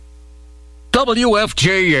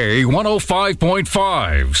WFJA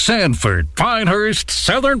 105.5, Sanford, Pinehurst,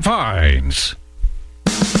 Southern Pines.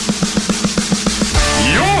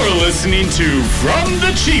 You're listening to From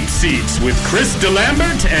the Cheap Seats with Chris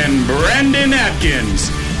DeLambert and Brandon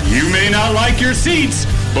Atkins. You may not like your seats,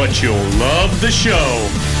 but you'll love the show.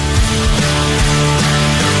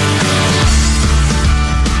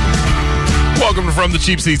 Welcome to From the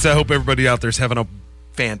Cheap Seats. I hope everybody out there is having a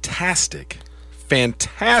fantastic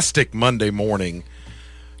Monday morning.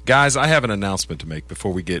 Guys, I have an announcement to make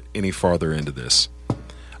before we get any farther into this.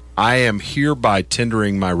 I am hereby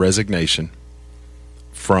tendering my resignation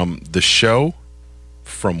from the show,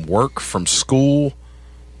 from work, from school,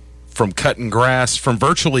 from cutting grass, from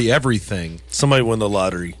virtually everything. Somebody won the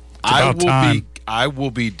lottery. I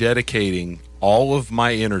will be dedicating all of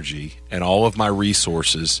my energy and all of my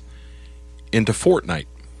resources into Fortnite,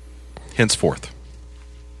 henceforth.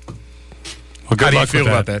 Well, good How do you luck feel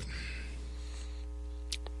with about that?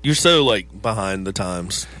 You're so, behind the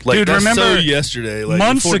times. Dude, that's remember so yesterday.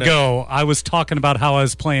 Months Fortnite. ago, I was talking about how I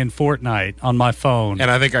was playing Fortnite on my phone. And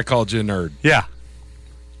I think I called you a nerd. Yeah.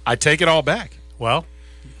 I take it all back. Well,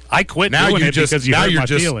 I quit Now doing you it because you hurt my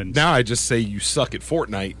feelings. Now I just say you suck at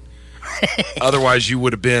Fortnite. Otherwise, you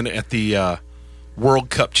would have been at the World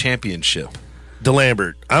Cup Championship.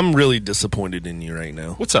 DeLambert, I'm really disappointed in you right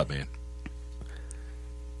now. What's up, man?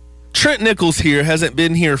 Trent Nichols here hasn't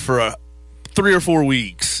been here for 3 or 4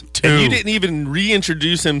 weeks. And you didn't even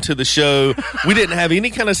reintroduce him to the show. We didn't have any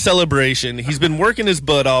kind of celebration. He's been working his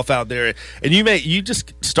butt off out there. And you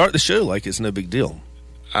just start the show like it's no big deal.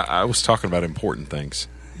 I was talking about important things.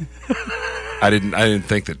 I didn't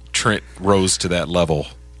think that Trent rose to that level.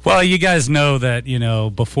 Well, you guys know that,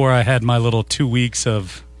 before I had my little 2 weeks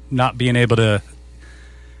of not being able to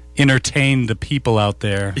entertain the people out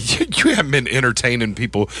there. You haven't been entertaining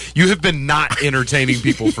people. You have been not entertaining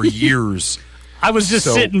people for years. I was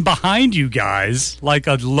just sitting behind you guys like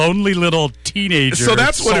a lonely little teenager. So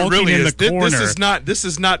that's what it really in is. the corner. This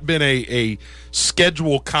has not been a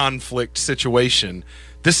schedule conflict situation.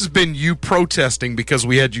 This has been you protesting because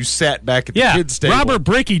we had you sat back at the kids' table. Robert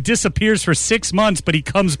Bricky disappears for 6 months, but he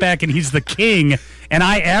comes back and he's the king. And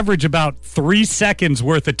I average about 3 seconds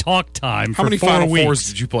worth of talk time. How for many 4 Final weeks. Fours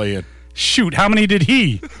did you play in? Shoot, how many did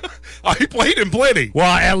he? He played in plenty. Well,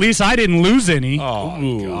 at least I didn't lose any.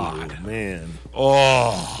 Oh, God. Man.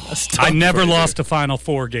 Oh. That's tough I never right lost a Final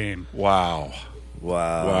Four game. Wow.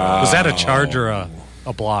 Wow. Was that a charge or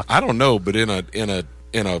a block? I don't know, but in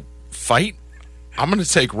a fight, I'm going to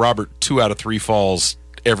take Robert 2 out of 3 falls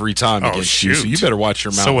every time against you. So you better watch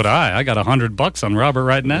your mouth. So would I. I got $100 on Robert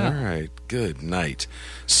right now. All right. Good night.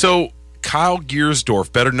 So Kyle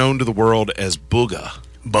Giersdorf, better known to the world as Booga.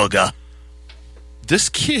 This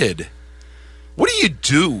kid, what do you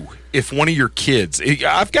do if one of your kids?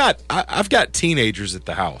 I've got teenagers at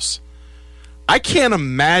the house. I can't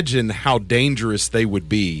imagine how dangerous they would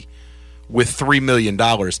be with $3 million.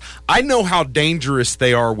 I know how dangerous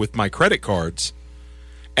they are with my credit cards,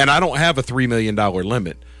 and I don't have a $3 million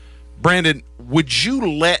limit. Brandon, would you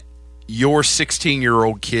let your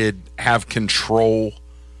 16-year-old kid have control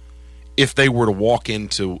if they were to walk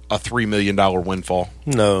into a $3 million windfall?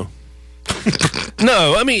 No.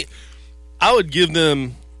 No, I mean, I would give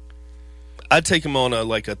them, I'd take them on a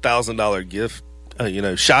 $1,000 gift,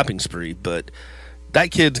 shopping spree, but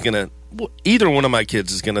that kid's going to, either one of my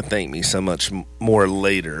kids is going to thank me so much more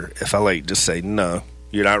later if I just say, no,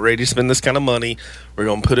 you're not ready to spend this kind of money. We're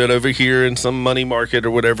going to put it over here in some money market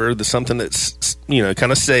or whatever, something that's,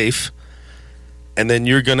 kind of safe. And then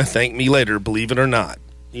you're going to thank me later, believe it or not.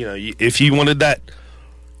 If you wanted that,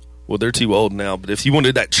 well, they're too old now, but if you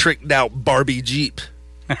wanted that tricked out Barbie Jeep,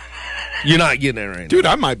 you're not getting it right now. Dude,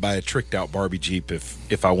 I might buy a tricked out Barbie Jeep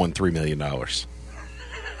if I won $3 million.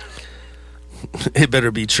 It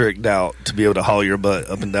better be tricked out to be able to haul your butt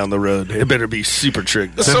up and down the road. It better be super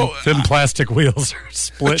tricked out. So, them plastic wheels are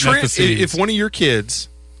splitting at the seams. If one of your kids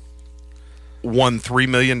won $3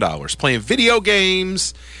 million playing video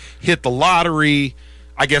games, hit the lottery,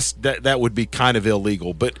 I guess that would be kind of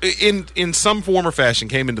illegal. But in some form or fashion,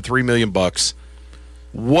 came into $3 million,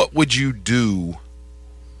 what would you do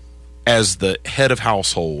as the head of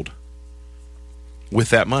household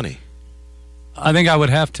with that money? I think I would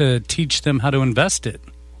have to teach them how to invest it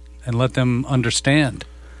and let them understand.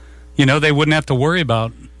 They wouldn't have to worry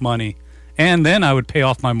about money. And then I would pay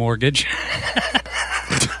off my mortgage.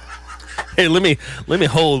 Hey, let me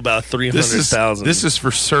hold about $300,000. This is for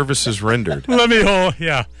services rendered. Let me hold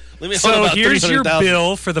about here's your $300,000.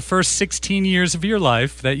 bill for the first 16 years of your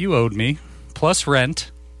life that you owed me, plus rent.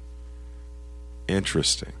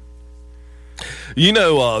 Interesting.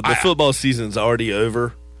 The football season's already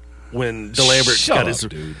over. when DeLambert's Shut got up, his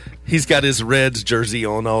dude. he's got his Reds jersey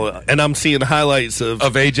on, and I'm seeing highlights of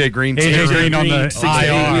AJ Green. AJ Green on the his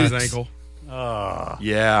IR. ankle.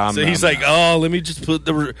 Yeah, he's like, oh, let me just put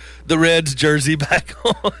the Reds jersey back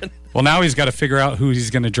on. Well, now he's got to figure out who he's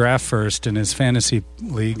going to draft first in his fantasy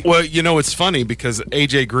league. well, it's funny because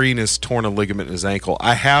AJ Green has torn a ligament in his ankle.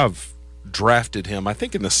 I have drafted him, I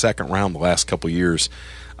think, in the second round the last couple of years.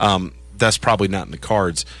 That's probably not in the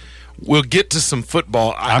cards. We'll get to some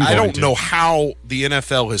football. I don't know how the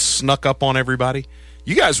NFL has snuck up on everybody.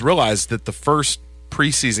 You guys realize that the first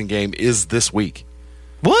preseason game is this week.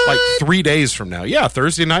 What? Like 3 days from now. Yeah,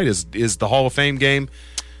 Thursday night is the Hall of Fame game.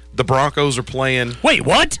 The Broncos are playing. Wait,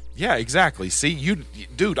 what? Yeah, exactly. See,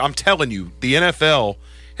 dude, I'm telling you, the NFL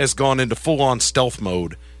has gone into full-on stealth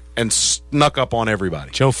mode and snuck up on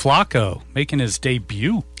everybody. Joe Flacco making his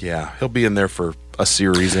debut. Yeah, he'll be in there for a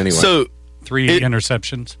series anyway. So 3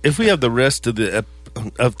 interceptions. if we have the rest of the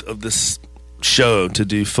of this show to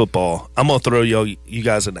do football, I'm gonna throw you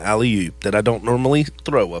guys an alley-oop that I don't normally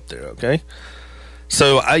throw up there. Okay,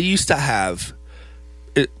 so I used to have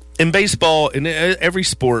in baseball, in every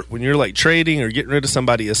sport, when you're like trading or getting rid of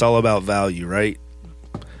somebody, it's all about value, right?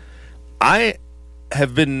 I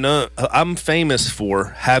have been I'm famous for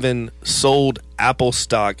having sold Apple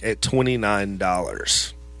stock at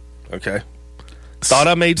 $29. Okay, thought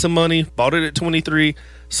I made some money, bought it at 23,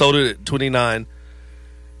 sold it at 29,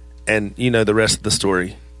 and you know the rest of the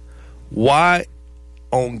story. Why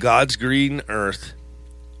on God's green earth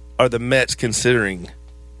are the Mets considering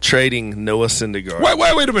trading Noah Syndergaard?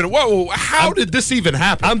 Wait a minute. Whoa, how did this even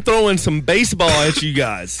happen? I'm throwing some baseball at you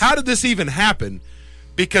guys. How did this even happen?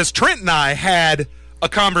 Because Trent and I had a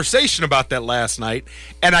conversation about that last night,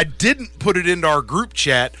 and I didn't put it into our group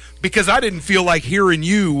chat because I didn't feel like hearing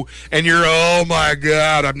you and you're, oh my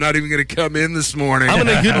God, I'm not even going to come in this morning. I'm in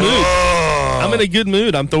a good mood. I'm in a good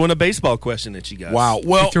mood. I'm throwing a baseball question at you guys. Wow. He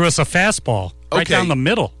Well, threw us a fastball right Okay. down the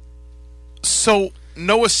middle. so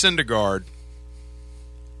Noah Syndergaard,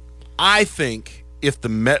 I think if the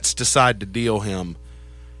Mets decide to deal him,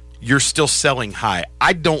 you're still selling high.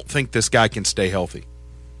 I don't think this guy can stay healthy.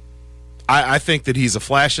 I think that he's a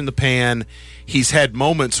flash in the pan. He's had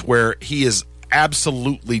moments where he is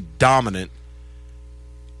absolutely dominant,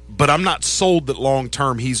 but I'm not sold that long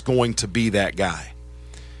term he's going to be that guy.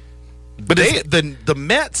 But the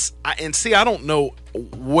Mets, and see, I don't know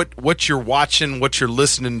what you're watching, what you're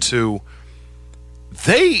listening to.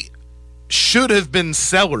 They should have been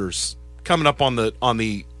sellers coming up on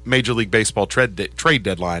the Major League Baseball trade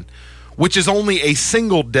deadline, which is only a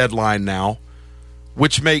single deadline now,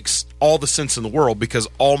 which makes all the sense in the world because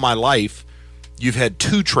all my life you've had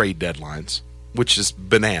 2 trade deadlines, which is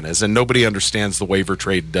bananas, and nobody understands the waiver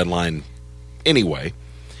trade deadline anyway.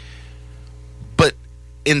 But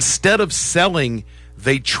instead of selling,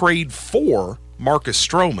 they trade for Marcus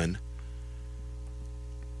Stroman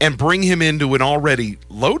and bring him into an already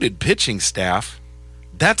loaded pitching staff.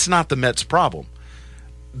 That's not the Mets' problem.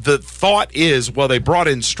 The thought is, well, they brought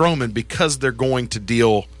in Stroman because they're going to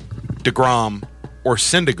deal DeGrom or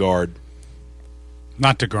Syndergaard.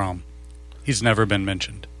 Not DeGrom. He's never been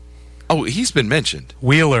mentioned. Oh, he's been mentioned.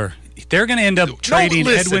 Wheeler. They're going to end up trading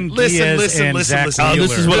Edwin Diaz and Zach Wheeler.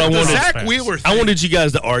 This is what I wanted. Zach Wheeler thing. I wanted you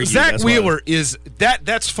guys to argue. Zach That's why. Wheeler is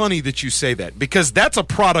that's funny that you say that because that's a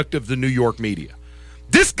product of the New York media.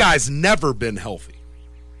 This guy's never been healthy.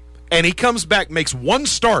 And he comes back, makes one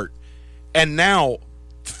start, and now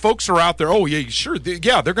folks are out there, oh, yeah, sure, they're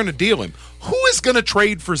going to deal him. Who is going to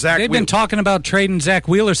trade for Zach Wheeler? They've been talking about trading Zach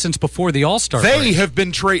Wheeler since before the All-Star They break. have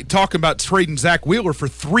been talking about trading Zach Wheeler for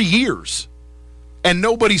 3 years. And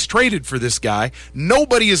nobody's traded for this guy.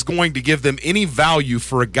 Nobody is going to give them any value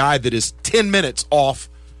for a guy that is 10 minutes off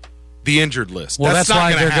the injured list. Well, that's not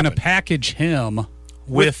why gonna they're going to happen. package him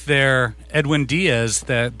with their Edwin Diaz,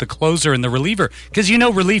 the closer and the reliever. Because,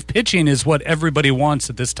 relief pitching is what everybody wants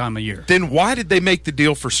at this time of year. Then why did they make the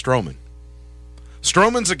deal for Stroman?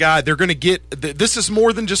 Stroman's a guy they're going to get. This is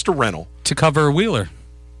more than just a rental. To cover Wheeler.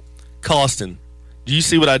 Costin, do you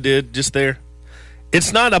see what I did just there?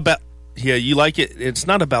 It's not about. Yeah, you like it. It's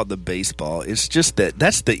not about the baseball. It's just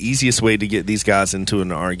that's the easiest way to get these guys into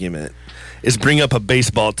an argument is bring up a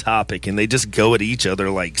baseball topic and they just go at each other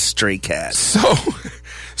like stray cats.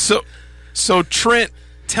 So Trent,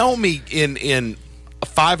 tell me in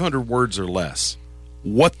 500 words or less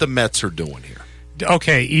what the Mets are doing here.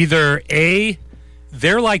 Okay, either A,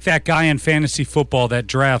 they're like that guy in fantasy football that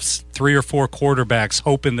drafts 3 or 4 quarterbacks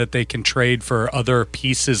hoping that they can trade for other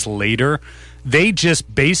pieces later. They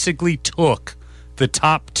just basically took the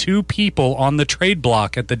top 2 people on the trade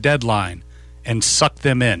block at the deadline and suck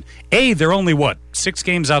them in. They're only, 6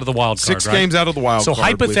 games out of the wild card, 6 right? games out of the wild so card. So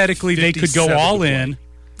hypothetically, they could go all in.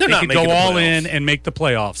 They're not making the playoffs. And make the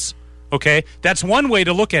playoffs. Okay? That's one way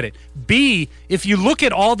to look at it. B, if you look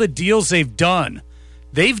at all the deals they've done,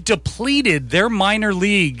 they've depleted their minor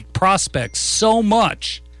league prospects so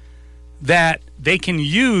much that they can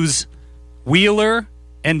use Wheeler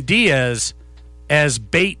and Diaz as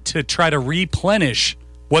bait to try to replenish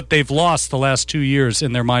what they've lost the last 2 years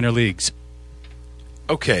in their minor leagues.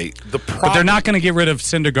 Okay, but they're not going to get rid of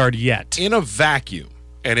Syndergaard yet. In a vacuum,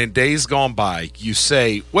 and in days gone by, you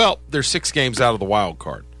say, well, they're 6 games out of the wild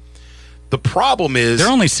card. The problem is...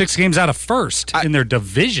 They're only 6 games out of first in their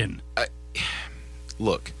division.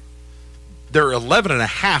 Look, they're 11 and a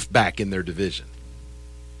half back in their division.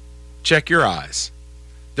 Check your eyes.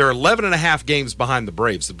 They're 11 and a half games behind the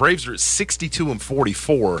Braves. The Braves are at 62 and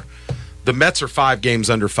 44. The Mets are 5 games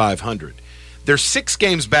under 500. They're 6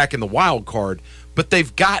 games back in the wild card, but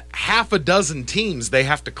they've got half a dozen teams they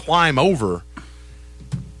have to climb over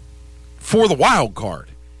for the wild card.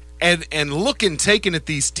 And taking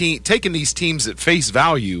these teams at face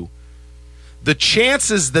value, the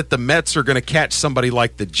chances that the Mets are going to catch somebody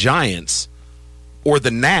like the Giants or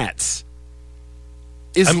the Nats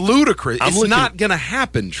is ludicrous. It's not going to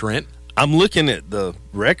happen, Trent. I'm looking at the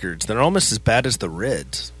records. They're almost as bad as the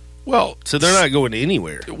Reds. Well, so they're not going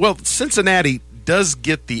anywhere. Well, Cincinnati does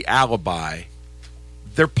get the alibi.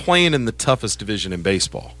 They're playing in the toughest division in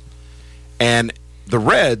baseball. And the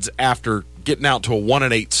Reds, after getting out to a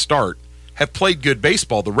 1-8 start, have played good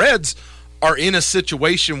baseball. The Reds are in a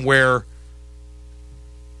situation where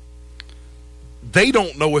they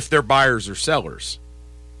don't know if they're buyers or sellers.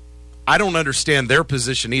 I don't understand their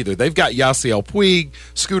position either. They've got Yasiel Puig,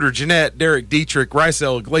 Scooter Gennett, Derek Dietrich,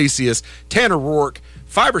 Raisel Iglesias, Tanner Roark,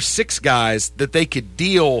 5 or 6 guys that they could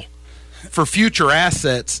deal for future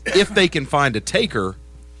assets if they can find a taker.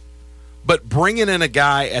 But bringing in a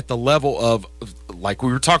guy at the level of, like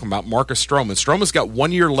we were talking about, Marcus Stroman. Stroman's got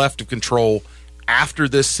 1 year left of control after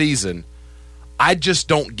this season. I just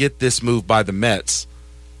don't get this move by the Mets.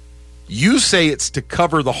 You say it's to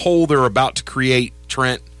cover the hole they're about to create,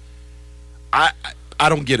 Trent. I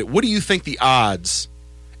don't get it. What do you think the odds?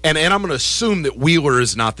 And I'm going to assume that Wheeler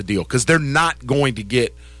is not the deal because they're not going to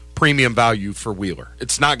get premium value for Wheeler.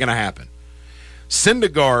 It's not going to happen.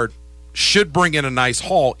 Syndergaard should bring in a nice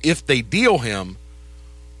haul if they deal him.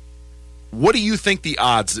 What do you think the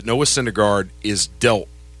odds that Noah Syndergaard is dealt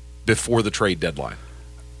before the trade deadline?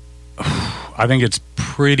 I think it's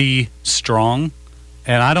pretty strong,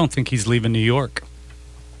 and I don't think he's leaving New York.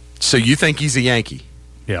 So you think he's a Yankee?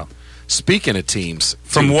 Yeah. Speaking of teams,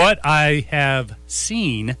 from what I have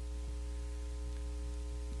seen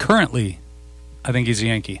currently, I think he's a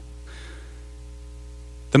Yankee.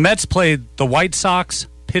 The Mets played the White Sox,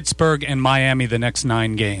 Pittsburgh, and Miami the next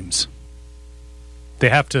 9 games. They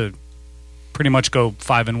have to pretty much go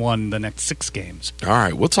 5-1 the next 6 games. All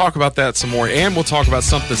right, we'll talk about that some more, and we'll talk about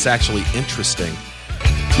something that's actually interesting.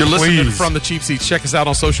 You're listening to From the Cheap Seats. Check us out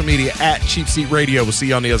on social media at Cheap Seat Radio. We'll see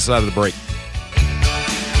you on the other side of the break.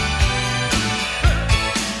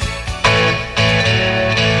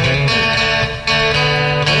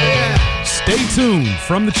 Stay tuned.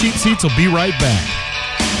 From the Cheap Seats will be right back.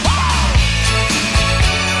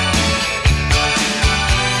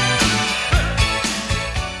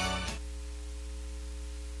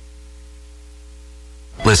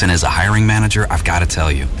 Listen, as a hiring manager, I've got to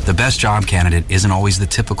tell you, the best job candidate isn't always the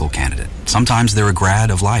typical candidate. Sometimes they're a grad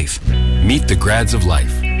of life. Meet the grads of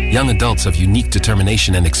life. Young adults of unique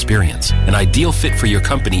determination and experience. An ideal fit for your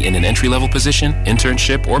company in an entry-level position,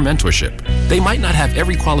 internship, or mentorship. They might not have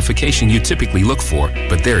every qualification you typically look for,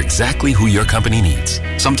 but they're exactly who your company needs.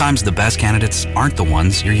 Sometimes the best candidates aren't the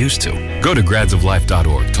ones you're used to. Go to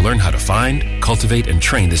gradsoflife.org to learn how to find, cultivate, and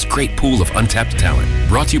train this great pool of untapped talent.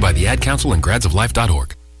 Brought to you by the Ad Council and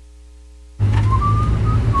gradsoflife.org.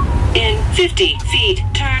 In 50 feet,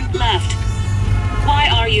 turn left. Why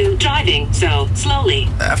are you driving so slowly?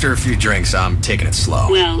 After a few drinks, I'm taking it slow.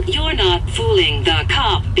 Well, you're not fooling the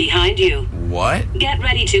cop behind you. What? Get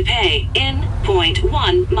ready to pay in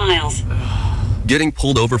 0.1 miles. Getting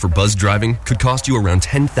pulled over for buzz driving could cost you around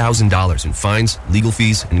 $10,000 in fines, legal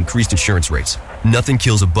fees, and increased insurance rates. Nothing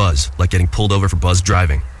kills a buzz like getting pulled over for buzz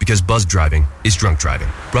driving, because buzz driving is drunk driving.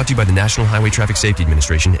 Brought to you by the National Highway Traffic Safety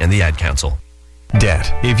Administration and the Ad Council.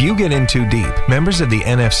 Debt. If you get in too deep, members of the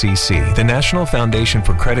NFCC, the National Foundation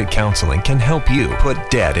for Credit Counseling, can help you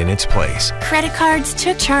put debt in its place. Credit cards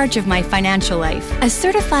took charge of my financial life. A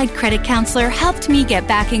certified credit counselor helped me get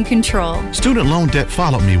back in control. Student loan debt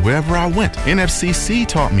followed me wherever I went. NFCC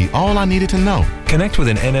taught me all I needed to know. Connect with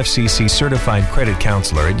an NFCC certified credit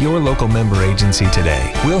counselor at your local member agency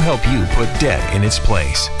today. We'll help you put debt in its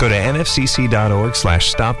place. Go to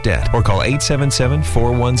nfcc.org/stopdebt or call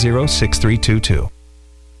 877-410-6322.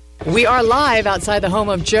 We are live outside the home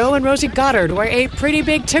of Joe and Rosie Goddard, where a pretty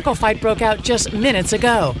big tickle fight broke out just minutes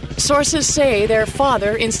ago. Sources say their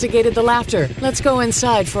father instigated the laughter. Let's go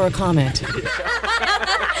inside for a comment.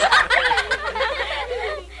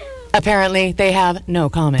 Apparently, they have no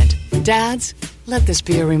comment. Dads, let this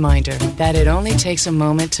be a reminder that it only takes a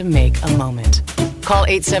moment to make a moment. Call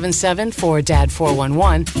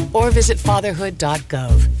 877-4DAD-411 or visit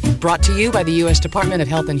fatherhood.gov. Brought to you by the U.S. Department of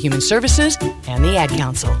Health and Human Services and the Ad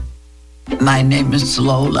Council. My name is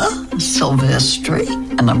Lola Silvestri,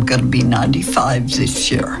 and I'm going to be 95 this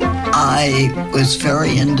year. I was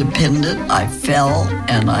very independent. I fell,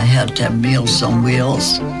 and I had to have Meals on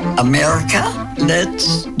Wheels. America,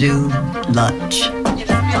 let's do lunch.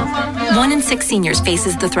 1 in 6 seniors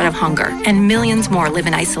faces the threat of hunger, and millions more live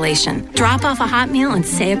in isolation. Drop off a hot meal and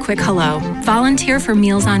say a quick hello. Volunteer for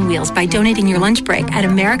Meals on Wheels by donating your lunch break at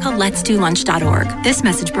americaletsdolunch.org. This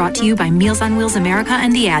message brought to you by Meals on Wheels America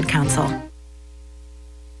and the Ad Council.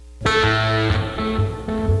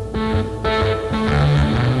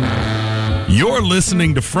 You're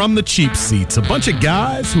listening to From the Cheap Seats, a bunch of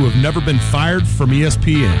guys who have never been fired from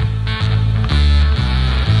ESPN.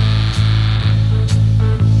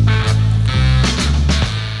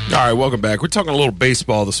 All right, welcome back. We're talking a little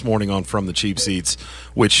baseball this morning on From the Cheap Seats,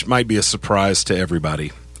 which might be a surprise to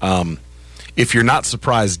everybody. If you're not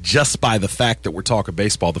surprised just by the fact that we're talking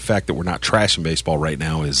baseball, the fact that we're not trashing baseball right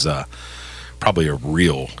now is probably a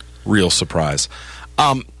real surprise.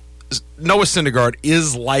 Noah Syndergaard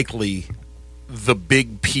is likely the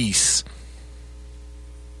big piece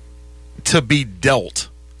to be dealt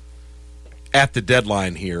at the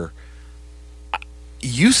deadline here.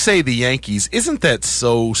 You say the Yankees, isn't that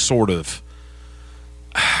so sort of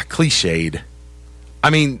cliched? I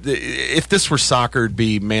mean, if this were soccer, it'd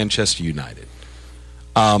be Manchester United.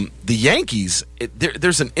 The Yankees,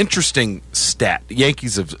 there's an interesting stat. The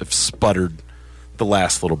Yankees have sputtered the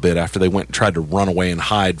last little bit after they went and tried to run away and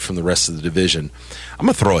hide from the rest of the division. I'm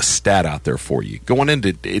going to throw a stat out there for you. Going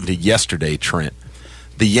into yesterday, Trent,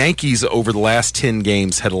 the Yankees over the last 10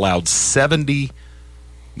 games had allowed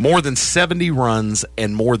more than 70 runs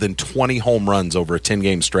and more than 20 home runs over a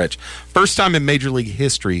 10-game stretch. First time in Major League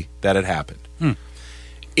history that had happened.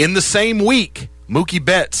 In the same week, Mookie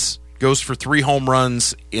Betts goes for 3 home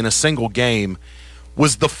runs in a single game,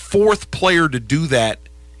 was the 4th player to do that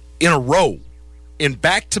in a row. In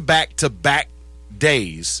back-to-back-to-back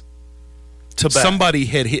days, somebody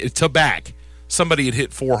had hit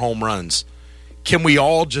 4 home runs. Can we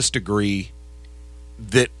all just agree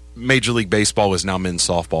that Major League Baseball is now men's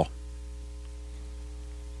softball?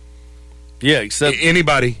 Yeah, except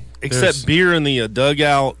anybody. Except beer in the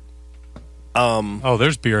dugout.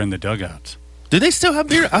 There's beer in the dugouts. Do they still have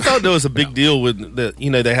beer? I thought there was a big deal with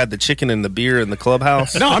they had the chicken and the beer in the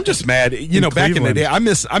clubhouse. No, I'm just mad. Back in the day, I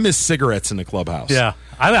miss cigarettes in the clubhouse. Yeah,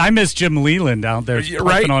 I miss Jim Leland out there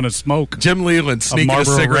puffing on a smoke. Jim Leland sneaking a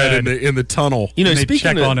cigarette in the tunnel.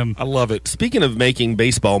 Speaking of, on him. I love it. Speaking of making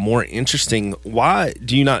baseball more interesting, why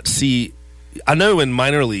do you not see? I know in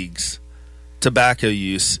minor leagues, tobacco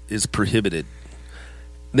use is prohibited.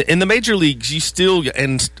 In the major leagues, you still,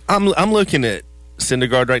 and I'm looking at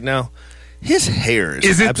Syndergaard right now. His hair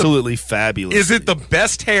is absolutely fabulous. Is it the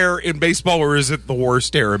best hair in baseball, or is it the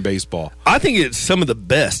worst hair in baseball? I think it's some of the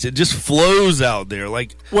best. It just flows out there.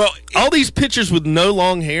 All these pitchers with no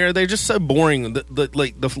long hair, they're just so boring.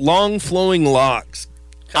 The long flowing locks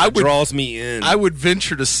draws me in. I would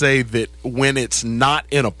venture to say that when it's not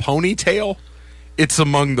in a ponytail, it's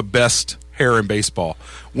among the best hair in baseball.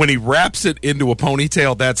 When he wraps it into a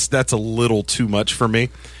ponytail, that's a little too much for me.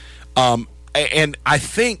 And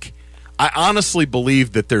I honestly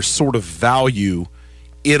believe that there's sort of value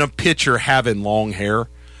in a pitcher having long hair,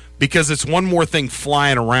 because it's one more thing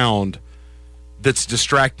flying around that's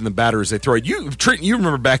distracting the batter as they throw it. Trent, you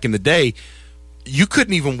remember back in the day, you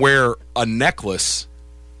couldn't even wear a necklace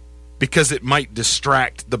because it might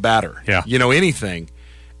distract the batter. Yeah. Anything.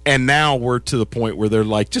 And now we're to the point where they're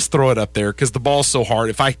like, just throw it up there because the ball's so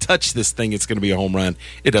hard. If I touch this thing, it's going to be a home run.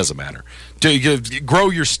 It doesn't matter.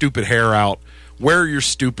 Grow your stupid hair out. Wear your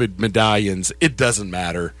stupid medallions. It doesn't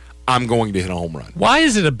matter. I'm going to hit a home run. Why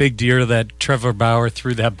is it a big deal that Trevor Bauer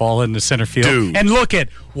threw that ball into center field? Dude. And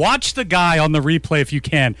watch the guy on the replay if you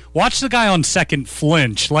can. Watch the guy on second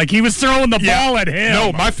flinch like he was throwing the ball at him.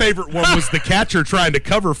 No, my favorite one was the catcher trying to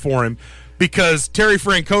cover for him because Terry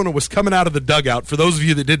Francona was coming out of the dugout. For those of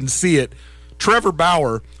you that didn't see it, Trevor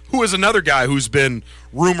Bauer, who is another guy who's been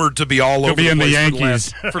rumored to be all over be the in the place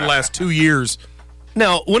Yankees for the last 2 years.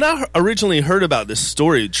 Now, when I originally heard about this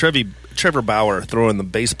story, Trevor Bauer throwing the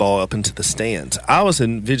baseball up into the stands, I was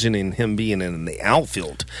envisioning him being in the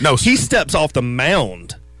outfield. No, he steps off the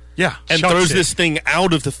mound, and throws this thing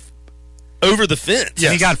out of over the fence.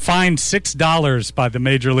 Yes. He got fined $6 by the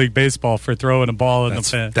Major League Baseball for throwing a ball in the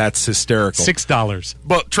fence. That's hysterical. $6.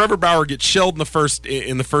 But Trevor Bauer gets shelled in the first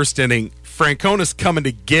inning. Francona's coming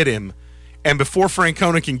to get him, and before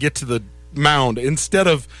Francona can get to the mound, instead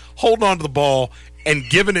of holding on to the ball and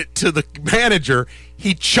giving it to the manager,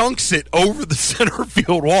 he chunks it over the center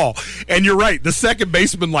field wall. And you're right, the second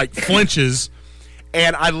baseman flinches.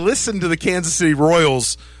 And I listened to the Kansas City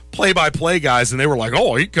Royals play-by-play guys, and they were like,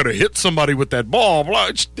 "Oh, he could have hit somebody with that ball."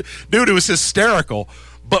 Dude, it was hysterical.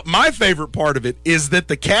 But my favorite part of it is that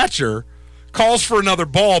the catcher calls for another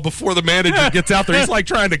ball before the manager gets out there. He's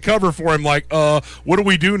trying to cover for him, what do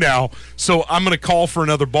we do now? So I'm going to call for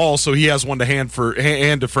another ball so he has one to hand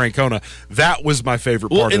to Francona. That was my favorite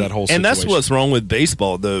part of that whole situation. And that's what's wrong with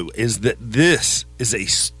baseball, though, is that this is a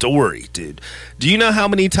story, dude. Do you know how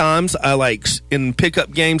many times I, in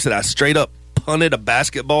pickup games that I straight up punted a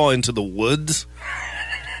basketball into the woods?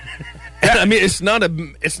 I mean, it's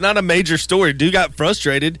not a major story. Dude got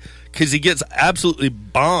frustrated because he gets absolutely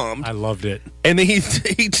bombed. I loved it. And then he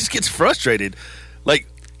just gets frustrated.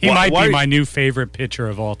 He might be my new favorite pitcher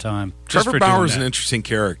of all time. Trevor Bauer's an interesting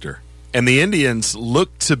character. And the Indians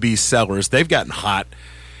look to be sellers. They've gotten hot.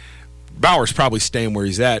 Bauer's probably staying where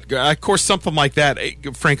he's at. Of course, something like that.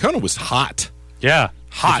 Francona was hot. Yeah.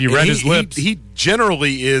 Hot. If you read his lips. He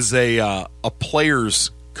generally is a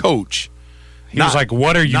player's coach. He was like,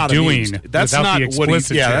 "What are you doing?" That's without not the what he.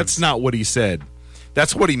 explicit Yeah, tense. that's not what he said.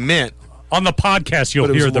 That's what he meant. On the podcast,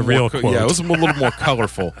 you'll hear the real quote. Yeah, it was a little more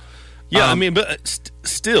colorful. Yeah, but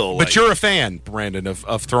still. But you're a fan, Brandon,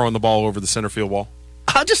 of throwing the ball over the center field wall.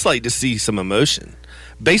 I just like to see some emotion.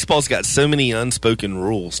 Baseball's got so many unspoken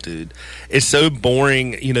rules, dude. It's so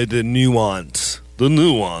boring, the nuance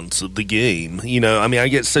of the game. I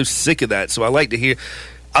get so sick of that. So I like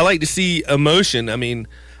to see emotion. I mean,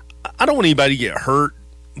 I don't want anybody to get hurt,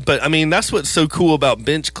 but that's what's so cool about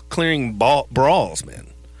bench clearing brawls, man.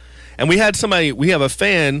 And we have a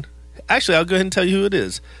fan. Actually, I'll go ahead and tell you who it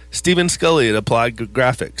is. Stephen Scully at Applied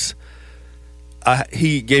Graphics.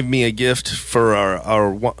 He gave me a gift for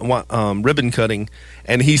our ribbon cutting,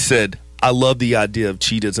 and he said, "I love the idea of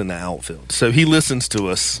cheetahs in the outfield." So he listens to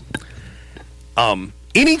us.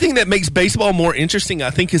 Anything that makes baseball more interesting,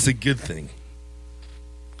 I think, is a good thing.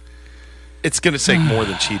 It's going to take more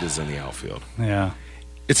than cheetahs in the outfield. Yeah.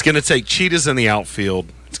 It's going to take cheetahs in the outfield.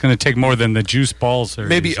 It's going to take more than the juice balls.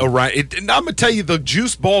 Maybe I'm going to tell you, the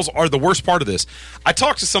juice balls are the worst part of this. I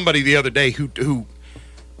talked to somebody the other day who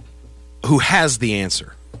has the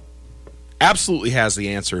answer. Absolutely has the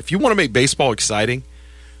answer. If you want to make baseball exciting,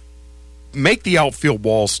 make the outfield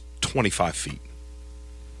walls 25 feet.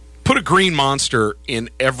 Put a green monster in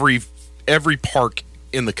every park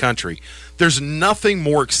in the country. There's nothing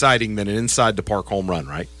more exciting than an inside the park home run,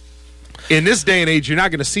 right? In this day and age, you're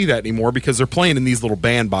not going to see that anymore because they're playing in these little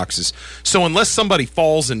bandboxes. So unless somebody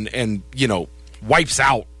falls and wipes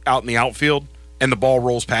out in the outfield and the ball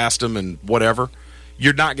rolls past them and whatever,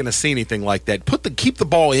 you're not going to see anything like that. Keep the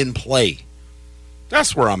ball in play.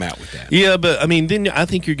 That's where I'm at with that. Yeah, but then I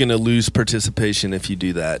think you're going to lose participation if you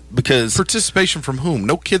do that. Because participation from whom?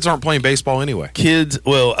 No, kids aren't playing baseball anyway. Kids,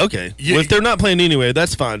 well, okay. Yeah. Well, if they're not playing anyway,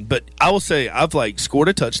 that's fine. But I will say I've scored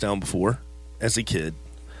a touchdown before as a kid.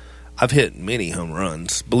 I've hit many home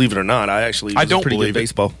runs. Believe it or not, I was a pretty good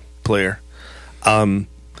baseball player. And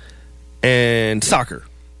soccer.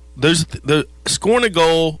 The scoring a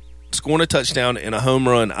goal, scoring a touchdown, and a home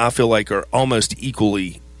run, I feel like are almost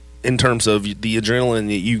equally in terms of the adrenaline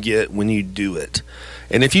that you get when you do it.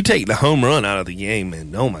 And if you take the home run out of the game,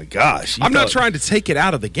 and oh my gosh. I'm not trying to take it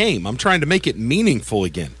out of the game. I'm trying to make it meaningful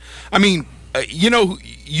again. I mean,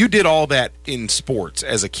 you did all that in sports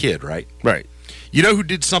as a kid, right? Right. You know who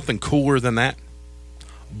did something cooler than that?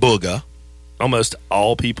 Booga. Almost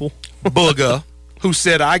all people. Booga, who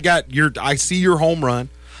said, I see your home run.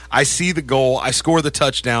 I see the goal. I score the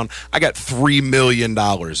touchdown. I got $3 million,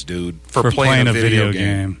 dude, for playing a video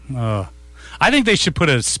game. I think they should put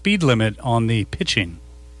a speed limit on the pitching.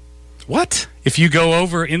 What? If you go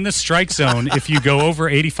over in the strike zone, if you go over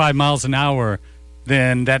 85 miles an hour,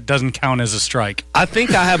 then that doesn't count as a strike. I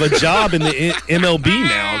think I have a job in the MLB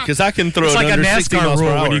now because I can throw it under 60 miles per hour. It's like a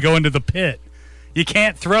NASCAR rule when you go into the pit. You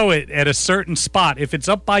can't throw it at a certain spot. If it's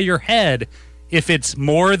up by your head, if it's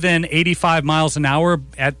more than 85 miles an hour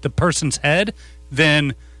at the person's head,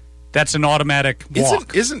 then that's an automatic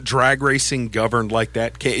walk. Isn't drag racing governed like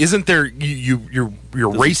that? Isn't there you're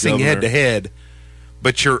racing head to head,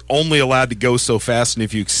 but you're only allowed to go so fast, and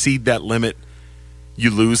if you exceed that limit, you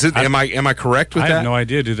lose it? Am I correct with that? I have no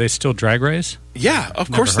idea. Do they still drag race? Yeah,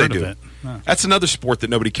 of course they do. No. That's another sport that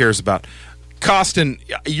nobody cares about. Costin,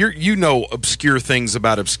 you know obscure things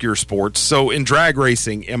about obscure sports. So in drag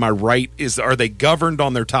racing, am I right? Are they governed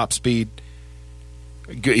on their top speed?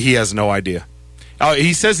 He has no idea.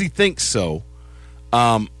 He says he thinks so.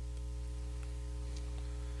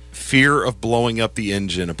 Fear of blowing up the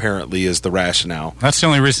engine apparently is the rationale. That's the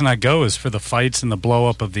only reason I go is for the fights and the blow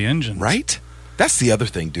up of the engine. Right? That's the other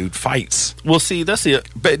thing, dude. Fights. Well, see,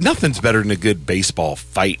 but nothing's better than a good baseball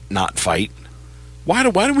fight, not fight. Why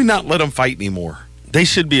do we not let them fight anymore? They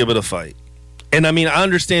should be able to fight. And I mean, I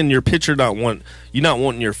understand your pitcher not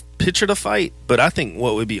wanting your pitcher to fight, but I think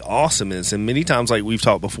what would be awesome is, and many times like we've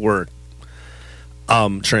talked before,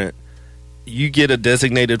 Trent, you get a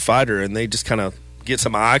designated fighter and they just kind of get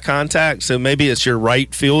some eye contact. So maybe it's your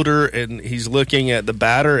right fielder and he's looking at the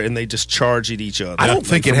batter and they just charge at each other. I don't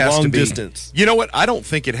think it has to be distance. You know what? I don't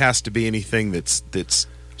think it has to be anything that's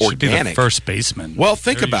Should be organic. the first baseman. Well,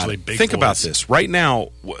 think They're about usually it. big Think about boys. this. Right now,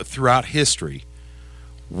 throughout history,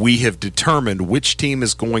 we have determined which team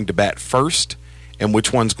is going to bat first and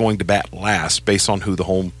which one's going to bat last based on who the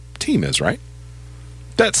home team is, right?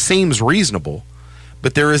 That seems reasonable,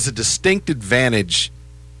 but there is a distinct advantage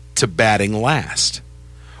to batting last.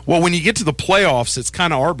 Well, when you get to the playoffs, it's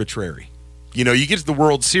kind of arbitrary. You know, you get to the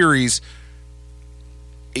World Series,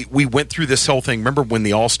 we went through this whole thing. Remember when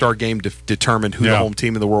the All-Star game determined who the home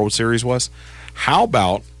team in the World Series was? How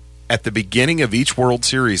about at the beginning of each World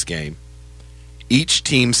Series game, each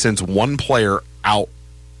team sends one player out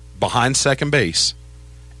behind second base,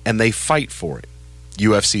 and they fight for it,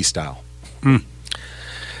 UFC style.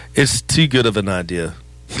 It's too good of an idea.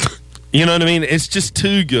 You know what I mean? It's just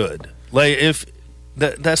too good. Like if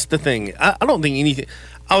that's the thing. I don't think anything.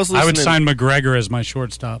 I would sign McGregor as my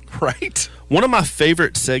shortstop. Right. One of my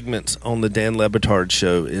favorite segments on the Dan Le Batard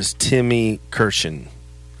show is Timmy Kirchin.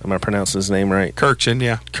 Am I pronouncing his name right? Kirchin,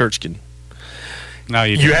 yeah. Kirchin. No,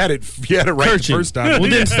 you had it right Kirchin. the first time. Well,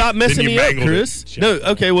 then stop messing me up, Chris. It. No,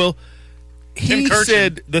 okay, well, he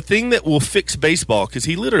said the thing that will fix baseball, because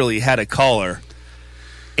he literally had a caller,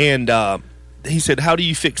 and he said, how do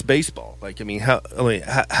you fix baseball? Like, I mean,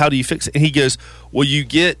 how do you fix it? And he goes, well, you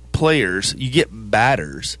get players, you get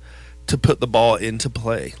batters to put the ball into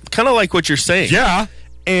play. Kind of like what you're saying. Yeah.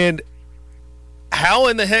 And how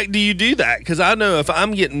in the heck do you do that? Because I know if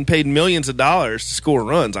I'm getting paid millions of dollars to score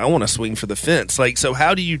runs, I want to swing for the fence. Like, so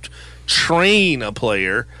how do you train a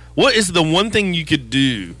player? What is the one thing you could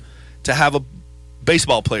do to have a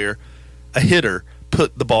baseball player, a hitter,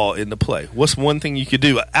 put the ball into play? What's one thing you could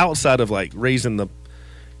do outside of like raising the,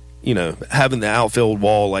 you know, having the outfield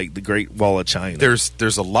wall like the Great Wall of China?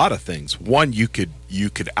 There's a lot of things. One, you could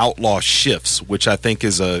outlaw shifts, which I think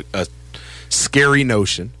is a scary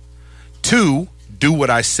notion. Two, do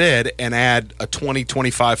what I said and add a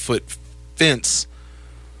 20-25 foot fence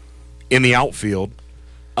in the outfield.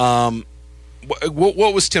 What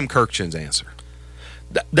was Tim Kirkchin's answer?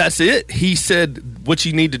 That's it. He said what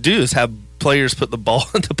you need to do is have players put the ball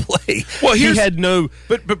into play. Well, he had no.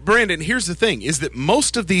 But Brandon, here's the thing: is that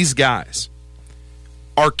most of these guys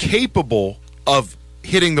are capable of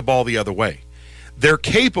hitting the ball the other way. They're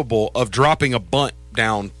capable of dropping a bunt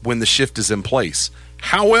down when the shift is in place.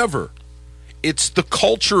 However, it's the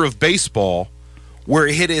culture of baseball where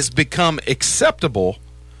it has become acceptable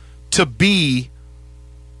to be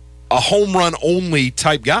a home run only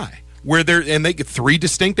type guy, where they get three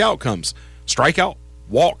distinct outcomes: strikeout,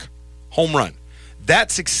 walk, home run.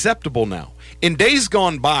 That's acceptable now. In days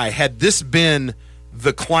gone by, had this been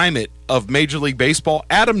the climate of Major League Baseball,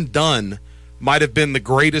 Adam Dunn might have been the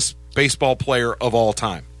greatest baseball player of all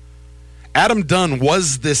time. Adam Dunn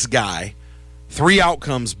was this guy, three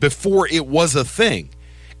outcomes before it was a thing.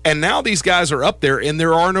 And now these guys are up there, and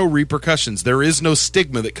there are no repercussions. There is no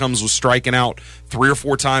stigma that comes with striking out 3 or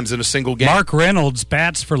 4 times in a single game. Mark Reynolds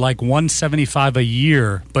bats for like 175 a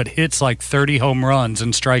year, but hits like 30 home runs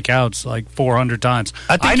and strikeouts like 400 times.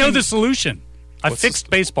 I know the solution. I fixed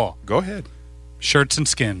baseball. Go ahead. Shirts and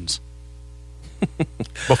skins.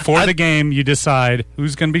 Before the game, you decide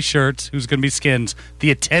who's going to be shirts, who's going to be skins. The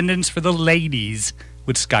attendance for the ladies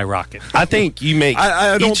would skyrocket. I think you make.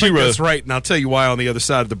 I don't think that's right, and I'll tell you why on the other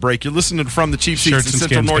side of the break. You're listening to From the Cheap Seats in Central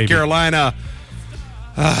skins, North baby. Carolina.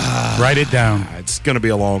 Write it down. It's going to be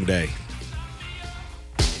a long day.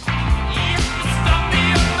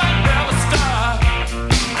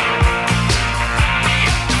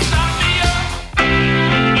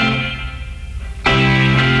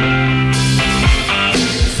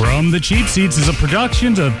 From the Cheap Seats is a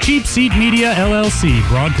production of Cheap Seat Media, LLC,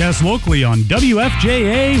 broadcast locally on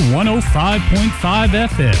WFJA 105.5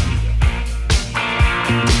 FM.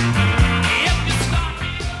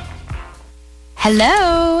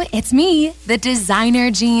 Hello, it's me, the designer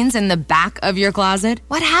jeans in the back of your closet.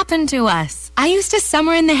 What happened to us? I used to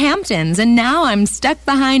summer in the Hamptons, and now I'm stuck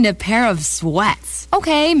behind a pair of sweats.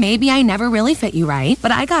 Okay, maybe I never really fit you right,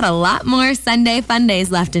 but I got a lot more Sunday fun days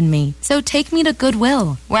left in me. So take me to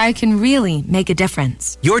Goodwill, where I can really make a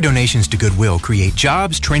difference. Your donations to Goodwill create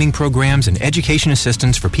jobs, training programs, and education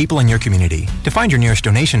assistance for people in your community. To find your nearest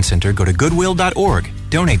donation center, go to goodwill.org.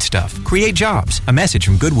 Donate stuff. Create jobs. A message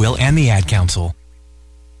from Goodwill and the Ad Council.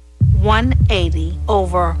 180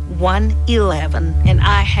 over 111, and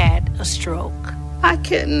I had a stroke. I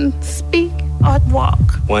couldn't speak or walk.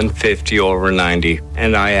 150 over 90,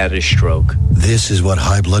 and I had a stroke. This is what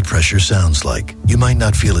high blood pressure sounds like. You might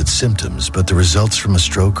not feel its symptoms, but the results from a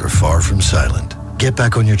stroke are far from silent. Get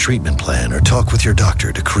back on your treatment plan or talk with your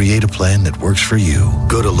doctor to create a plan that works for you.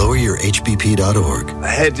 Go to loweryourhbp.org.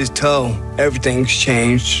 Head to toe, everything's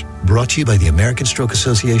changed. Brought to you by the American Stroke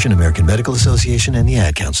Association, American Medical Association, and the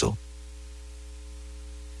Ad Council.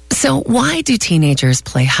 So why do teenagers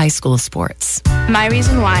play high school sports? My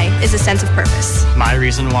reason why is a sense of purpose. My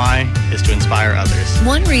reason why is to inspire others.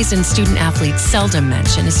 One reason student athletes seldom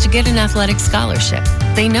mention is to get an athletic scholarship.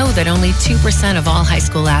 They know that only 2% of all high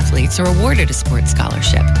school athletes are awarded a sports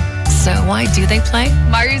scholarship. So why do they play?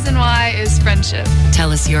 My reason why is friendship.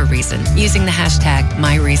 Tell us your reason using the hashtag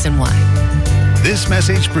 #MyReasonWhy. This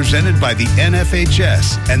message presented by the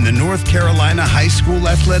NFHS and the North Carolina High School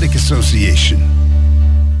Athletic Association.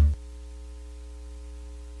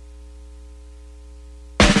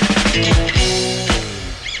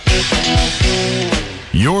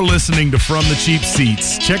 You're listening to From the Cheap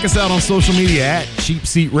Seats. Check us out on social media at Cheap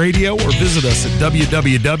Seat Radio or visit us at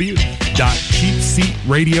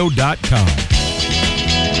www.cheapseatradio.com.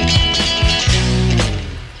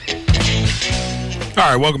 All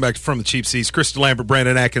right, welcome back to From the Cheap Seats. Chris Lambert,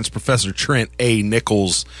 Brandon Atkins, Professor Trent A.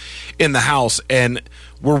 Nichols in the house. And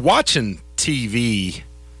we're watching TV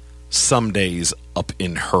some days up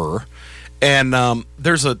in her. And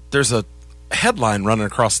there's a headline running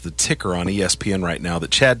across the ticker on ESPN right now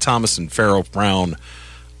that Chad Thomas and Pharaoh Brown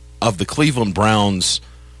of the Cleveland Browns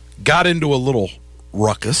got into a little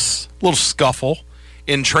ruckus, little scuffle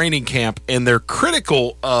in training camp, and they're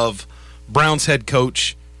critical of Browns head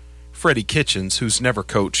coach Freddie Kitchens, who's never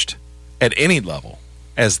coached at any level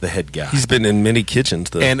as the head guy. He's been in many kitchens,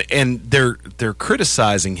 though. And they're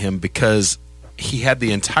criticizing him because he had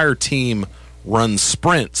the entire team run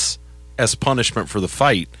sprints as punishment for the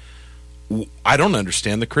fight. I don't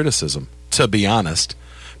understand the criticism, to be honest,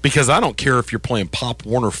 because I don't care if you're playing Pop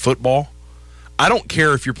Warner football. I don't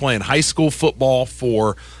care if you're playing high school football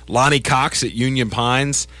for Lonnie Cox at Union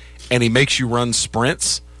Pines and he makes you run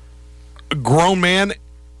sprints. A grown man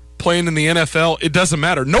playing in the NFL, it doesn't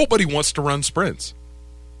matter. Nobody wants to run sprints.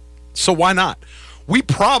 So why not? We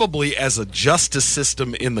probably, as a justice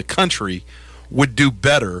system in the country, would do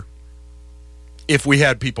better if we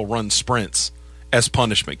had people run sprints as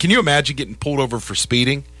punishment. Can you imagine getting pulled over for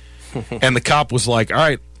speeding and the cop was like, all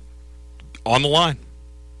right, on the line?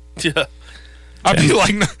 Yeah. I'd be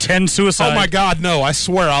like, 10 suicides. Oh, my God, no. I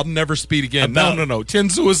swear I'll never speed again. No. 10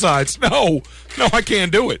 suicides. No, I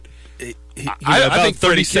can't do it. I think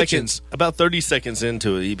 30 seconds. About 30 seconds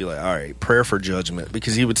into it, he'd be like, all right, prayer for judgment,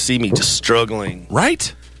 because he would see me just struggling.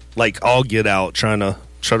 Right? Like, I'll get out trying to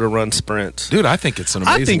run sprints. Dude, I think it's an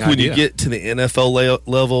amazing I think when you get to the NFL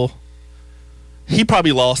level, he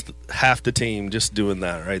probably lost half the team just doing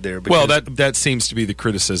that right there. Well, that seems to be the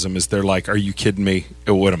criticism, is they're like, are you kidding me?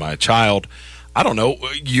 What am I, a child? I don't know.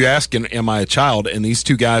 You asking, am I a child? And these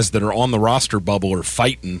two guys that are on the roster bubble are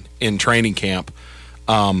fighting in training camp.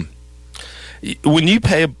 When you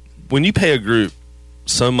pay a group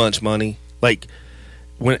so much money, like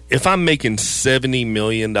if I'm making $70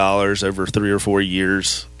 million over 3 or 4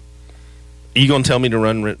 years, are you gonna tell me to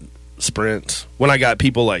run sprints when I got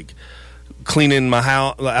people like cleaning my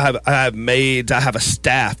house? I have maids. I have a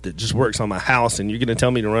staff that just works on my house, and you're gonna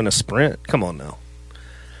tell me to run a sprint? Come on now.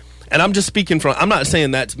 And I'm just speaking from. I'm not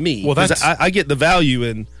saying that's me. Well, I get the value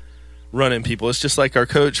in running people. It's just like our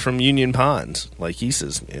coach from Union Pines. Like he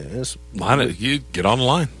says, you get on the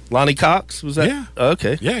line. Lonnie Cox, was that? Yeah.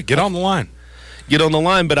 Okay. Yeah, get on the line. Get on the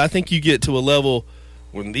line, but I think you get to a level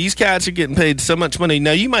when these cats are getting paid so much money.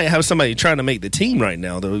 Now, you might have somebody trying to make the team right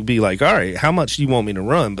now that would be like, all right, how much do you want me to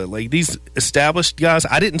run? But like these established guys,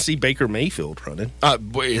 I didn't see Baker Mayfield running.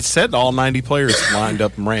 It said all 90 players lined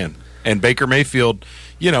up and ran. And Baker Mayfield,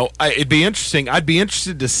 it'd be interesting. I'd be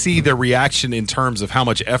interested to see their reaction in terms of how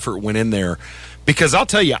much effort went in there. Because I'll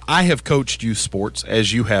tell you, I have coached youth sports,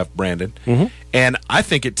 as you have, Brandon. Mm-hmm. And I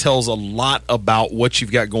think it tells a lot about what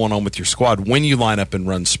you've got going on with your squad when you line up and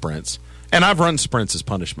run sprints. And I've run sprints as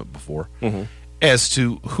punishment before, as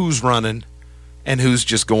to who's running and who's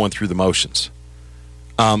just going through the motions.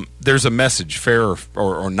 There's a message, fair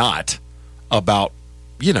or not, about,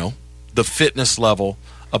 the fitness level,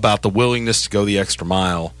 about the willingness to go the extra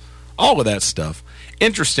mile, all of that stuff.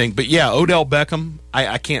 Interesting, but yeah, Odell Beckham,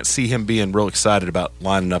 I can't see him being real excited about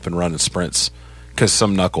lining up and running sprints because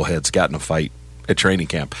some knuckleheads got in a fight at training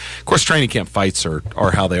camp. Of course, training camp fights are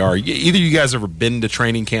how they are. Either you guys ever been to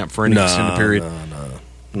training camp for any extended period?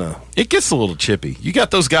 No. It gets a little chippy. You got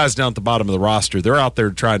those guys down at the bottom of the roster. They're out there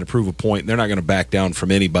trying to prove a point. They're not going to back down from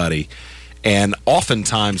anybody. And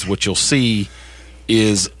oftentimes what you'll see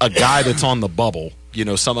is a guy that's on the bubble,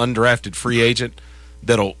 some undrafted free agent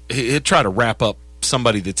he'll try to wrap up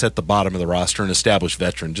somebody that's at the bottom of the roster, an established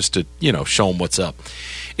veteran, just to, show them what's up.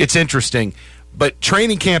 It's interesting. But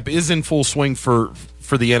training camp is in full swing for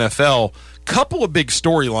the NFL. Couple of big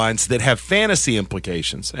storylines that have fantasy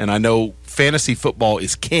implications. And I know fantasy football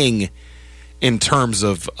is king in terms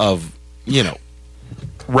of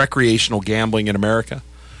recreational gambling in America.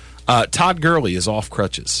 Todd Gurley is off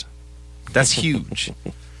crutches. That's huge.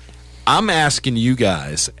 I'm asking you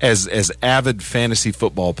guys, as avid fantasy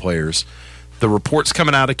football players, the reports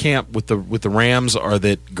coming out of camp with the Rams are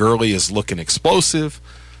that Gurley is looking explosive,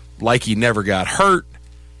 like he never got hurt.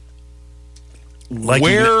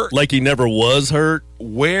 Like he never was hurt.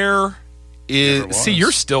 Where is... See,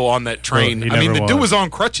 you're still on that train. The dude was on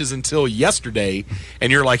crutches until yesterday,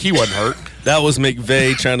 and you're like, he wasn't hurt. That was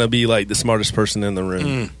McVay trying to be like the smartest person in the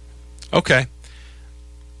room. Okay.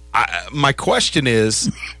 My question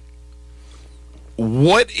is,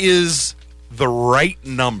 what is the right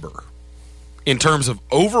number in terms of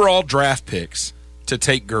overall draft picks to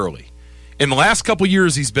take Gurley? In the last couple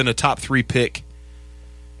years, he's been a top 3 pick.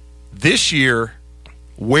 This year,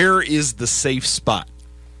 where is the safe spot?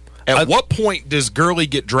 At what point does Gurley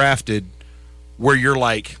get drafted where you're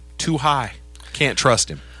like, too high, can't trust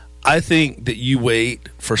him? I think that you wait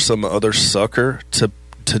for some other sucker to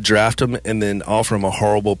draft him and then offer him a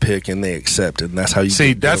horrible pick and they accept it, and that's how you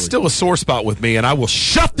see. That's still a sore spot with me, and I will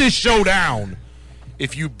shut this show down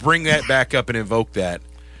if you bring that back up and invoke that.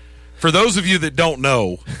 For those of you that don't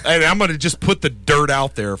know, and I'm going to just put the dirt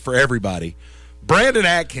out there for everybody, Brandon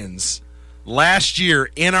Atkins last year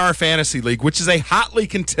in our fantasy league, which is a hotly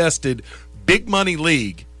contested big money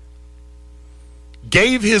league,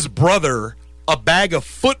 gave his brother a bag of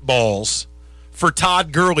footballs for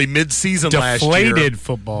Todd Gurley mid-season last year.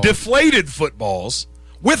 Deflated footballs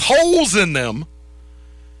with holes in them.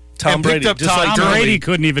 Tom Brady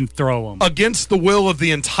couldn't even throw them. Against the will of the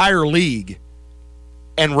entire league,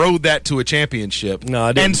 and rode that to a championship. No,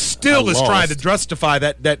 I didn't. And still is trying to justify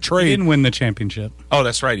that trade. He didn't win the championship. Oh,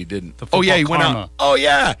 that's right, he didn't. He went out. Oh,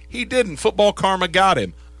 yeah, he didn't. Football karma got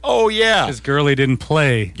him. Oh, yeah. Because Gurley didn't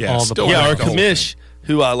play all the plays. Yeah, our commish,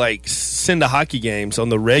 who I send to hockey games on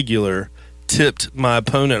the regular, tipped my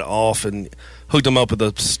opponent off and hooked him up with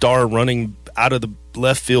a star running out of the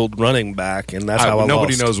left field running back, and that's how I lost.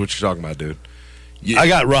 Nobody knows what you're talking about, dude. I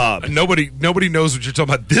got robbed. Nobody knows what you're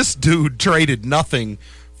talking about. This dude traded nothing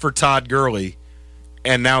for Todd Gurley,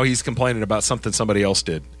 and now he's complaining about something somebody else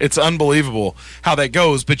did. It's unbelievable how that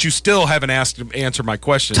goes, but you still haven't answered my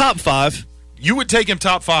question. Top 5. You would take him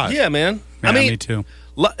top 5? Yeah, man. Yeah, me too.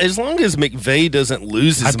 As long as McVay doesn't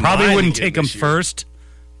lose his mind. I probably wouldn't take him first,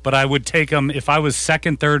 but I would take him if I was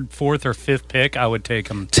 2nd, 3rd, 4th, or 5th pick. I would take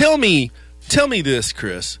him. Tell me this,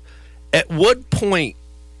 Chris. At what point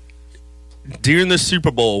during the Super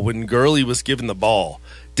Bowl when Gurley was given the ball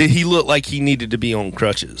did he look like he needed to be on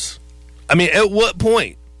crutches? I mean, at what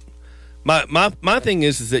point? My thing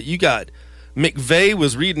is that you got McVay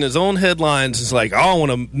was reading his own headlines. It's like, I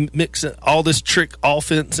want to mix all this trick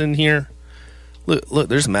offense in here. Look,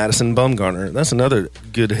 there's Madison Bumgarner. That's another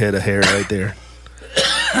good head of hair right there.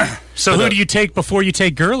 So who do you take before you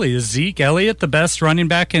take Gurley? Is Zeke Elliott the best running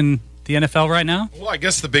back in the NFL right now? Well, I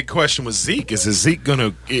guess the big question was Zeke. Is Zeke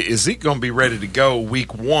going to be ready to go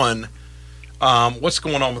week 1? What's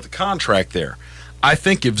going on with the contract there? I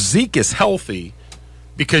think if Zeke is healthy,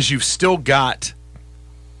 because you've still got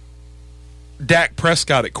Dak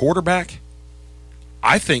Prescott at quarterback,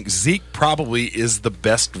 I think Zeke probably is the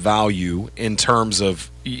best value in terms of,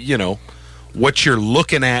 what you're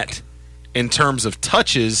looking at in terms of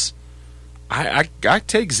touches. I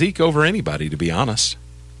take Zeke over anybody, to be honest.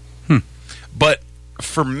 But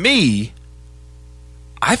for me,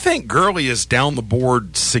 I think Gurley is down the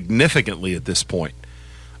board significantly at this point.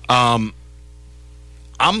 I'm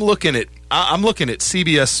looking at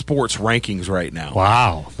CBS Sports rankings right now.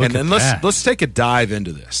 Wow. And then let's take a dive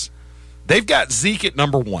into this. They've got Zeke at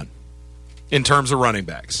number 1 in terms of running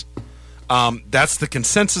backs. That's the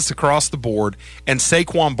consensus across the board, and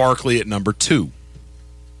Saquon Barkley at number 2.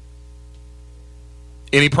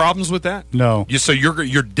 Any problems with that? No. So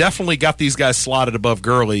you're definitely got these guys slotted above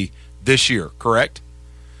Gurley this year, correct?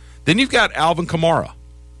 Then you've got Alvin Kamara.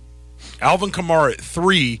 Alvin Kamara at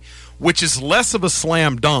 3, which is less of a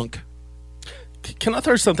slam dunk. Can I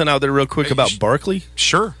throw something out there real quick about Barkley?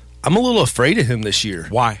 Sure. I'm a little afraid of him this year.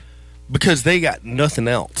 Why? Because they got nothing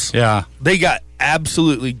else. Yeah. They got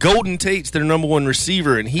absolutely Golden Tate's their number 1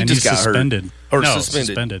 receiver, and he just got suspended. hurt.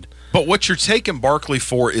 Suspended. But what you're taking Barkley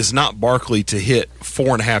for is not Barkley to hit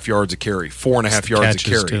 4.5 yards a carry, 4.5 yards a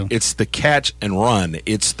carry. Too. It's the catch and run.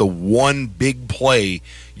 It's the one big play.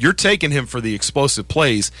 You're taking him for the explosive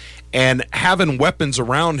plays, and having weapons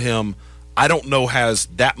around him, I don't know, has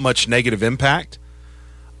that much negative impact.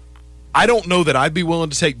 I don't know that I'd be willing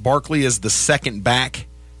to take Barkley as the second back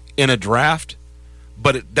in a draft,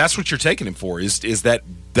 but that's what you're taking him for, is that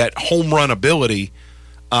home run ability.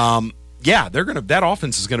 Yeah, that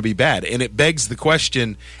offense is going to be bad, and it begs the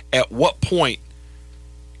question: at what point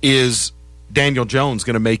is Daniel Jones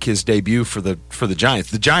going to make his debut for the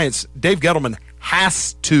Giants? The Giants, Dave Gettleman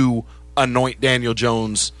has to anoint Daniel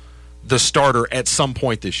Jones the starter at some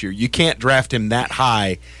point this year. You can't draft him that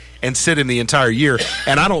high and sit him the entire year.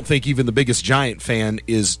 And I don't think even the biggest Giant fan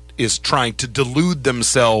is trying to delude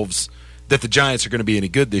themselves that the Giants are going to be any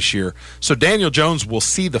good this year. So Daniel Jones will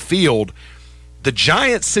see the field. The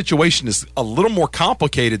Giants' situation is a little more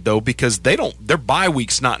complicated, though, because their bye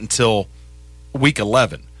week's not until week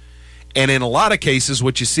 11. And in a lot of cases,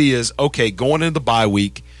 what you see is, okay, going into the bye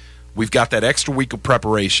week, we've got that extra week of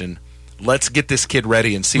preparation. Let's get this kid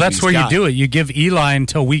ready and see what he's got. That's where you do it. You give Eli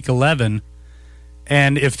until week 11,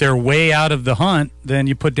 and if they're way out of the hunt, then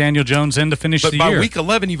you put Daniel Jones in to finish the year. But by week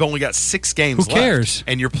 11, you've only got 6 games left. Who cares?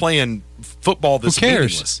 And you're playing football that's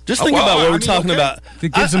meaningless. Just think about what we're talking about.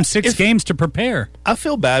 It gives them 6 games to prepare. I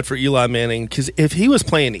feel bad for Eli Manning because if he was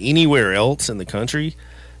playing anywhere else in the country,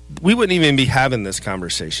 we wouldn't even be having this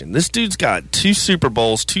conversation. This dude's got 2 Super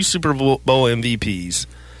Bowls, 2 Super Bowl MVPs,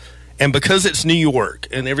 and because it's New York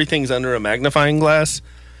and everything's under a magnifying glass,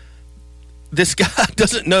 this guy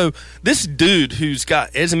doesn't know. This dude who's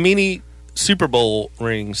got as many Super Bowl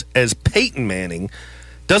rings as Peyton Manning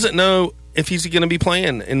doesn't know if he's going to be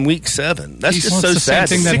playing in week 7. That's just so sad.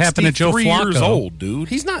 Same thing that happened to Joe Flacco. Years old, dude.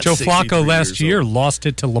 He's not. Joe Flacco last year lost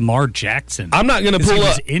it to Lamar Jackson. I'm not going to pull up. He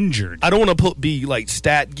was injured. I don't want to be like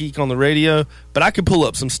stat geek on the radio, but I could pull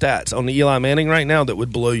up some stats on Eli Manning right now that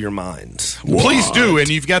would blow your minds. Please do, and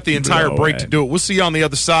you've got the entire break to do it. We'll see you on the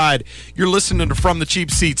other side. You're listening to From the Cheap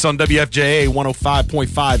Seats on WFJA 105.5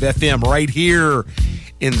 FM right here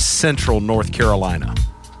in Central North Carolina.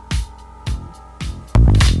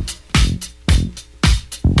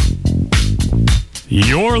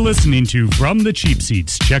 You're listening to From the Cheap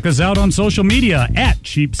Seats. Check us out on social media at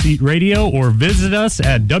Cheap Seat Radio or visit us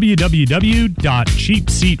at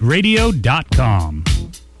www.cheapseatradio.com.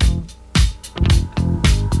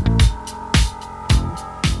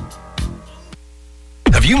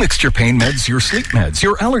 Have you mixed your pain meds, your sleep meds,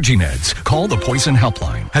 your allergy meds? Call the Poison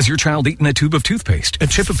Helpline. Has your child eaten a tube of toothpaste, a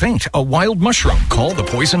chip of paint, a wild mushroom? Call the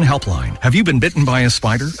Poison Helpline. Have you been bitten by a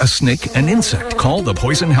spider, a snake, an insect? Call the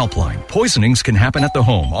Poison Helpline. Poisonings can happen at the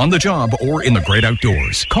home, on the job, or in the great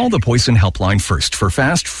outdoors. Call the Poison Helpline first for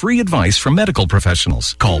fast, free advice from medical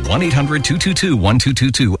professionals. Call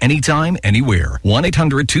 1-800-222-1222 anytime, anywhere.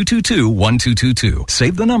 1-800-222-1222.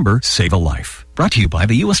 Save the number, save a life. Brought to you by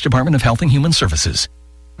the U.S. Department of Health and Human Services.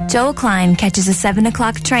 Joel Klein catches a 7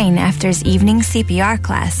 o'clock train after his evening CPR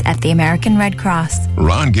class at the American Red Cross.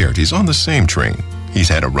 Ron Garrett is on the same train. He's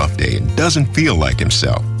had a rough day and doesn't feel like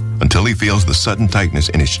himself. Until he feels the sudden tightness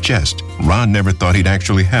in his chest, Ron never thought he'd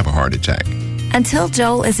actually have a heart attack. Until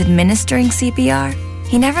Joel is administering CPR,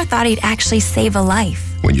 he never thought he'd actually save a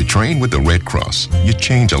life. When you train with the Red Cross, you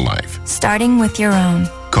change a life. Starting with your own.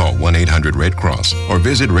 Call 1-800-RED-CROSS or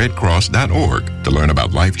visit redcross.org to learn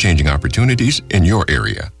about life-changing opportunities in your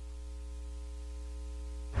area.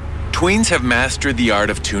 Tweens have mastered the art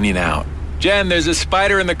of tuning out. Jen, there's a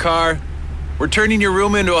spider in the car. We're turning your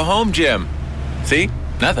room into a home gym. See?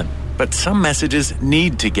 Nothing. But some messages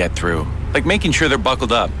need to get through. Like making sure they're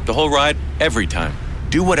buckled up the whole ride, every time.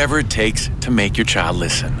 Do whatever it takes to make your child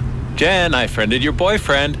listen. Jen, I friended your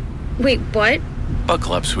boyfriend. Wait, what?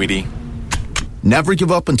 Buckle up, sweetie. Never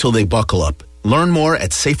give up until they buckle up. Learn more at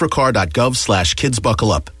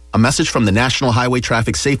safercar.gov/kidsbuckleup. A message from the National Highway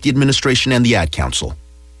Traffic Safety Administration and the Ad Council.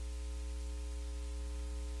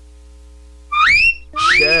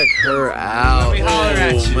 Check her out.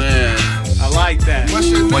 Oh, man. I like that.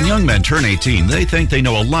 When young men turn 18, they think they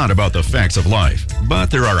know a lot about the facts of life.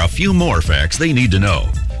 But there are a few more facts they need to know.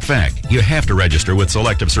 Fact, you have to register with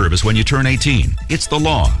Selective Service when you turn 18. It's the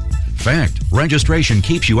law. Fact, registration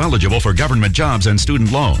keeps you eligible for government jobs and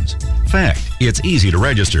student loans. Fact, it's easy to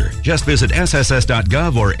register. Just visit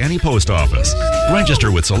sss.gov or any post office.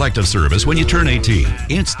 Register with Selective Service when you turn 18.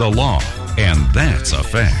 It's the law, and that's a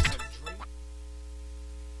fact.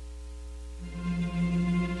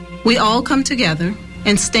 We all come together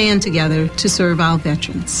and stand together to serve our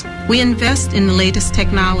veterans. We invest in the latest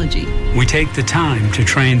technology. We take the time to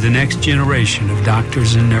train the next generation of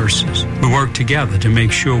doctors and nurses. We work together to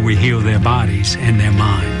make sure we heal their bodies and their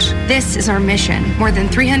minds. This is our mission. More than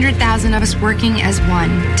 300,000 of us working as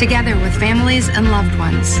one, together with families and loved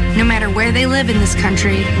ones. No matter where they live in this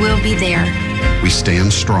country, we'll be there. We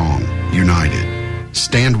stand strong, united.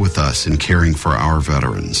 Stand with us in caring for our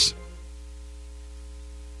veterans.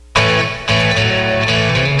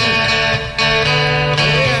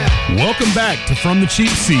 Welcome back to From the Cheap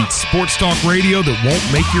Seats, sports talk radio that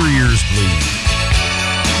won't make your ears bleed.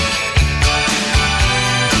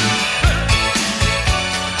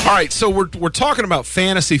 All right, so we're talking about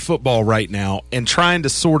fantasy football right now and trying to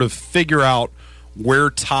sort of figure out where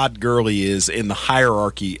Todd Gurley is in the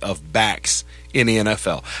hierarchy of backs in the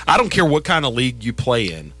NFL. I don't care what kind of league you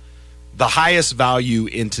play in. The highest value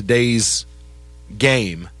in today's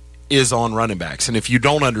game is on running backs. And if you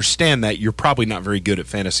don't understand that, you're probably not very good at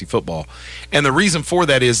fantasy football. And the reason for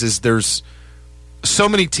that is there's so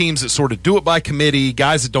many teams that sort of do it by committee,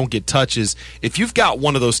 guys that don't get touches. If you've got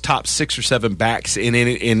one of those top 6 or 7 backs in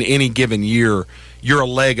any given year, you're a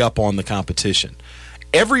leg up on the competition.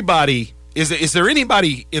 Everybody, is there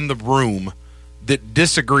anybody in the room that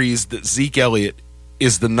disagrees that Zeke Elliott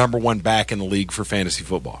is the number 1 back in the league for fantasy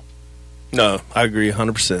football? No, I agree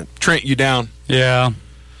 100%. Trent, you down? Yeah.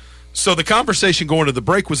 So the conversation going to the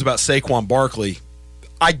break was about Saquon Barkley.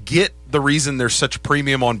 I get the reason there's such a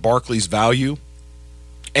premium on Barkley's value.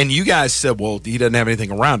 And you guys said, well, he doesn't have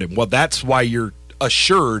anything around him. Well, that's why you're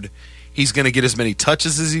assured he's going to get as many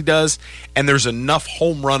touches as he does. And there's enough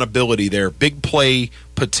home run ability there, big play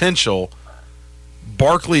potential.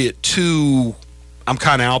 Barkley at 2, I'm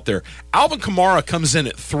kind of out there. Alvin Kamara comes in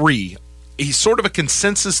at 3. He's sort of a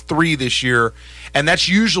consensus 3 this year, and that's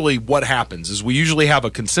usually what happens, is we usually have a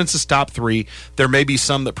consensus top 3. There may be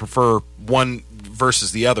some that prefer one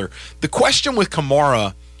versus the other. The question with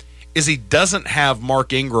Kamara is he doesn't have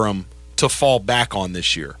Mark Ingram to fall back on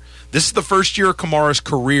this year. This is the first year of Kamara's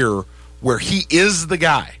career where he is the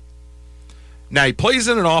guy. Now, he plays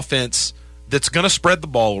in an offense that's going to spread the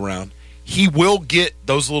ball around. He will get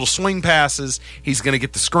those little swing passes. He's going to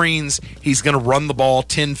get the screens. He's going to run the ball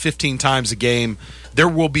 10, 15 times a game. There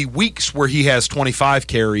will be weeks where he has 25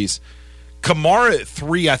 carries. Kamara at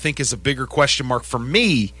 3, I think, is a bigger question mark for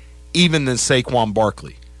me, even than Saquon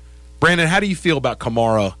Barkley. Brandon, how do you feel about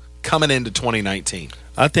Kamara coming into 2019?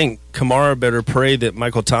 I think Kamara better pray that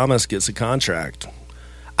Michael Thomas gets a contract.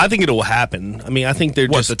 I think it'll happen. I mean, I think they're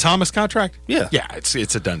just... the Thomas contract? Yeah. Yeah, it's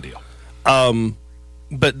a done deal.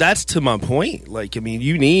 But that's to my point. Like, I mean,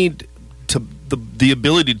 you need the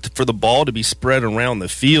ability for the ball to be spread around the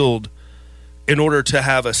field in order to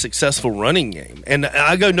have a successful running game. And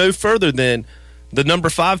I go no further than the number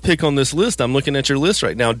 5 pick on this list. I'm looking at your list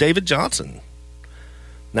right now, David Johnson.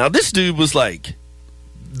 Now, this dude was like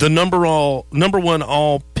the number 1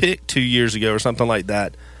 all pick 2 years ago or something like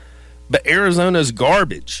that. But Arizona's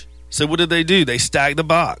garbage. So what did they do? They stacked the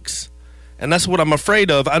box. And that's what I'm afraid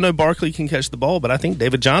of. I know Barkley can catch the ball, but I think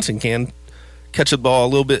David Johnson can catch the ball a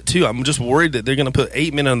little bit too. I'm just worried that they're going to put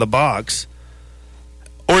 8 men in the box.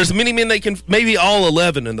 Or as many men they can, maybe all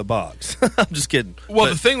 11 in the box. I'm just kidding. Well,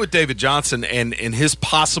 the thing with David Johnson and his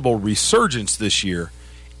possible resurgence this year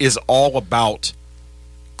is all about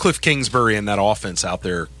Cliff Kingsbury and that offense out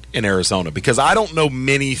there in Arizona. Because I don't know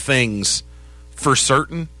many things for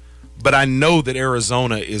certain, but I know that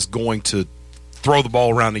Arizona is going to throw the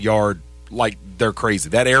ball around the yard like they're crazy.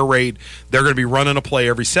 That air raid, they're going to be running a play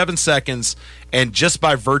every 7 seconds, and just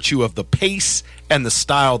by virtue of the pace and the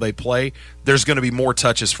style they play, there's going to be more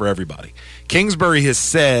touches for everybody. Kingsbury has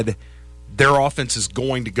said their offense is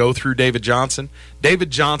going to go through David Johnson.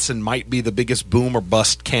 David Johnson might be the biggest boom or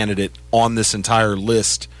bust candidate on this entire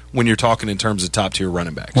list when you're talking in terms of top-tier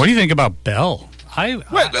running backs. What do you think about Bell?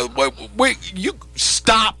 Wait, you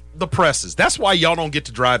stop the presses. That's why y'all don't get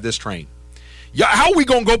to drive this train. Yeah, how are we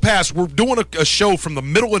going to go past? We're doing a show from the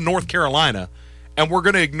middle of North Carolina, and we're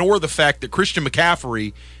going to ignore the fact that Christian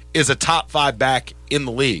McCaffrey is a top 5 back in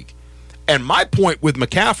the league. And my point with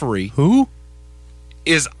McCaffrey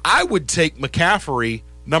is I would take McCaffrey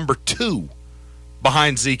number 2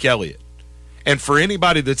 behind Zeke Elliott. And for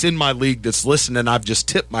anybody that's in my league that's listening, I've just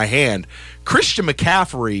tipped my hand. Christian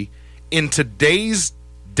McCaffrey, in today's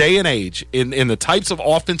day and age, in the types of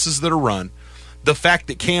offenses that are run, the fact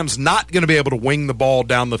that Cam's not going to be able to wing the ball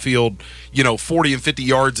down the field, 40 and 50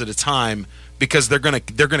 yards at a time, because they're going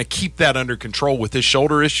to keep that under control with his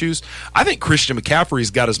shoulder issues. I think Christian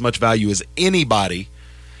McCaffrey's got as much value as anybody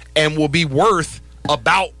and will be worth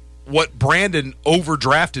about what Brandon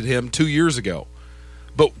overdrafted him 2 years ago.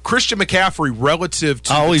 But Christian McCaffrey, relative to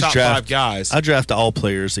the top 5 guys, I draft all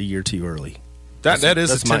players a year too early. That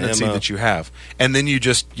is a tendency that you have. And then you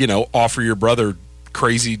just, offer your brother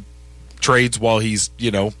crazy trades while he's,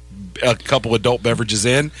 a couple adult beverages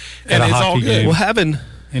in, and it's all good. Well, having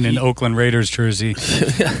in an Oakland Raiders jersey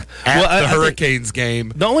at the Hurricanes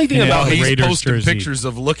game. The only thing about he's Raiders posting jersey. pictures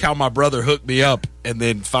of look how my brother hooked me up, and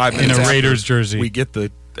then 5 minutes in a after, Raiders jersey, we get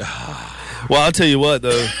the. Well, I'll tell you what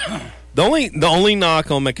though, the only knock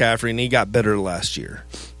on McCaffrey, and he got better last year,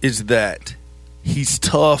 is that he's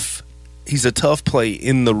tough. He's a tough play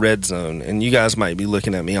in the red zone, and you guys might be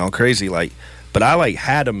looking at me all crazy, but I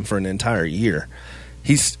had him for an entire year.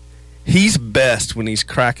 He's best when he's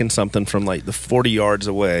cracking something from the 40 yards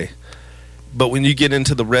away. But when you get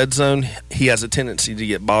into the red zone, he has a tendency to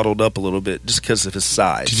get bottled up a little bit just because of his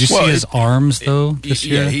size. Did you see his arms though this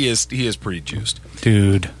year? Yeah, he is pretty juiced,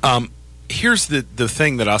 dude. Here's the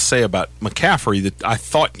thing that I'll say about McCaffrey that I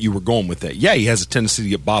thought you were going with that. Yeah, he has a tendency to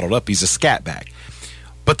get bottled up. He's a scat back.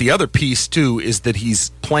 But the other piece too is that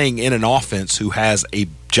he's playing in an offense who has a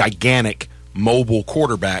gigantic mobile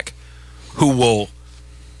quarterback who will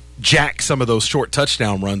jack some of those short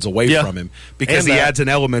touchdown runs away from him because he adds an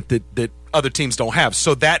element that other teams don't have.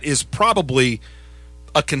 So that is probably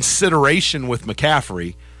a consideration with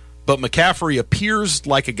McCaffrey, but McCaffrey appears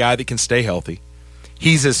like a guy that can stay healthy.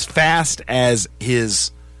 He's as fast as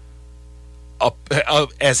his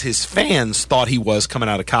fans thought he was coming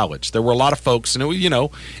out of college. There were a lot of folks, and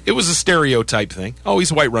it was a stereotype thing. Oh,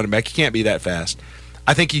 he's a white running back. He can't be that fast.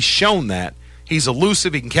 I think he's shown that. He's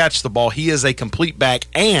elusive. He can catch the ball. He is a complete back,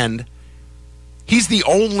 and he's the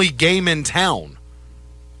only game in town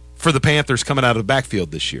for the Panthers coming out of the backfield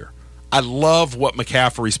this year. I love what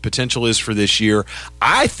McCaffrey's potential is for this year.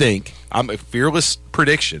 I think, I'm a fearless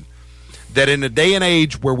prediction, that in a day and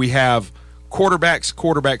age where we have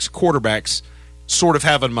quarterbacks sort of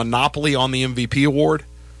have a monopoly on the MVP award,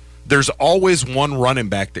 there's always one running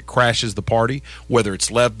back that crashes the party, whether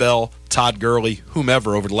it's Lev Bell, Todd Gurley,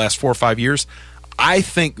 whomever over the last 4 or 5 years. I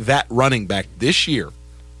think that running back this year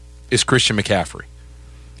is Christian McCaffrey.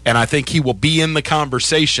 And I think he will be in the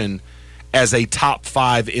conversation as a top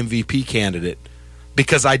 5 MVP candidate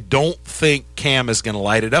because I don't think Cam is going to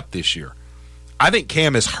light it up this year. I think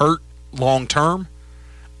Cam is hurt long term.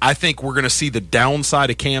 I think we're going to see the downside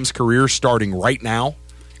of Cam's career starting right now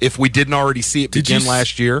if we didn't already see it begin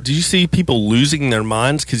last year. Did you see people losing their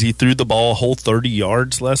minds because he threw the ball a whole 30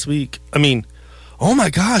 yards last week? I mean, oh my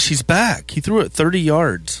gosh, he's back. He threw it 30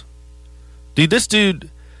 yards. Dude, this dude,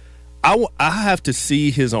 I have to see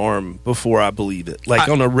his arm before I believe it,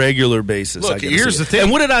 on a regular basis. Look, here's the thing.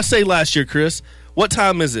 And what did I say last year, Chris? What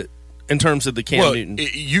time is it in terms of the Cam Newton?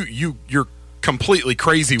 You're completely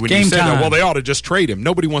crazy when you said that. Well, they ought to just trade him.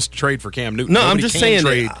 Nobody wants to trade for Cam Newton. No, I'm just saying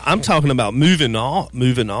that I'm talking about moving on.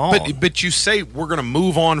 But you say we're going to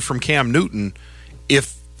move on from Cam Newton.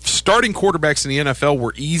 If starting quarterbacks in the NFL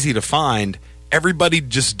were easy to find, everybody'd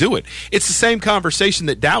just do it. It's the same conversation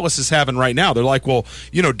that Dallas is having right now. They're like, well,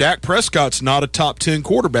 Dak Prescott's not a top 10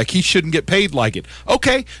 quarterback. He shouldn't get paid like it.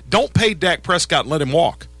 Okay, don't pay Dak Prescott and let him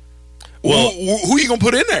walk. Well, who are you going to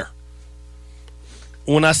put in there?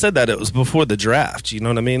 When I said that, it was before the draft. You know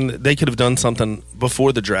what I mean? They could have done something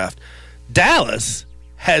before the draft. Dallas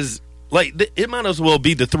has, it might as well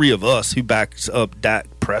be the three of us who backs up Dak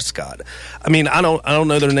Prescott. I mean, I don't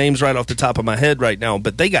know their names right off the top of my head right now,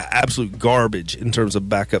 but they got absolute garbage in terms of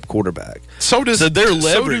backup quarterback. So do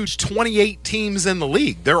 28 teams in the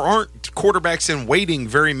league. There aren't quarterbacks in waiting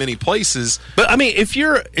very many places. But I mean, if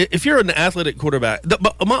you're an athletic quarterback,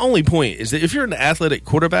 my only point is that if you're an athletic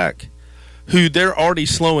quarterback who they're already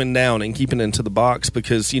slowing down and keeping into the box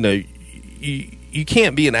because, you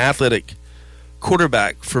can't be an athletic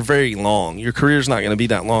quarterback for very long. Your career's not going to be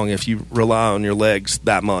that long if you rely on your legs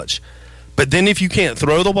that much. But then if you can't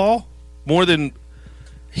throw the ball more than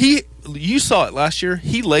you saw it last year,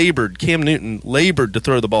 Cam Newton labored to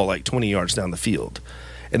throw the ball 20 yards down the field.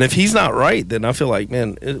 And if he's not right, then I feel like,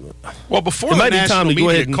 man, before the national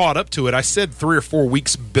media caught up to it, I said 3 or 4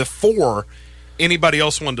 weeks before anybody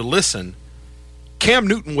else wanted to listen, Cam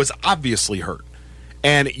Newton was obviously hurt.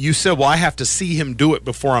 And you said, well, I have to see him do it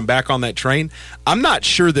before I'm back on that train. I'm not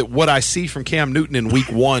sure that what I see from Cam Newton in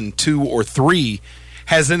week 1, 2, or 3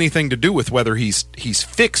 has anything to do with whether he's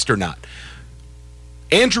fixed or not.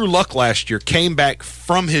 Andrew Luck last year came back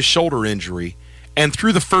from his shoulder injury, and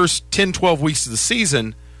through the first 10, 12 weeks of the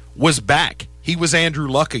season was back. He was Andrew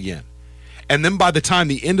Luck again. And then by the time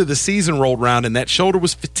the end of the season rolled around and that shoulder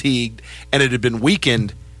was fatigued and it had been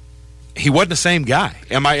weakened, he wasn't the same guy.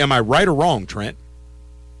 Am I right or wrong, Trent?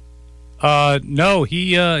 No,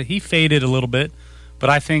 he faded a little bit, but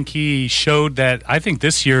I think he showed that. I think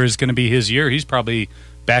this year is going to be his year. He's probably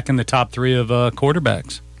back in the top 3 of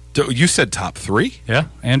quarterbacks. You said top 3? Yeah,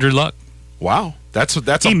 Andrew Luck. Wow, that's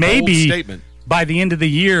a he may bold be, statement. By the end of the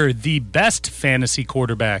year, the best fantasy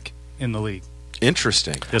quarterback in the league.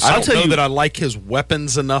 Interesting. Yes, I don't know that I like his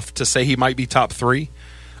weapons enough to say he might be top 3.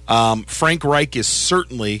 Frank Reich is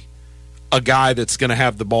certainly a guy that's going to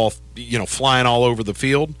have the ball, flying all over the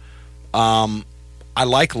field. I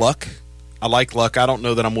like Luck. I don't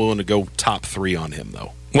know that I'm willing to go top 3 on him,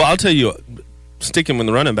 though. Well, I'll tell you, sticking with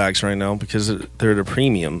the running backs right now because they're at a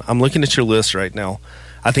premium. I'm looking at your list right now.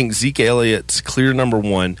 I think Zeke Elliott's clear number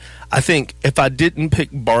 1. I think if I didn't pick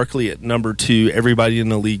Barkley at number 2, everybody in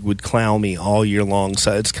the league would clown me all year long.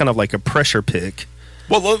 So it's kind of like a pressure pick.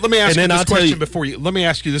 Well, let me ask you this question before you. Let me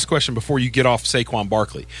ask you this question before you get off Saquon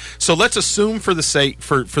Barkley. So let's assume, for the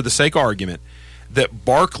sake of argument, that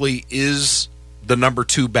Barkley is the number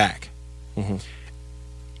 2 back. Mm-hmm.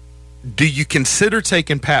 Do you consider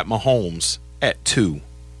taking Pat Mahomes at 2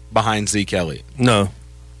 behind Zeke Elliott? No,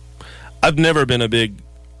 I've never been a big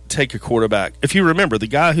take a quarterback. If you remember, the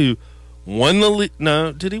guy who won the league.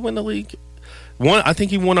 No, did he win the league? I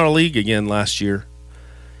think he won our league again last year.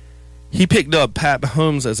 He picked up Pat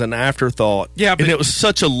Mahomes as an afterthought. Yeah, and it was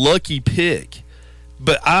such a lucky pick.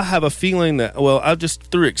 But I have a feeling that, I just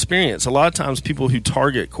through experience, a lot of times people who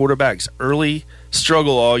target quarterbacks early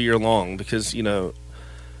struggle all year long because,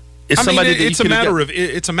 it's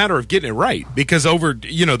a matter of getting it right, because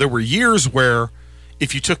there were years where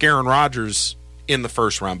if you took Aaron Rodgers in the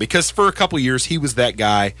first round, because for a couple years he was that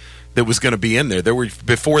guy that was going to be in there.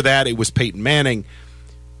 Before that it was Peyton Manning.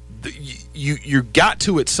 You got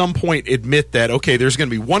to at some point admit that, okay, there's going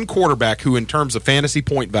to be one quarterback who in terms of fantasy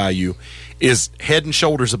point value is head and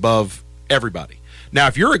shoulders above everybody. Now,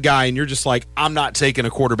 if you're a guy and you're just like, I'm not taking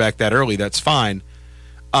a quarterback that early, that's fine.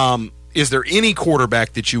 Is there any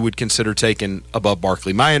quarterback that you would consider taking above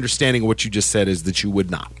Barkley? My understanding of what you just said is that you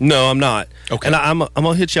would not. No, I'm not. Okay. And I'm going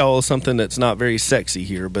to hit y'all with something that's not very sexy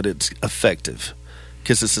here, but it's effective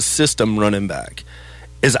because it's a system running back.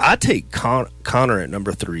 Is I take Connor at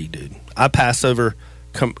number 3, dude. I pass over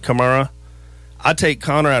Kamara. I take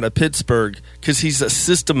Connor out of Pittsburgh because he's a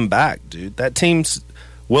system back, dude. That team's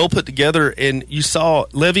well put together, and you saw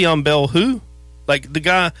Le'Veon Bell, who? Like, the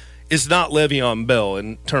guy is not Le'Veon Bell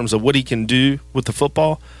in terms of what he can do with the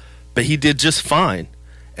football, but he did just fine.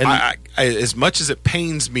 And I, as much as it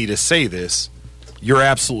pains me to say this, you're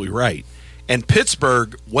absolutely right. And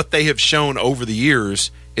Pittsburgh, what they have shown over the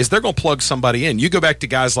years is they're going to plug somebody in. You go back to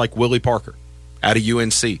guys like Willie Parker out of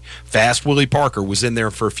UNC. Fast Willie Parker was in there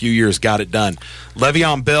for a few years, got it done.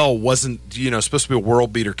 Le'Veon Bell wasn't, supposed to be a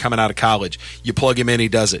world beater coming out of college. You plug him in, he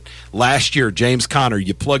does it. Last year, James Conner,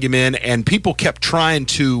 you plug him in, and people kept trying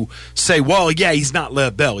to say, well, yeah, he's not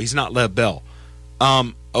Lev Bell. He's not Lev Bell.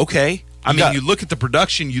 Okay. You look at the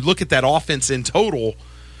production, you look at that offense in total.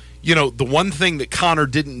 The one thing that Connor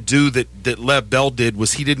didn't do that Lev Bell did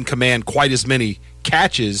was he didn't command quite as many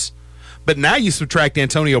catches. But now you subtract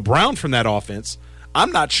Antonio Brown from that offense,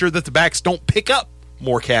 I'm not sure that the backs don't pick up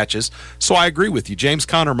more catches. So I agree with you. James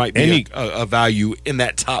Conner might be a value in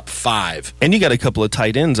that top 5. And you got a couple of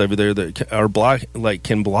tight ends over there that are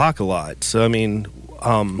can block a lot. So,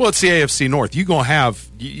 well, it's the AFC North. You're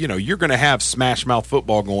going to have smash mouth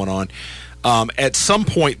football going on. At some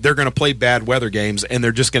point, they're going to play bad weather games, and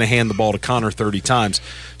they're just going to hand the ball to Connor 30 times.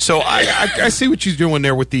 So I see what you're doing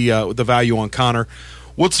there with the value on Connor.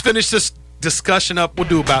 Let's finish this discussion up. We'll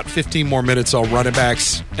do about 15 more minutes on running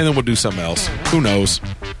backs, and then we'll do something else. Who knows?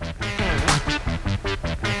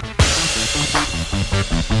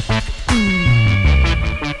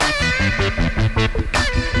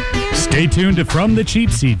 Stay tuned to From the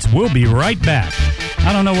Cheap Seats. We'll be right back.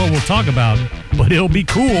 I don't know what we'll talk about, but it'll be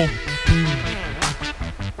cool.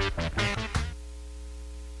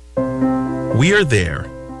 We are there,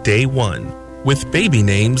 day one, with baby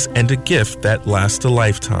names and a gift that lasts a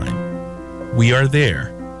lifetime. We are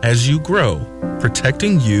there as you grow,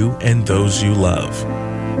 protecting you and those you love.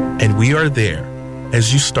 And we are there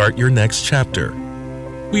as you start your next chapter.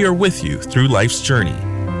 We are with you through life's journey.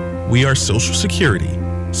 We are Social Security,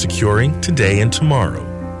 securing today and tomorrow.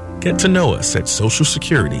 Get to know us at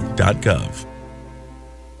socialsecurity.gov.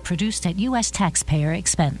 Produced at U.S. taxpayer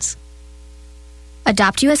expense.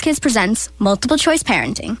 Adopt US Kids presents Multiple Choice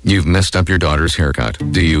Parenting. You've messed up your daughter's haircut.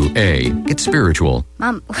 Do you A, get spiritual?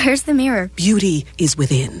 Mom, where's the mirror? Beauty is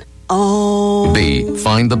within. Oh. B,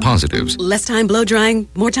 find the positives? Less time blow drying,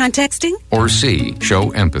 more time texting? Or C,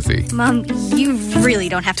 show empathy? Mom, you really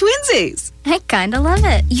don't have to. Twinsies! I kinda love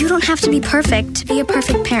it. You don't have to be perfect to be a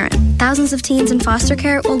perfect parent. Thousands of teens in foster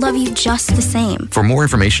care will love you just the same. For more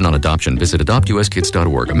information on adoption, visit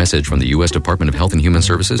adoptuskids.org. A message from the U.S. Department of Health and Human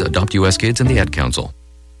Services, Adopt U.S. Kids, and the Ad Council.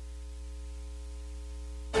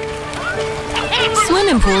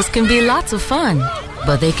 Swimming pools can be lots of fun,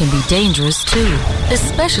 but they can be dangerous too,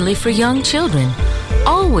 especially for young children.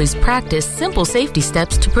 Always practice simple safety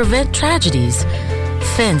steps to prevent tragedies.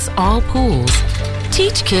 Fence all pools.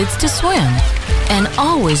 Teach kids to swim. And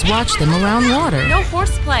always watch them around water. No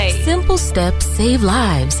horseplay. Simple steps save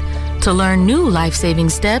lives. To learn new life-saving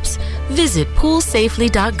steps, visit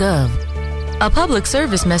poolsafely.gov. A public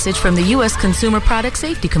service message from the U.S. Consumer Product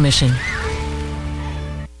Safety Commission.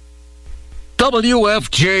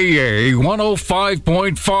 WFJA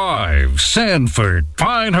 105.5, Sanford,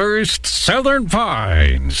 Pinehurst, Southern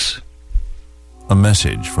Pines. A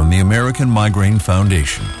message from the American Migraine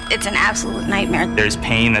Foundation. It's an absolute nightmare. There's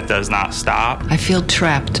pain that does not stop. I feel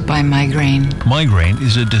trapped by migraine. Migraine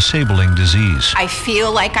is a disabling disease. I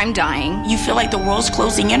feel like I'm dying. You feel like the world's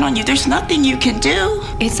closing in on you. There's nothing you can do.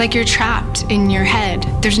 It's like you're trapped in your head.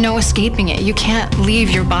 There's no escaping it. You can't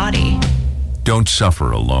leave your body. Don't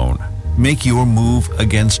suffer alone. Make your move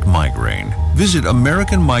against migraine. Visit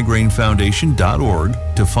AmericanMigraineFoundation.org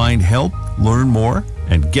to find help, learn more,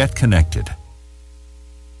 and get connected.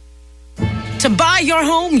 To buy your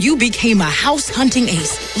home, you became a house hunting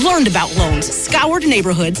ace. Learned about loans, scoured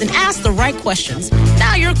neighborhoods, and asked the right questions.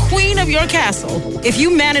 Now you're queen of your castle. If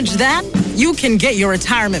you manage that, you can get your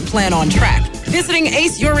retirement plan on track. Visiting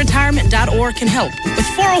aceyourretirement.org can help. With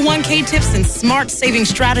 401k tips and smart saving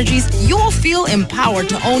strategies, you'll feel empowered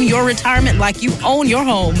to own your retirement like you own your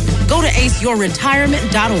home. Go to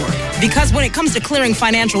aceyourretirement.org. Because when it comes to clearing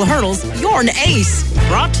financial hurdles, you're an ace.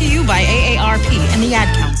 Brought to you by AARP and the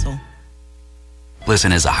Ad Council.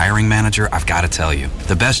 Listen, as a hiring manager, I've got to tell you,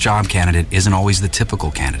 the best job candidate isn't always the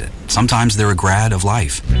typical candidate. Sometimes they're a grad of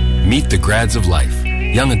life. Meet the grads of life.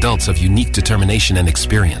 Young adults of unique determination and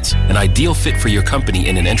experience. An ideal fit for your company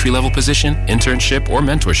in an entry-level position, internship, or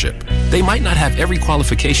mentorship. They might not have every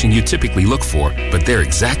qualification you typically look for, but they're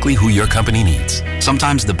exactly who your company needs.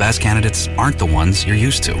 Sometimes the best candidates aren't the ones you're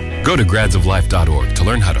used to. Go to gradsoflife.org to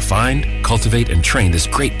learn how to find, cultivate, and train this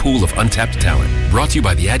great pool of untapped talent. Brought to you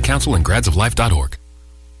by the Ad Council and gradsoflife.org.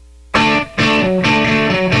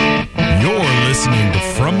 You're listening to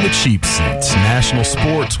From the Cheap Seats, national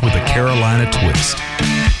sports with a Carolina twist.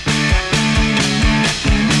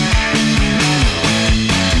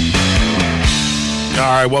 All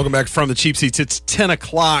right, welcome back from the Cheap Seats. It's 10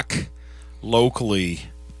 o'clock locally.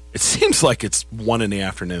 It seems like it's 1 in the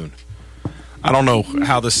afternoon. I don't know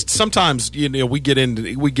how this. Sometimes we get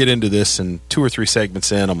into this, and 2 or 3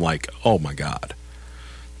 segments in, I'm like, oh my God,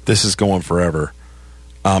 this is going forever.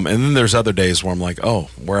 And then there's other days where I'm like, oh,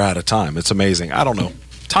 we're out of time. It's amazing. I don't know.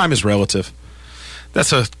 Time is relative.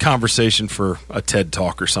 That's a conversation for a TED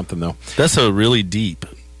Talk or something, though. That's a really deep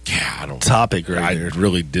topic right there. I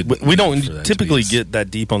really did. We don't typically get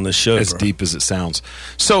that deep on this show. As deep as it sounds.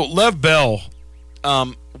 So, Lev Bell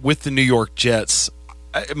with the New York Jets,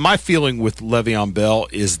 my feeling with Le'Veon Bell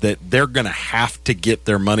is that they're going to have to get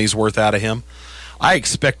their money's worth out of him. I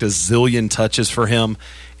expect a zillion touches for him.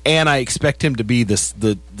 And I expect him to be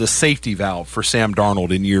the safety valve for Sam Darnold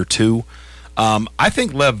in year 2. I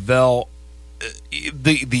think Lev Bell,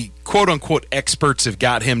 the quote-unquote experts have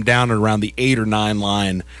got him down at around the 8 or 9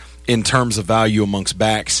 line in terms of value amongst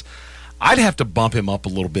backs. I'd have to bump him up a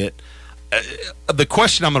little bit. The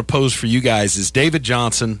question I'm going to pose for you guys is David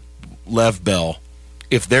Johnson, Lev Bell,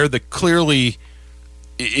 if they're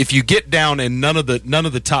if you get down and none of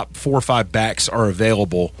the top 4 or 5 backs are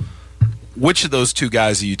available, which of those 2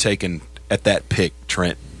 guys are you taking at that pick,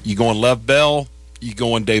 Trent? You going Lev Bell? You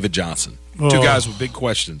going David Johnson? 2 guys with big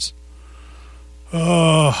questions.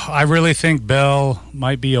 I really think Bell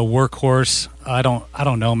might be a workhorse. I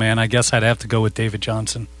don't know, man. I guess I'd have to go with David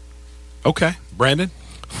Johnson. Okay. Brandon?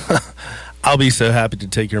 I'll be so happy to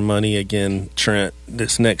take your money again, Trent,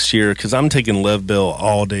 this next year, because I'm taking Lev Bell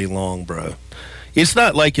all day long, bro. It's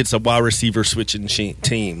not like it's a wide receiver switching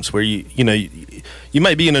teams where you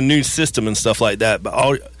might be in a new system and stuff like that, but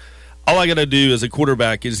all I got to do as a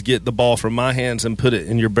quarterback is get the ball from my hands and put it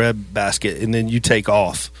in your bread basket, and then you take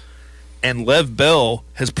off. And Lev Bell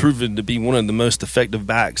has proven to be one of the most effective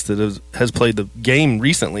backs that has played the game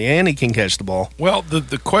recently, and he can catch the ball. Well,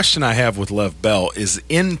 the question I have with Lev Bell is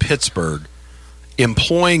in Pittsburgh,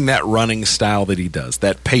 employing that running style that he does,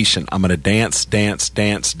 that patient, I'm going to dance,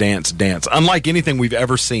 unlike anything we've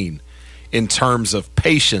ever seen in terms of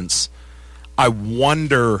patience, I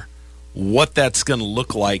wonder what that's going to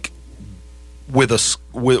look like with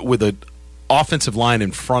a offensive line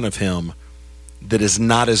in front of him that is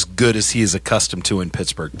not as good as he is accustomed to in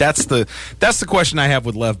Pittsburgh. That's the question I have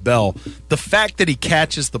with Lev Bell. The fact that he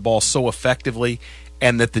catches the ball so effectively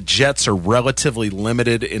and that the Jets are relatively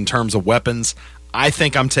limited in terms of weapons, I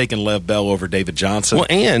think I'm taking Lev Bell over David Johnson. Well,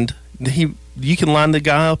 and you can line the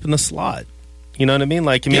guy up in the slot. You know what I mean?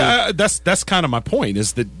 That's kind of my point,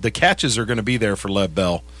 is that the catches are going to be there for Lev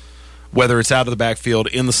Bell, whether it's out of the backfield,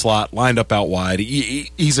 in the slot, lined up out wide.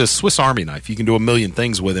 He's a Swiss Army knife. You can do a million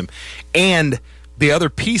things with him. And the other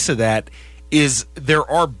piece of that is there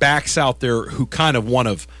are backs out there who kind of want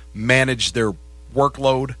to manage their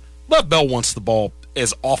workload. Lev Bell wants the ball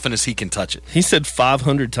as often as he can touch it. He said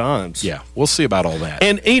 500 times. Yeah, we'll see about all that.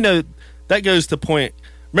 And, that goes to point.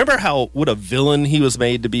 Remember what a villain he was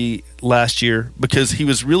made to be last year? Because he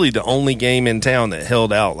was really the only game in town that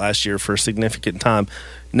held out last year for a significant time.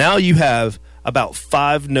 Now you have about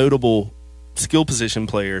 5 notable skill position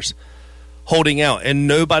players holding out, and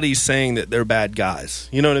nobody's saying that they're bad guys.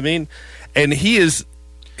 You know what I mean? And he's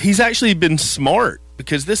actually been smart,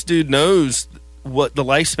 because this dude knows what the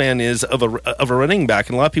lifespan is of a running back,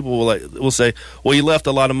 and a lot of people will say, well, he left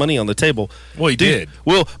a lot of money on the table. Well, he did.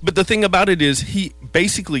 Well, but the thing about it is he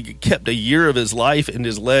basically kept a year of his life and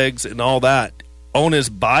his legs and all that on his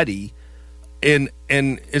body, and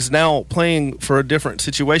is now playing for a different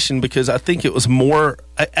situation, because I think it was more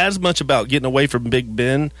as much about getting away from Big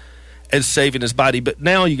Ben as saving his body. But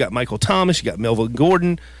now you got Michael Thomas, you got Melvin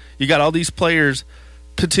Gordon, you got all these players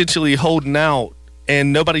potentially holding out,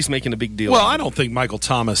 and nobody's making a big deal. Well, I don't think Michael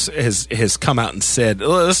Thomas has come out and said,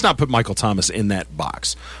 let's not put Michael Thomas in that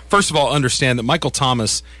box. First of all, understand that Michael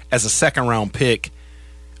Thomas, as a second-round pick,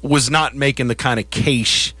 was not making the kind of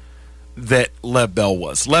case that Lev Bell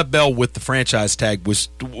was. Lev Bell, with the franchise tag, was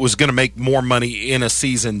going to make more money in a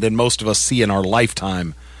season than most of us see in our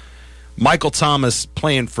lifetime. Michael Thomas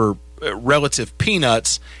playing for relative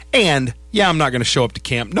peanuts, and I'm not going to show up to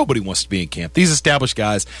camp. Nobody wants to be in camp. These established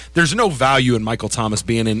guys, there's no value in Michael Thomas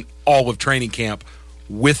being in all of training camp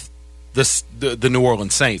with the New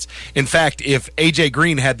Orleans Saints. In fact, if A.J.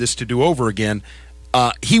 Green had this to do over again,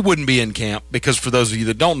 he wouldn't be in camp, because for those of you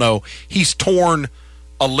that don't know, he's torn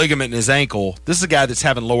a ligament in his ankle. This is a guy that's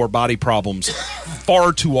having lower body problems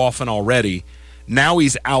far too often already. Now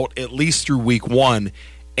he's out at least through week 1,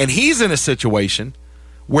 and he's in a situation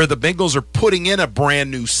where the Bengals are putting in a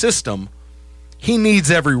brand new system. He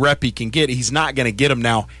needs every rep he can get. He's not going to get them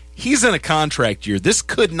now. He's in a contract year. This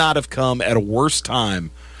could not have come at a worse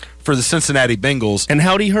time for the Cincinnati Bengals. And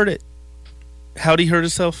how'd he hurt it? How'd he hurt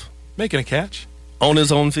himself? Making a catch. On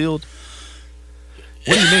his own field?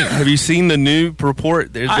 What do you mean? Have you seen the new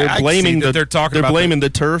report? They're blaming they're blaming the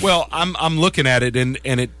turf. Well, I'm looking at it, and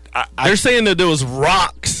they're saying that there was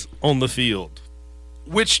rocks on the field.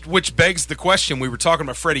 Which begs the question. We were talking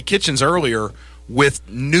about Freddie Kitchens earlier with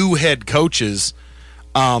new head coaches.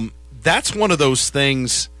 That's one of those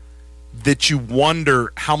things that you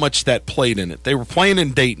wonder how much that played in it. They were playing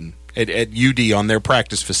in Dayton at UD on their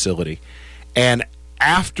practice facility, and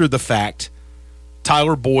after the fact,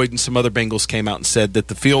 Tyler Boyd and some other Bengals came out and said that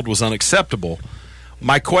the field was unacceptable.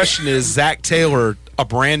 My question is, Zach Taylor, a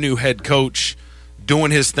brand new head coach,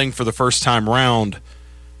 doing his thing for the first time round,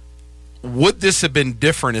 would this have been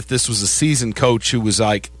different if this was a seasoned coach who was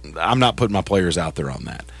like, I'm not putting my players out there on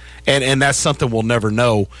that? And that's something we'll never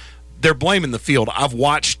know. They're blaming the field. I've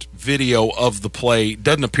watched video of the play.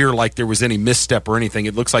 Doesn't appear like there was any misstep or anything.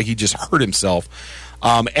 It looks like he just hurt himself.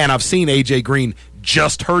 And I've seen A.J. Green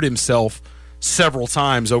just hurt himself several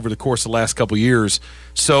times over the course of the last couple of years.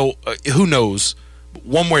 So who knows?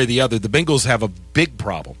 One way or the other, the Bengals have a big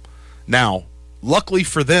problem. Now, luckily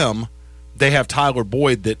for them, they have Tyler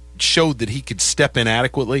Boyd that showed that he could step in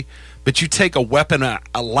adequately. But you take a weapon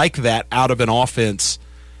like that out of an offense,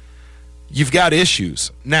 you've got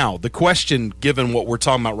issues. Now, the question, given what we're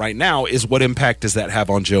talking about right now, is what impact does that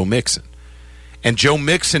have on Joe Mixon? And Joe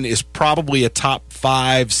Mixon is probably a top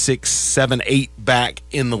 5, 6, 7, 8 back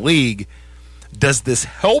in the league. Does this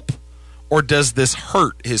help or does this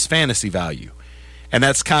hurt his fantasy value? And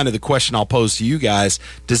that's kind of the question I'll pose to you guys.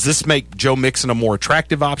 Does this make Joe Mixon a more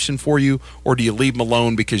attractive option for you, or do you leave him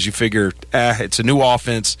alone because you figure, it's a new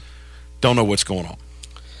offense, Don't know what's going on.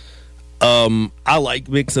 I like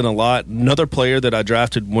Mixon a lot. Another player that I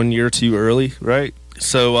drafted 1 year too early, right?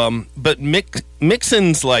 So, but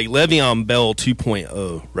Mixon's like Le'Veon Bell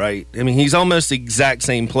 2.0, right? I mean, he's almost the exact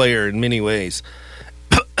same player in many ways.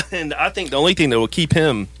 And I think the only thing that will keep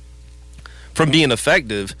him from being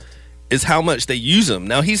effective is how much they use him.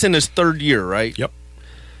 Now, he's in his third year, right? Yep.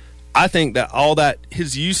 I think that all that,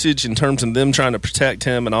 his usage in terms of them trying to protect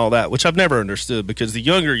him and all that, which I've never understood, because the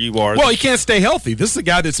younger you are... Well, he can't stay healthy. This is a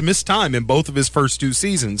guy that's missed time in both of his first 2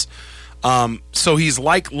 seasons. So he's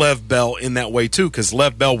like Lev Bell in that way, too, because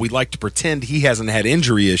Lev Bell, we like to pretend he hasn't had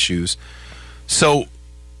injury issues. So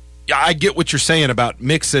I get what you're saying about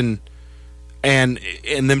Mixon and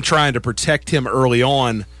them trying to protect him early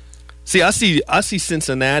on. See, I see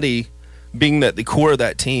Cincinnati being that the core of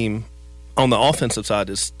that team on the offensive side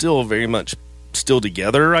is still very much still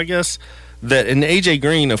together, I guess. That and A.J.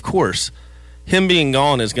 Green, of course, him being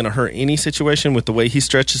gone is going to hurt any situation with the way he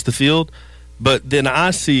stretches the field. But then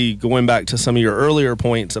I see, going back to some of your earlier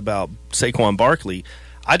points about Saquon Barkley,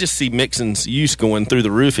 I just see Mixon's use going through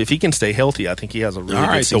the roof. If he can stay healthy, I think he has a really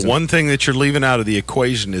good season. The one thing that you're leaving out of the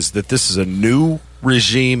equation is that this is a new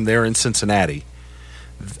regime there in Cincinnati.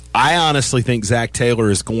 I honestly think Zach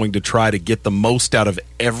Taylor is going to try to get the most out of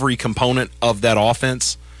every component of that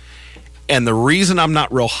offense. And the reason I'm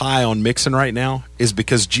not real high on Mixon right now is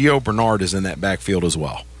because Gio Bernard is in that backfield as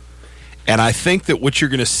well. And I think that what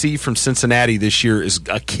you're going to see from Cincinnati this year is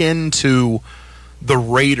akin to the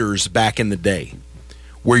Raiders back in the day,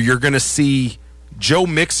 where you're going to see Joe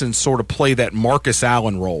Mixon sort of play that Marcus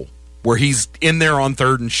Allen role, where he's in there on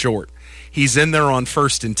 3rd and short. He's in there on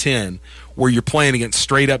 1st and 10, where you're playing against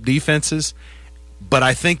straight-up defenses. But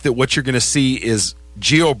I think that what you're going to see is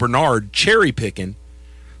Gio Bernard cherry-picking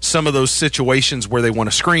some of those situations where they want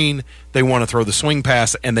to screen, they want to throw the swing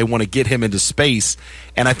pass, and they want to get him into space.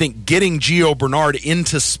 And I think getting Gio Bernard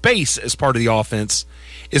into space as part of the offense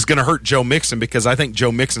is going to hurt Joe Mixon, because I think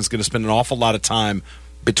Joe Mixon's going to spend an awful lot of time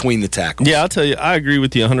between the tackles. Yeah, I'll tell you, I agree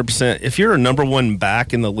with you 100%. If you're a number 1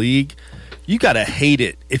 back in the league, you got to hate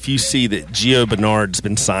it if you see that Gio Bernard's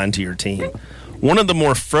been signed to your team. One of the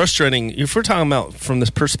more frustrating, if we're talking about from this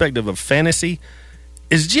perspective of fantasy,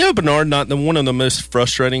 is Gio Bernard not one of the most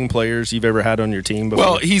frustrating players you've ever had on your team before?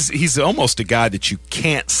 Well, he's almost a guy that you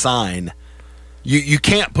can't sign. You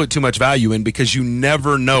can't put too much value in, because you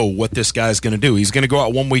never know what this guy's going to do. He's going to go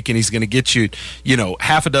out 1 week and he's going to get you,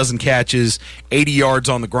 half a dozen catches, 80 yards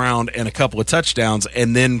on the ground, and a couple of touchdowns,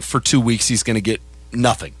 and then for 2 weeks he's going to get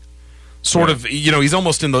nothing. Sort of, he's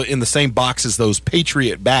almost in the same box as those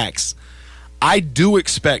Patriot backs. I do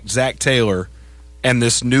expect Zach Taylor and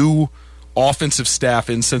this new offensive staff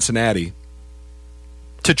in Cincinnati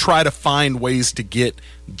to try to find ways to get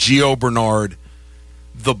Gio Bernard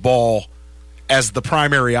the ball as the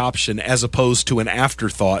primary option as opposed to an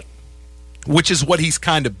afterthought, which is what he's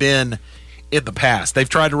kind of been in the past. They've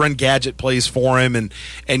tried to run gadget plays for him and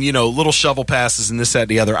little shovel passes and this, that, and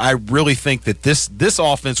the other. I really think that this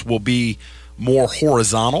offense will be more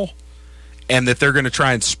horizontal, and that they're going to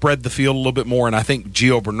try and spread the field a little bit more. And I think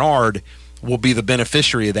Gio Bernard will be the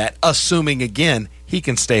beneficiary of that, assuming, again, he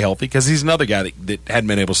can stay healthy, because he's another guy that hadn't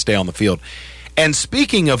been able to stay on the field. And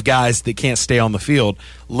speaking of guys that can't stay on the field,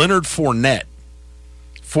 Leonard Fournette.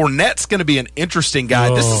 Fournette's going to be an interesting guy.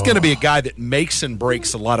 Oh. This is going to be a guy that makes and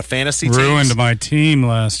breaks a lot of fantasy teams. Ruined my team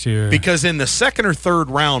last year. Because in the 2nd or 3rd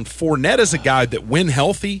round, Fournette is a guy that, when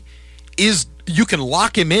healthy, you can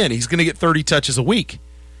lock him in. He's going to get 30 touches a week.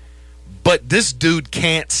 But this dude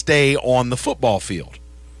can't stay on the football field.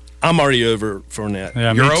 I'm already over Fournette.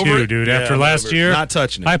 Yeah, You're me over too, it? dude. Yeah, After I'm last over it. year, Not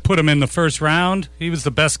touching him. I put him in the 1st round. He was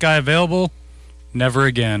the best guy available. Never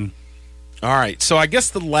again. All right, so I guess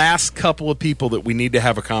the last couple of people that we need to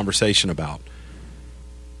have a conversation about.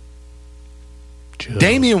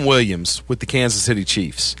 Damian Williams with the Kansas City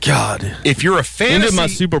Chiefs. God. If you're a fantasy Ended my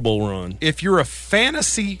Super Bowl run. If you're a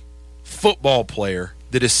fantasy football player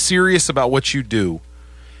that is serious about what you do,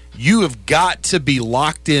 you have got to be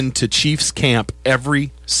locked into Chiefs camp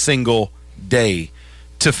every single day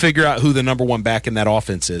to figure out who the number 1 back in that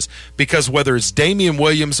offense is. Because whether it's Damian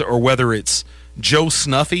Williams or whether it's Joe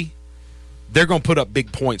Snuffy, they're going to put up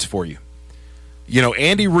big points for you.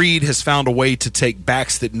 Andy Reid has found a way to take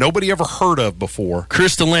backs that nobody ever heard of before.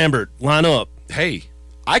 Krista Lambert, line up. Hey,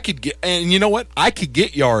 I could get, and you know what? I could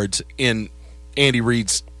get yards in Andy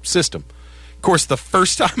Reid's system. Of course, the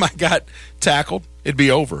first time I got tackled, it'd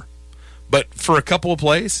be over. But for a couple of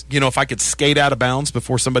plays, if I could skate out of bounds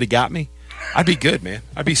before somebody got me, I'd be good, man.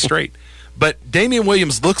 I'd be straight. But Damian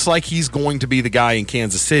Williams looks like he's going to be the guy in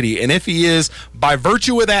Kansas City. And if he is, by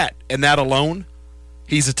virtue of that and that alone,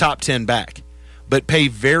 he's a top 10 back. but pay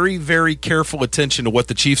very, very careful attention to what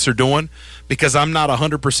the Chiefs are doing, because I'm not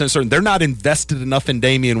 100% certain. They're not invested enough in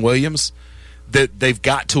Damian Williams that they've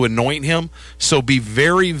got to anoint him. So be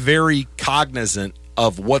very, very cognizant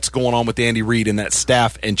of what's going on with Andy Reid and that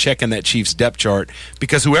staff and checking that Chiefs depth chart,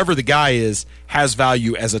 because whoever the guy is has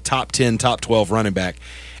value as a top 10, top 12 running back.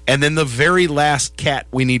 And then the very last cat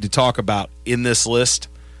we need to talk about in this list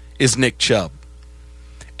is Nick Chubb.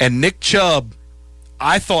 And Nick Chubb,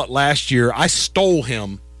 I thought last year I stole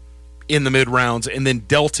him in the mid-rounds and then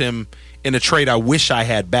dealt him in a trade I wish I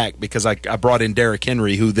had back, because I brought in Derrick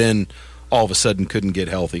Henry, who then all of a sudden couldn't get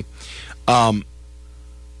healthy. And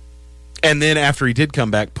then after he did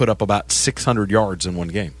come back, put up about 600 yards in one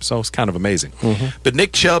game. So it's kind of amazing. Mm-hmm. But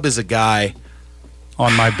Nick Chubb is a guy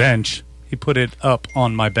on my bench. He put it up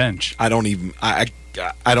on my bench. I don't even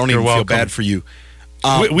feel bad for you.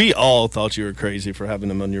 We all thought you were crazy for having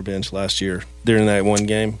him on your bench last year during that one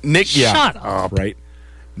game. Shut up. Right.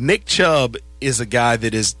 Nick Chubb is a guy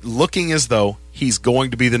that is looking as though he's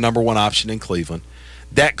going to be the number one option in Cleveland.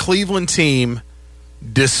 That Cleveland team,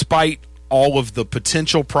 despite all of the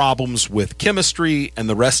potential problems with chemistry and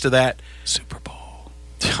the rest of that, Super Bowl.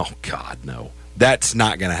 Oh, God, no. That's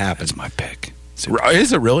not going to happen. That's my pick.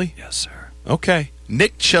 Is it really? Yes, sir. Okay.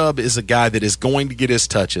 Nick Chubb is a guy that is going to get his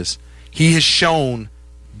touches. He has shown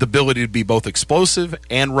the ability to be both explosive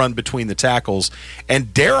and run between the tackles.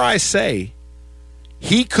 And dare I say,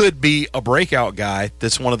 he could be a breakout guy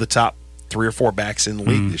that's one of the top 3 or 4 backs in the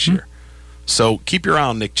league this year. So keep your eye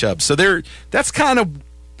on Nick Chubb. So that's kind of,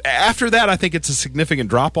 after that, I think it's a significant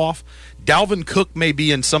drop-off. Dalvin Cook may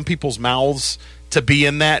be in some people's mouths to be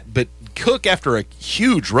in that, but Cook, after a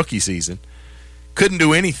huge rookie season, couldn't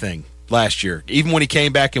do anything last year. Even when he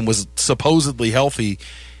came back and was supposedly healthy,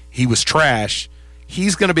 he was trash.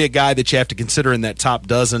 He's going to be a guy that you have to consider in that top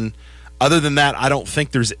dozen. Other than that, I don't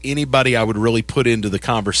think there's anybody I would really put into the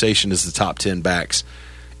conversation as the top 10 backs.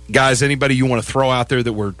 Guys, anybody you want to throw out there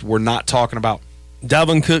that we're not talking about?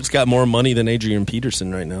 Dalvin Cook's got more money than Adrian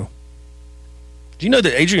Peterson right now. Do you know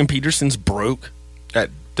that Adrian Peterson's broke? That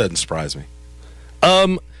doesn't surprise me.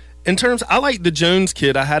 In terms, I like the Jones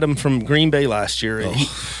kid. I had him from Green Bay last year.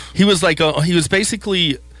 Oh. He was like he was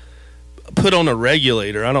basically put on a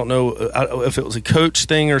regulator. I don't know if it was a coach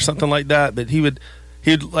thing or something like that, but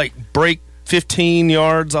he'd like break 15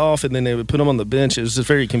 yards off, and then they would put him on the bench. It was just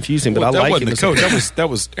very confusing. But I like him. That wasn't the coach. That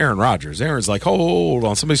was Aaron Rodgers. Aaron's like, hold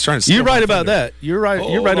on, somebody's trying to steal. You're right about that. You're right.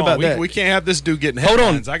 You're right about that. We can't have this dude getting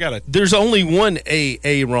headlines. Hold on. There's only one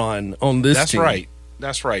Aaron on this team.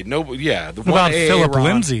 That's right. No, yeah. What about Philip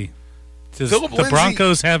Lindsay? Does the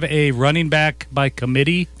Broncos have a running back by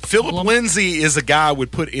committee? Philip Lindsay is a guy I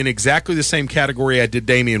would put in exactly the same category I did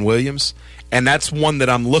Damian Williams, and that's one that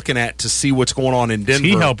I'm looking at to see what's going on in Denver.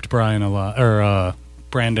 He helped Brian a lot, or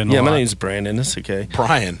Brandon a lot. Yeah, my name's Brandon. It's okay.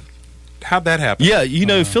 Brian. How'd that happen? Yeah,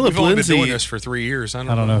 Philip Lindsay. We've been doing this for 3 years. I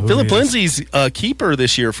don't know who Philip Lindsay's a keeper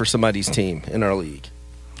this year for somebody's team in our league.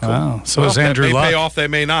 Wow. So is Andrew Luck. Luck. They may pay off, they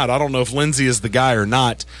may not. I don't know if Lindsay is the guy or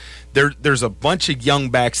not. There's a bunch of young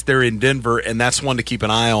backs there in Denver, and that's one to keep an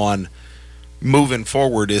eye on moving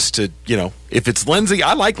forward. Is to, if it's Lindsay,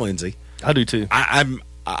 I like Lindsay. I do too. I'm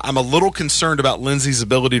a little concerned about Lindsay's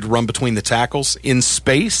ability to run between the tackles in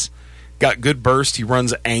space. Got good burst. He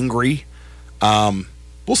runs angry.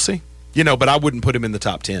 We'll see. But I wouldn't put him in the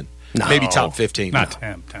top 10. No. Maybe top 15. Not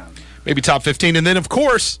 10. Maybe top 15. And then, of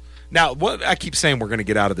course, now what I keep saying we're going to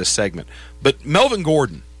get out of this segment, but Melvin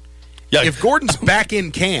Gordon. Yeah. If Gordon's back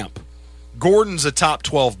in camp, Gordon's a top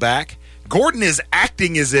 12 back. Gordon is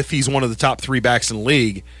acting as if he's one of the top 3 backs in the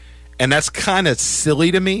league, and that's kind of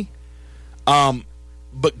silly to me.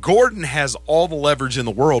 But Gordon has all the leverage in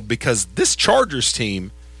the world, because this Chargers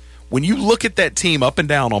team, when you look at that team up and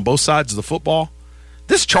down on both sides of the football,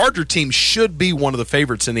 this Charger team should be one of the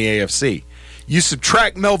favorites in the AFC. You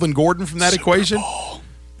subtract Melvin Gordon from that equation.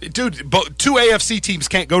 Dude, 2 AFC teams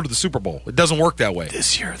can't go to the Super Bowl. It doesn't work that way.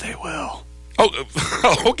 This year they will.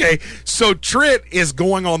 Oh, okay. So Trent is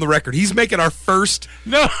going on the record. He's making our first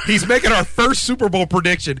Super Bowl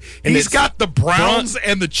prediction. And he's got the Browns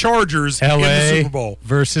and the Chargers LA in the Super Bowl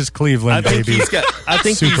versus Cleveland, baby. I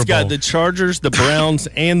think he's got the Chargers, the Browns,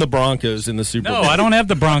 and the Broncos in the Super Bowl. No, I don't have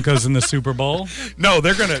the Broncos in the Super Bowl. No,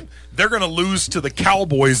 they're gonna lose to the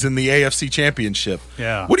Cowboys in the AFC Championship.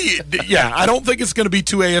 Yeah. I don't think it's gonna be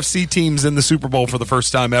 2 AFC teams in the Super Bowl for the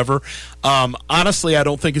first time ever. Honestly, I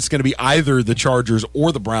don't think it's gonna be either the Chargers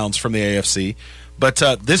or the Browns from the AFC. But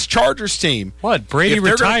this Chargers team, what, Brady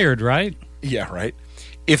retired, right? Yeah, right.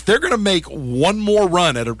 If they're gonna make one more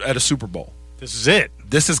run at a Super Bowl, this is it.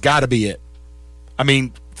 This has got to be it. I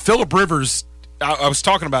mean, Phillip Rivers. I was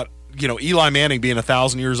talking about Eli Manning being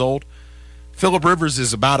 1,000 years old. Phillip Rivers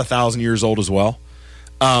is about 1,000 years old as well.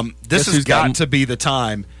 This has got to be the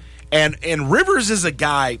time. And Rivers is a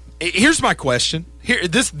guy. Here's my question.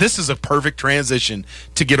 This is a perfect transition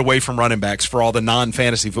to get away from running backs for all the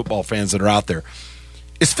non-fantasy football fans that are out there.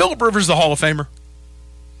 Is Phillip Rivers the Hall of Famer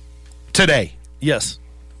today? Yes.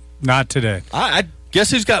 Not today. I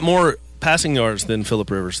guess who's got more passing yards than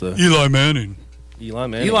Phillip Rivers, though? Eli Manning. Eli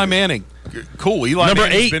Manning. Cool. Eli Number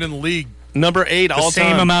Manning's 8. been in the league. Number 8 all time.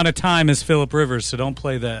 Same amount of time as Phillip Rivers, so don't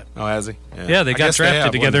play that. Oh, has he? Yeah, they I got guess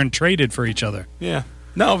drafted together wouldn't and traded for each other. Yeah.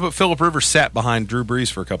 No, but Phillip Rivers sat behind Drew Brees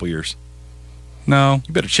for a couple years. No.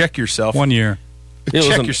 You better check yourself. 1 year.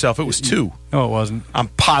 Check yourself. It was 2. No, it wasn't. I'm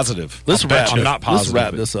positive. Let's I'm not positive. Let's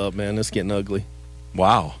wrap this up, man. It's getting ugly.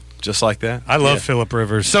 Wow. Just like that? I love Phillip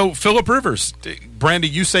Rivers. So, Phillip Rivers, Brandy,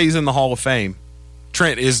 you say he's in the Hall of Fame.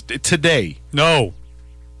 Trent, is today. No.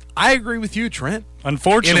 I agree with you, Trent.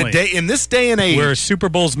 Unfortunately. In this day and age. Where Super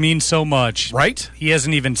Bowls mean so much. Right? He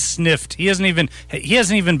hasn't even sniffed. He hasn't even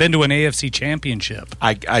been to an AFC championship.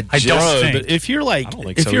 I don't think. But if you're so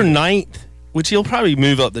you're either. 9th, which he'll probably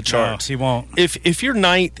move up the charts. No, he won't. If you're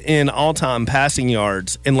 9th in all-time passing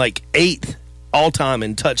yards and 8th all-time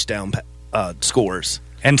in touchdown scores.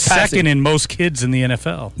 And passing. second in most kids in the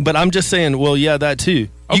NFL. But I'm just saying, well, yeah, that too.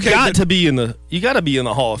 You got to be in the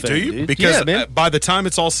Hall of Fame. Do you? Dude. Because man. by the time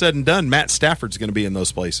it's all said and done, Matt Stafford's going to be in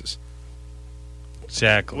those places.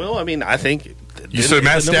 Exactly. Well, I mean, I think You said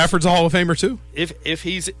Matt Stafford's a Hall of Famer too? If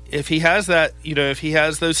he has that, if he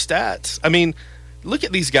has those stats. I mean, look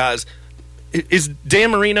at these guys. Is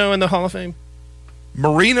Dan Marino in the Hall of Fame?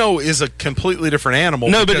 Marino is a completely different animal.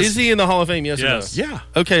 No, but is he in the Hall of Fame? Yes. Or no? Yeah.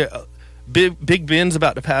 Okay. Big Ben's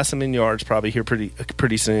about to pass him in yards probably here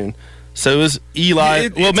pretty soon. So is Eli.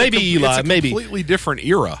 Maybe Eli. It's a completely different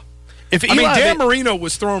era. If Dan Marino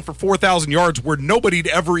was throwing for 4,000 yards where nobody'd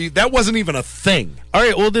ever. That wasn't even a thing. All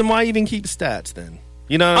right. Well, then why even keep stats then?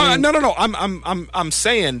 You know. What I mean? No. I'm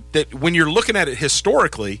saying that when you're looking at it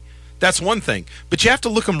historically, that's one thing. But you have to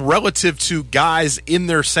look them relative to guys in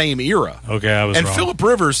their same era. Okay, I was wrong. And Phillip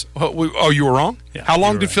Rivers. Oh, you were wrong. Yeah, How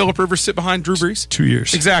long did Phillip Rivers sit behind Drew Brees? 2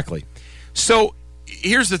 years. Exactly. So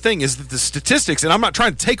here's the thing: is that the statistics, and I'm not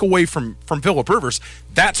trying to take away from Phillip Rivers.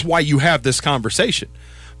 That's why you have this conversation.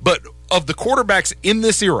 But of the quarterbacks in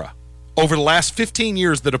this era, over the last 15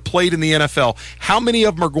 years that have played in the NFL, how many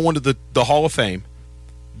of them are going to the Hall of Fame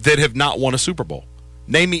that have not won a Super Bowl?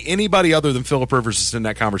 Name me anybody other than Phillip Rivers that's in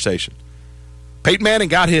that conversation. Peyton Manning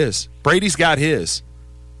got his. Brady's got his.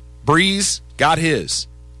 Breeze got his.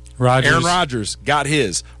 Aaron Rodgers got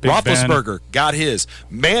his. Big Roethlisberger got his.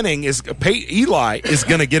 Eli is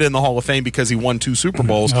going to get in the Hall of Fame because he won 2 Super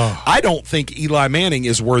Bowls. Oh. I don't think Eli Manning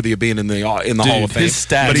is worthy of being in the Hall of Fame. His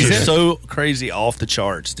stats but he's are so crazy off the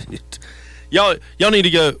charts, dude. Y'all need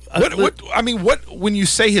to go. When you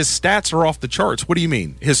say his stats are off the charts, what do you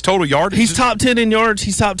mean? His total yardage? He's top 10 in yards.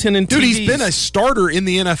 He's top 10 in TDs. Dude, he's been a starter in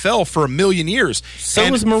the NFL for 1,000,000 years. So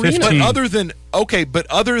was Marino. But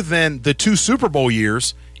other than the 2 Super Bowl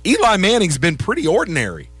years, Eli Manning's been pretty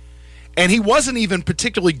ordinary. And he wasn't even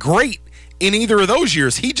particularly great in either of those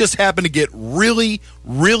years. He just happened to get really,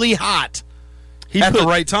 really hot at the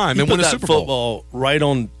right time and win a Super Bowl. Football right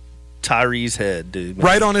on Tyree's head, dude. Man.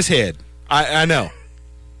 Right on his head. I know.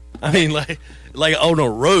 I mean, like on a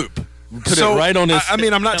rope. Put it right on his.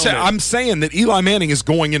 I'm saying that Eli Manning is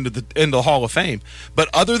going into the Hall of Fame. But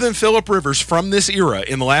other than Phillip Rivers from this era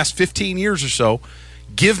in the last 15 years or so,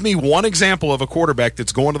 give me one example of a quarterback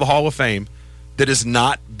that's going to the Hall of Fame that has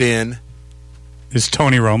not been. Is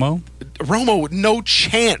Tony Romo? Romo, no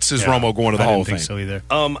chance is Romo going to the Hall of Fame. I don't think so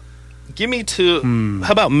either. Give me two.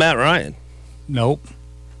 How about Matt Ryan? Nope.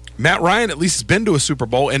 Matt Ryan at least has been to a Super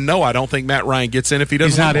Bowl, and no, I don't think Matt Ryan gets in if he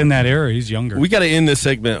doesn't. He's not in that era. He's younger. We got to end this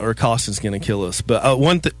segment, or Costin's going to kill us. But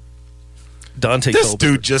Dante. This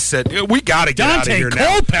dude just said we got to get out of here now.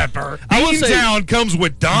 Dante Culpepper. Beantown comes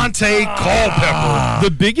with Dante Culpepper.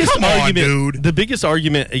 The biggest argument, dude. The biggest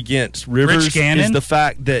argument against Rivers is the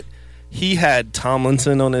fact that he had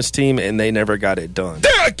Tomlinson on his team, and they never got it done.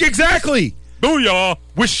 Yeah, exactly. Booyah!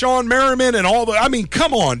 With Sean Merriman and all the. I mean,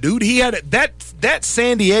 come on, dude. He had that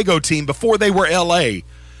San Diego team before they were L.A.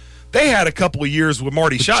 They had a couple of years with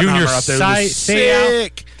Marty Schottenheimer out there. It was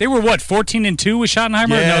sick. They were what, 14-2 with Schottenheimer?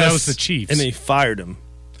 Yes. No, that was the Chiefs. And they fired him.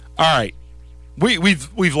 All right.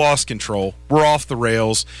 We've lost control. We're off the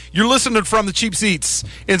rails. You're listening from the cheap seats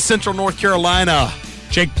in Central North Carolina.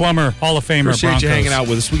 Jake Plummer, Hall of Famer. Appreciate Broncos. you hanging out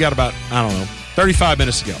with us. We got about 35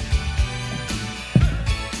 minutes to go.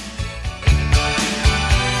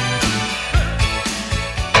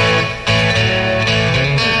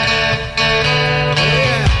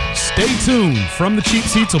 Stay tuned. From the cheap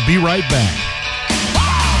seats, we'll be right back.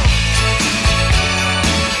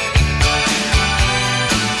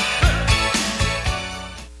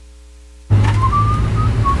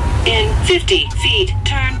 50 feet,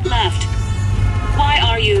 turn left. Why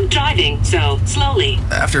are you driving so slowly?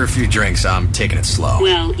 After a few drinks, I'm taking it slow.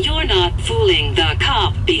 Well, you're not fooling the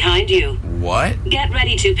cop behind you. What? Get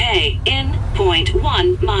ready to pay in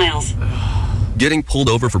 0.1 miles. Getting pulled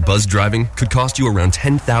over for buzz driving could cost you around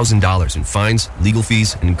 $10,000 in fines, legal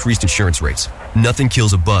fees, and increased insurance rates. Nothing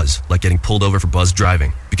kills a buzz like getting pulled over for buzz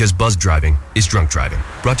driving, because buzz driving is drunk driving.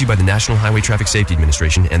 Brought to you by the National Highway Traffic Safety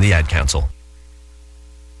Administration and the Ad Council.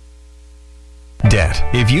 Debt.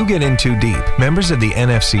 If you get in too deep, members of the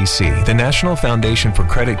NFCC, the National Foundation for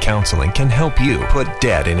Credit Counseling, can help you put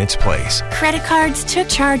debt in its place. Credit cards took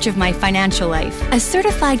charge of my financial life. A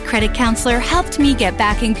certified credit counselor helped me get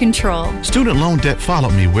back in control. Student loan debt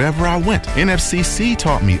followed me wherever I went. NFCC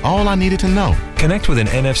taught me all I needed to know. Connect with an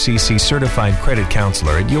NFCC certified credit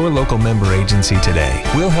counselor at your local member agency today.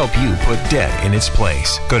 We'll help you put debt in its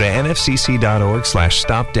place. Go to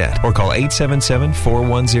nfcc.org/stopdebt or call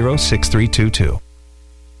 877-410-6322.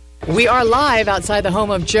 We are live outside the home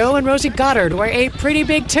of Joe and Rosie Goddard, where a pretty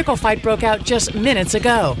big tickle fight broke out just minutes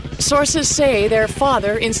ago. Sources say their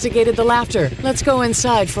father instigated the laughter. Let's go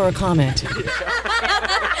inside for a comment.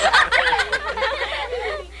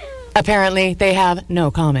 Apparently, they have no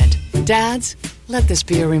comment. Dads, let this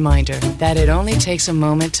be a reminder that it only takes a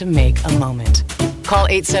moment to make a moment. Call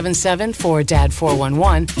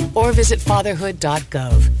 877-4DAD-411 or visit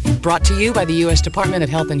fatherhood.gov. Brought to you by the U.S. Department of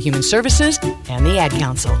Health and Human Services and the Ad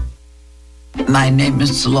Council. My name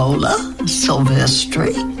is Lola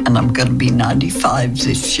Silvestri, and I'm going to be 95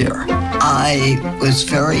 this year. I was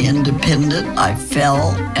very independent. I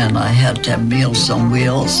fell, and I had to have Meals on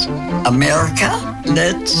Wheels. America,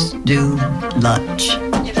 let's do lunch.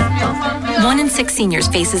 1 in 6 seniors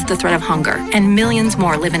faces the threat of hunger, and millions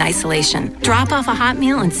more live in isolation. Drop off a hot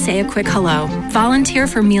meal and say a quick hello. Volunteer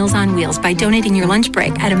for Meals on Wheels by donating your lunch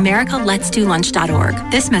break at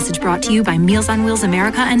americaletsdolunch.org. This message brought to you by Meals on Wheels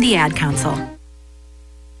America and the Ad Council.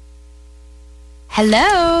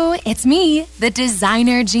 Hello, it's me, the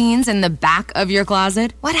designer jeans in the back of your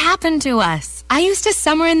closet. What happened to us? I used to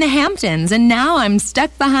summer in the Hamptons, and now I'm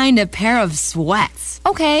stuck behind a pair of sweats.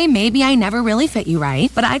 Okay, maybe I never really fit you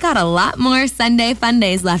right, but I got a lot more Sunday fun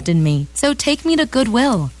days left in me. So take me to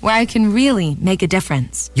Goodwill, where I can really make a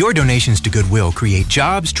difference. Your donations to Goodwill create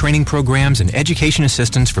jobs, training programs, and education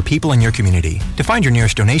assistance for people in your community. To find your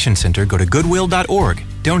nearest donation center, go to goodwill.org.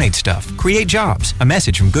 Donate stuff. Create jobs. A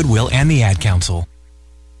message from Goodwill and the Ad Council.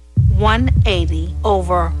 180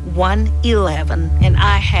 over 111, and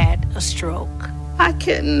I had a stroke. I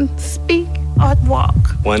couldn't speak or walk.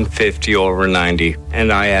 150 over 90,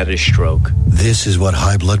 and I had a stroke. This is what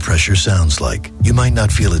high blood pressure sounds like. You might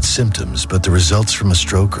not feel its symptoms, but the results from a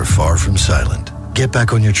stroke are far from silent. Get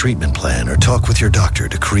back on your treatment plan or talk with your doctor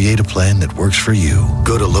to create a plan that works for you.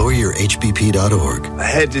 Go to loweryourhbp.org.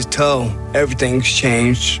 Head to toe, everything's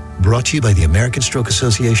changed. Brought to you by the American Stroke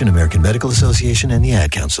Association, American Medical Association, and the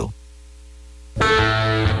Ad Council.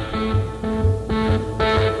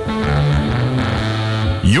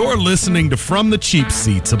 You're listening to From the Cheap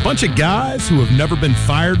Seats, a bunch of guys who have never been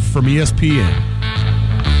fired from ESPN.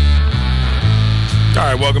 All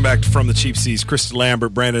right, welcome back to From the Cheap Seats. Kristen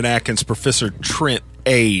Lambert, Brandon Atkins, Professor Trent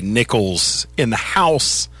A. Nichols in the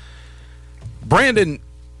house. Brandon,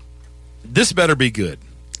 this better be good.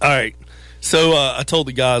 All right. So I told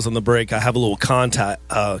the guys on the break I have a little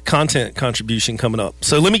content contribution coming up.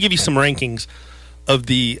 So let me give you some rankings of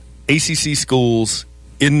the ACC schools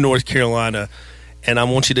in North Carolina, and I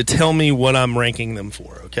want you to tell me what I'm ranking them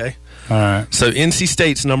for, okay? All right. So NC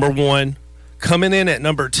State's number 1. Coming in at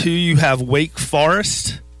number 2, you have Wake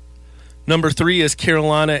Forest. Number 3 is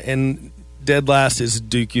Carolina, and dead last is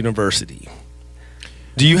Duke University.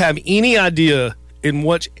 Do you have any idea in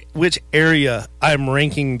which area I'm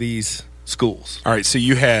ranking these schools? All right, so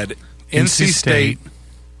you had NC State,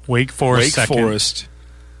 Wake Forest,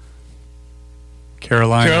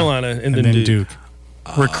 Carolina, and then Duke.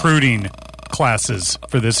 Recruiting classes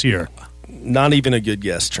for this year. Not even a good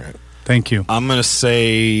guess, Trent. Thank you. I'm going to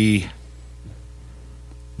say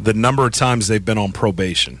the number of times they've been on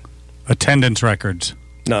probation. Attendance records.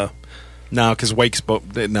 No, because Wake's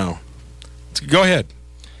no. Go ahead.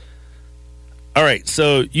 All right,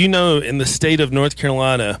 so in the state of North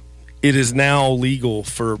Carolina, it is now legal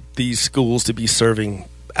for these schools to be serving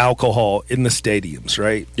alcohol in the stadiums,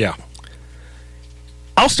 right? Yeah.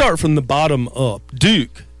 I'll start from the bottom up.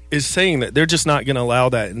 Duke is saying that they're just not going to allow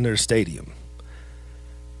that in their stadium.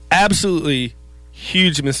 Absolutely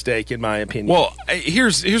huge mistake, in my opinion. Well,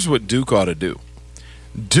 here's what Duke ought to do.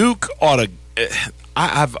 Duke ought to.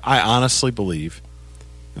 I honestly believe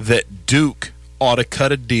that Duke ought to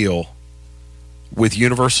cut a deal with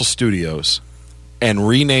Universal Studios and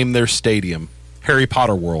rename their stadium Harry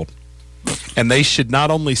Potter World. And they should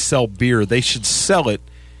not only sell beer, they should sell it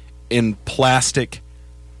in plastic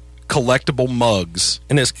collectible mugs,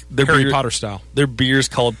 and it's their Harry beer, Potter style. Their beer's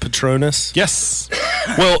called Patronus. Yes.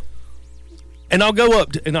 Well, and I'll go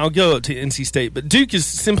up to NC State, but Duke is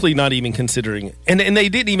simply not even considering it. And they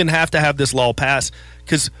didn't even have to have this law passed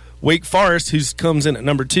because Wake Forest, who comes in at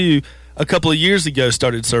number 2, a couple of years ago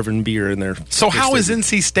started serving beer in their. So how is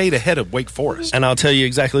NC State ahead of Wake Forest? And I'll tell you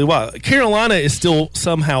exactly why. Carolina is still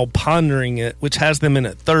somehow pondering it, which has them in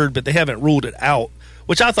at 3rd, but they haven't ruled it out.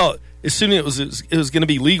 Which I thought as soon as it was going to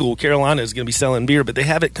be legal, Carolina is going to be selling beer, but they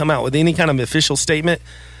haven't come out with any kind of official statement.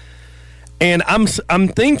 And I'm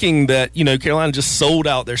thinking that Carolina just sold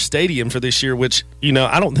out their stadium for this year, which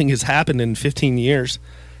I don't think has happened in 15 years.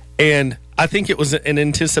 And I think it was an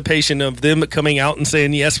anticipation of them coming out and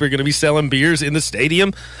saying, yes, we're going to be selling beers in the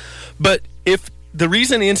stadium. But if the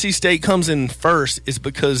reason NC State comes in first is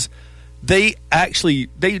because they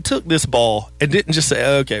took this ball and didn't just say,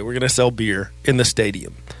 okay, we're going to sell beer in the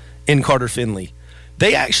stadium in Carter Finley.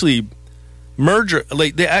 They actually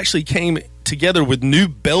they actually came together with New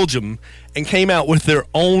Belgium and came out with their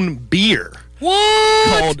own beer. What?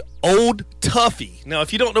 Called Old Tuffy. Now,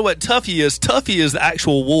 if you don't know what Tuffy is the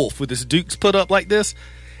actual wolf with his dukes put up like this,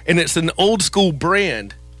 and it's an old school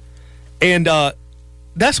brand. And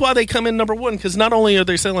that's why they come in number 1, because not only are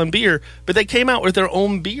they selling beer, but they came out with their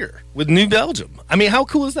own beer with New Belgium. I mean, how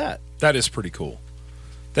cool is that? That is pretty cool.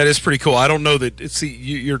 That is pretty cool. I don't know that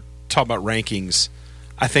you're talking about rankings.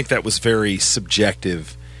 I think that was very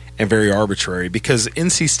subjective and very arbitrary because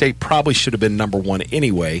NC State probably should have been number 1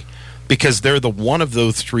 anyway, because they're the one of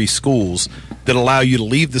those 3 schools that allow you to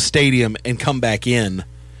leave the stadium and come back in,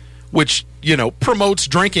 which, promotes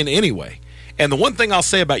drinking anyway. And the one thing I'll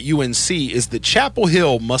say about UNC is that Chapel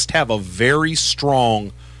Hill must have a very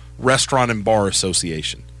strong restaurant and bar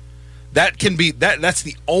association. That's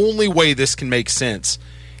the only way this can make sense,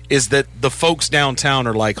 is that the folks downtown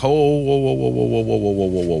are like, whoa.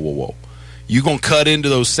 You gonna cut into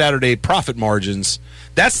those Saturday profit margins.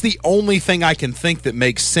 That's the only thing I can think that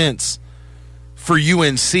makes sense for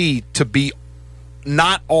UNC to be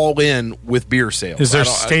not all in with beer sales. Is there a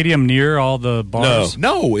stadium near all the bars?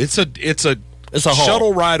 No, it's a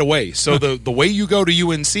shuttle ride away. So the way you go to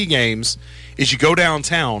UNC games is you go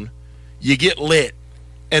downtown, you get lit,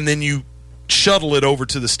 and then you shuttle it over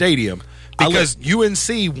to the stadium. Because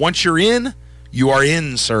UNC, once you're in, you are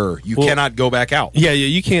in, sir. You cannot go back out. Yeah,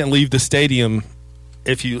 you can't leave the stadium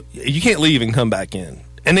if you can't leave and come back in.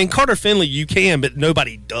 And then Carter Finley, you can, but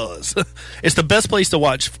nobody does. It's the best place to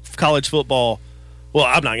watch college football. Well,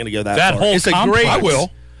 I'm not going to go that far. Whole it's complex. I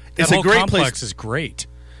will. It's a great complex place. Is great.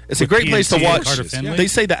 It's a great place to watch. They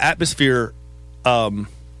say the atmosphere.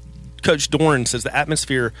 Coach Doran says the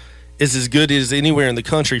atmosphere is as good as anywhere in the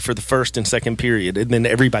country for the first and second period, and then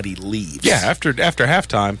everybody leaves. Yeah, after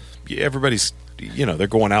halftime, everybody's they're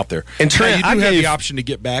going out there. And Trent, you do have the option to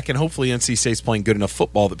get back, and hopefully NC State's playing good enough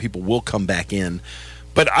football that people will come back in.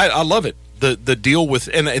 But I love it. The deal with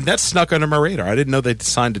and that snuck under my radar. I didn't know they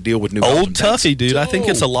signed a deal with New Old Tuffy, dude. I think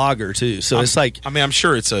it's a lager too. So it's like I'm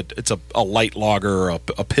sure it's a light lager or a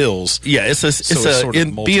Pils. Yeah, it's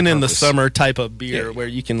being in the summer type of beer where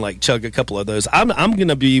you can like chug a couple of those. I'm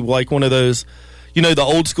gonna be like one of those, the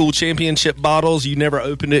old school championship bottles. You never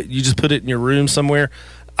opened it. You just put it in your room somewhere.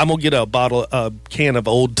 I'm gonna get a can of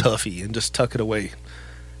Old Tuffy and just tuck it away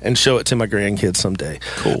and show it to my grandkids someday.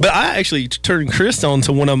 Cool. But I actually turned Chris on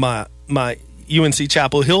to one of my UNC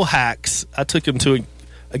Chapel Hill hacks. I took him to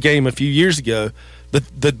a game a few years ago.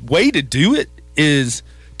 The way to do it is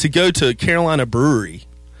to go to Carolina Brewery.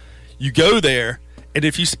 You go there, and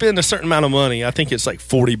if you spend a certain amount of money, I think it's like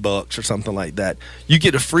 $40 or something like that, you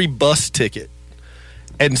get a free bus ticket.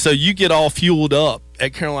 And so you get all fueled up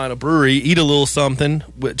at Carolina Brewery, eat a little something,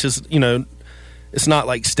 which is, it's not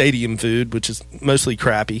like stadium food, which is mostly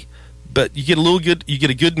crappy. But you get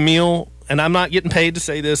a good meal, and I'm not getting paid to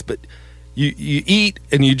say this, but you eat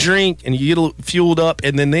and you drink and you get fueled up,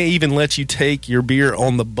 and then they even let you take your beer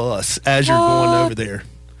on the bus as you're going over there.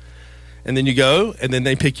 And then you go, and then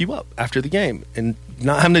they pick you up after the game, and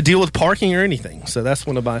not having to deal with parking or anything. So that's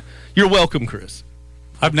one of my... You're welcome, Chris.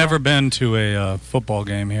 I've never been to a football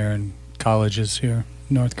game here in colleges here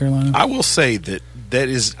in North Carolina. I will say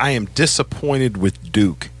I am disappointed with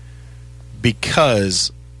Duke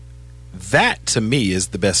because that, to me, is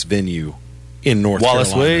the best venue in North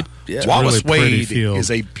Carolina. Wade? Yeah. Wallace really Wade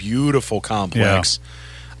is a beautiful complex.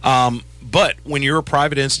 Yeah. But when you're a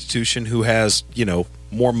private institution who has,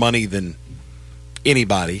 more money than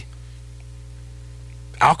anybody,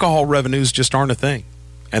 alcohol revenues just aren't a thing.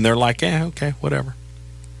 And they're like, okay, whatever.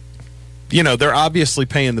 You know, they're obviously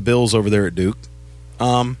paying the bills over there at Duke.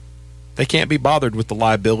 They can't be bothered with the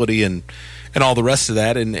liability and all the rest of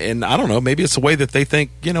that. And I don't know, maybe it's a way that they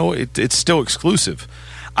think, you know, it's still exclusive.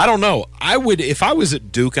 I don't know. I would, if I was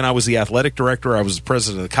at Duke and I was the athletic director, I was the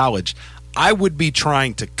president of the college, I would be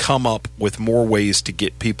trying to come up with more ways to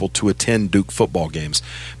get people to attend Duke football games.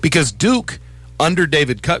 Because Duke, under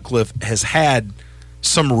David Cutcliffe, has had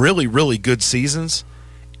some really, really good seasons.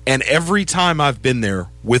 And every time I've been there,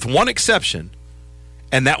 with one exception,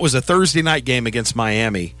 and that was a Thursday night game against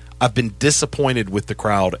Miami, I've been disappointed with the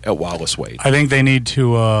crowd at Wallace Wade. I think they need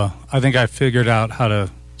to, I think I figured out how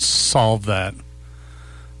to solve that.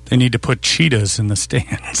 They need to put cheetahs in the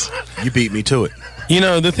stands. You beat me to it. You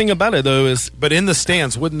know, the thing about it, though, is... But in the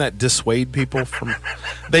stands, wouldn't that dissuade people from...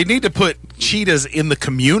 They need to put cheetahs in the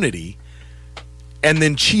community and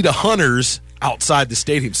then cheetah hunters outside the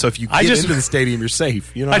stadium. So if you get into the stadium, you're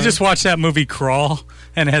safe. You know, I just watched that movie Crawl,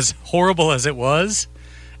 and as horrible as it was,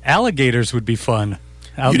 alligators would be fun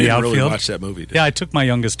out in the outfield. You didn't really watch that movie, did you? Yeah, I took my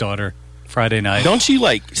youngest daughter Friday night. Don't you,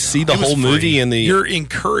 like, see the whole movie in the... You're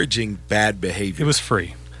encouraging bad behavior. It was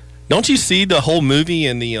free. Don't you see the whole movie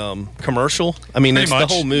in the commercial? I mean, Pretty it's much.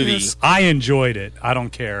 the whole movie. Yes. I enjoyed it. I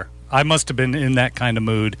don't care. I must have been in that kind of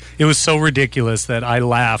mood. It was so ridiculous that I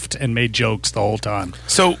laughed and made jokes the whole time.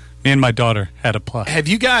 So... Me and my daughter had a plot. Have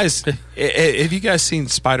you guys seen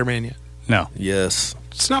Spider-Man yet? No. Yes.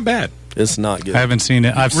 It's not bad. It's not good. I haven't seen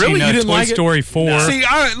it. I've Really? seen You didn't Toy like it? Story 4. No. See,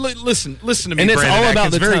 listen to me, And it's Brandon all about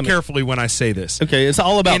Atkins, the very timing. carefully when I say this. Okay, it's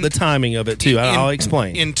all about the timing of it, too. I'll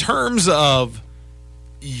explain. In terms of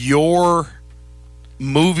your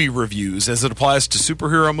movie reviews as it applies to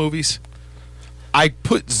superhero movies, I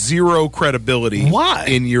put zero credibility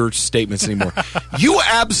in your statements anymore. You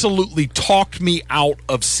absolutely talked me out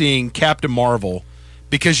of seeing Captain Marvel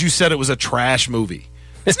because you said it was a trash movie.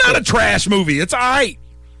 It's not a trash movie. It's all right.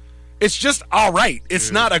 It's just all right.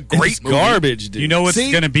 It's not a great movie. Garbage, dude. You know what's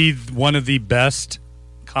going to be one of the best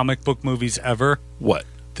comic book movies ever? What?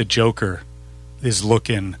 The Joker is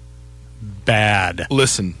looking bad.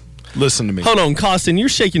 Listen to me. Hold on, Costin, you're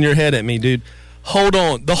shaking your head at me, dude. Hold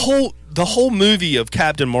on. The whole movie of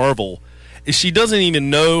Captain Marvel is she doesn't even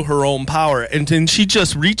know her own power, and then she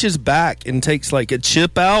just reaches back and takes like a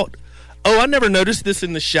chip out. Oh, I never noticed this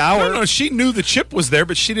in the shower. No, she knew the chip was there,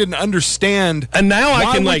 but she didn't understand. And now why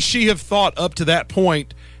I can would she have thought up to that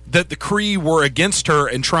point that the Kree were against her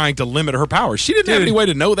and trying to limit her powers? She didn't have any way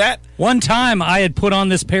to know that. One time I had put on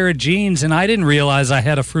this pair of jeans and I didn't realize I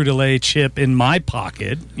had a Fruit-O-Lay chip in my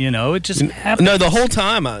pocket. You know, it just happened. No, the whole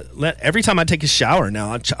time, every time I take a shower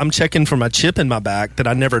now, I'm checking for my chip in my back that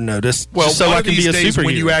I never noticed. Well, so one I of can these be a days superhero.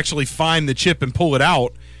 when you actually find the chip and pull it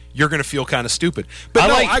out, you're going to feel kind of stupid.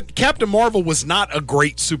 But Captain Marvel was not a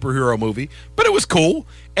great superhero movie, but it was cool,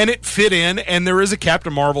 and it fit in, and there is a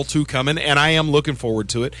Captain Marvel 2 coming, and I am looking forward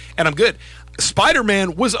to it, and I'm good.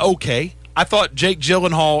 Spider-Man was okay. I thought Jake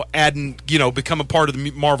Gyllenhaal become a part of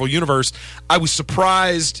the Marvel Universe. I was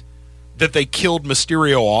surprised that they killed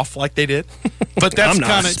Mysterio off like they did. But that's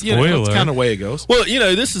kind of that's kind of the way it goes. Well,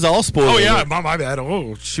 this is all spoiler. Oh yeah, my bad.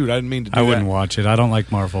 Oh shoot, I didn't mean to do that. I wouldn't watch it. I don't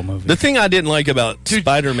like Marvel movies. The thing I didn't like about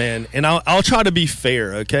Spider-Man, and I'll try to be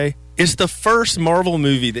fair, okay? It's the first Marvel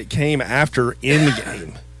movie that came after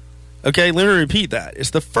Endgame. Okay, let me repeat that.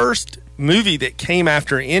 It's the first movie that came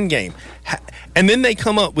after Endgame. And then they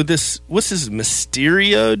come up with this, what's this,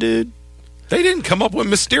 Mysterio, dude? They didn't come up with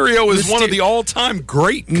Mysterio as one of the all-time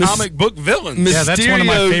great comic book villains. Yeah, that's one of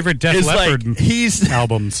my favorite Def Leppard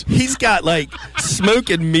albums. He's got like smoke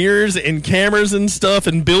and mirrors and cameras and stuff,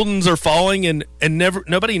 and buildings are falling, and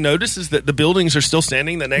nobody notices that the buildings are still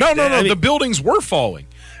standing the next day. No, the buildings were falling.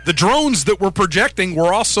 The drones that were projecting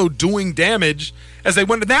were also doing damage as they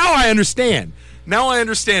went. Now I understand.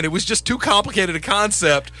 It was just too complicated a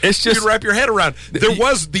concept. It's just to wrap your head around.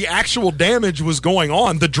 The actual damage was going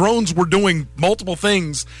on. The drones were doing multiple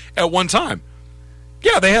things at one time.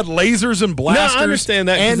 Yeah, they had lasers and blasters. I understand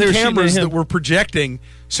that, and they were cameras shooting at him. that were projecting.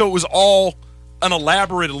 So it was all an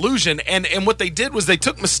elaborate illusion. And what they did was they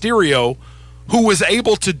took Mysterio, who was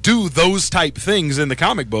able to do those type things in the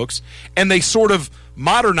comic books, and they sort of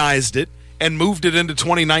modernized it and moved it into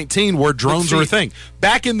 2019 where drones are a thing.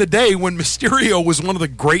 Back in the day when Mysterio was one of the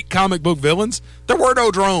great comic book villains, there were no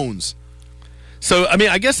drones. So, I mean,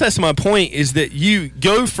 I guess that's my point, is that you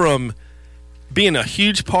go from being a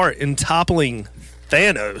huge part in toppling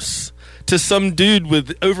Thanos to some dude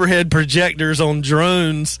with overhead projectors on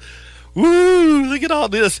drones. Woo, look at all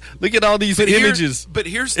this. Look at all these images.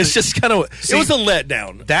 It's just kind of, it was a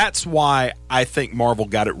letdown. That's why I think Marvel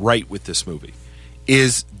got it right with this movie.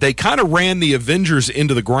 Is they kind of ran the Avengers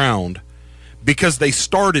into the ground because they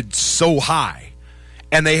started so high.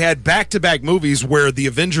 And they had back-to-back movies where the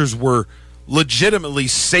Avengers were legitimately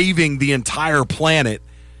saving the entire planet.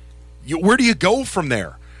 Where do you go from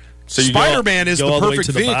there? So you Spider-Man go is the all the way perfect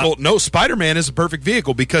to the vehicle. bottom? No, Spider-Man is the perfect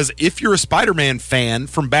vehicle because if you're a Spider-Man fan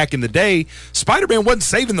from back in the day, Spider-Man wasn't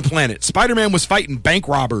saving the planet. Spider-Man was fighting bank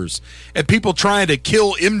robbers and people trying to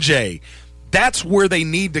kill MJ. That's where they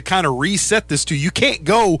need to kind of reset this to. You can't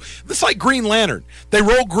go. It's like Green Lantern. They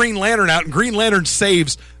roll Green Lantern out, and Green Lantern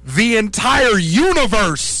saves the entire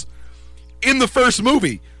universe in the first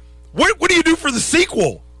movie. What do you do for the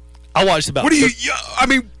sequel? I watched about. What do you? I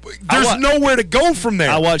mean, there's nowhere to go from there.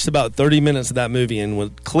 I watched about 30 minutes of that movie, and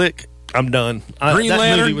with click, I'm done.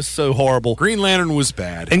 That movie was so horrible. Green Lantern was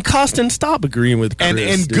bad. And Costin, stop agreeing with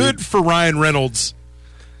Chris. And good for Ryan Reynolds.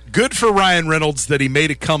 Good for Ryan Reynolds that he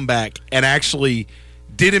made a comeback and actually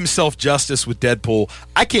did himself justice with Deadpool.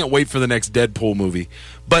 I can't wait for the next Deadpool movie.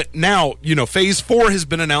 But now, Phase 4 has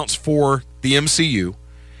been announced for the MCU,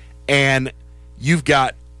 and you've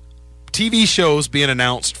got TV shows being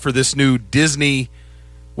announced for this new Disney,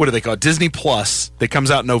 what do they call it? Disney Plus that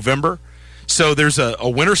comes out in November. So there's a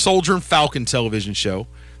Winter Soldier and Falcon television show.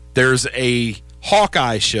 There's a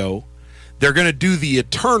Hawkeye show. They're going to do the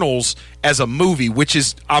Eternals as a movie, which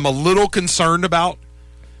is I'm a little concerned about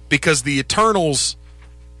because the Eternals,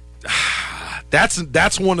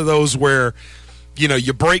 that's one of those where,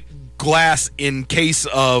 you break glass in case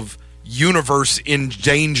of universe in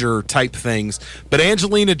danger type things. But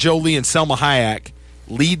Angelina Jolie and Selma Hayek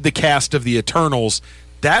lead the cast of the Eternals.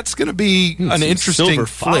 That's going to be an interesting Silver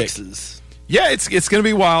flick. Foxes. Yeah, it's going to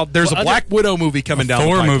be wild. There's a Black Widow movie coming down the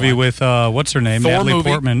Thor pipeline. movie with what's her name, Thor Natalie movie.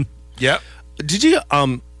 Portman. Yep. Did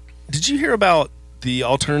you hear about the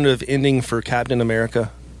alternative ending for Captain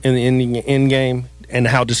America in the end game and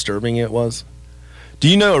how disturbing it was? Do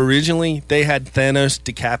you know originally they had Thanos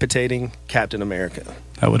decapitating Captain America?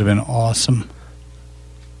 That would have been awesome.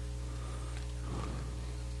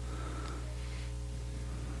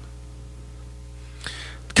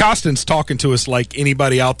 Costin's talking to us like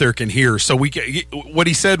anybody out there can hear. So what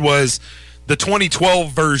he said was the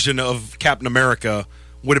 2012 version of Captain America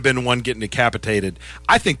would have been the one getting decapitated.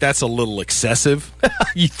 I think that's a little excessive.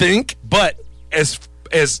 You think? But as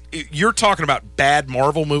you're talking about bad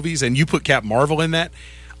Marvel movies and you put Captain Marvel in that,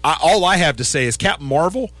 all I have to say is Captain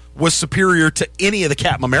Marvel was superior to any of the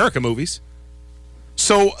Captain America movies.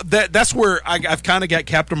 So that's where I've kind of got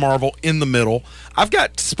Captain Marvel in the middle. I've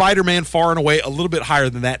got Spider-Man far and away a little bit higher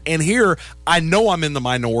than that. And here, I know I'm in the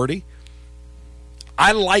minority.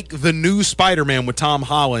 I like the new Spider-Man with Tom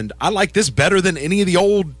Holland. I like this better than any of the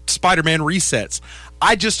old Spider-Man resets.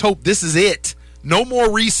 I just hope this is it. No more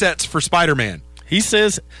resets for Spider-Man. He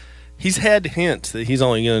says he's had hints that he's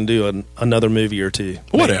only going to do another movie or two.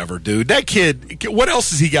 Whatever, dude. That kid, what else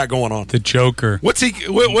has he got going on? The Joker. What's he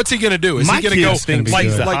going to do? Is he going to go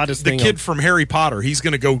like the kid from Harry Potter? He's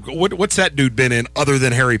going to go. What's that dude been in other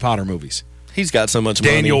than Harry Potter movies? He's got so much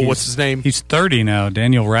Daniel, money. what's his name? He's 30 now.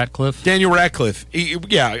 Daniel Radcliffe. Daniel Radcliffe.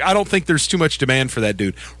 I don't think there's too much demand for that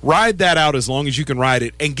dude. Ride that out as long as you can ride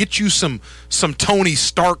it and get you some Tony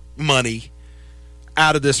Stark money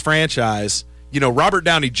out of this franchise. Robert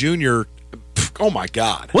Downey Jr., oh my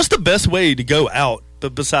God. What's the best way to go out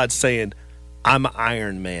besides saying, I'm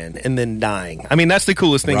Iron Man, and then dying? I mean, that's the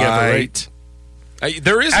coolest thing ever, right?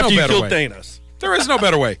 There is After no better you way. killed Thanos. There is no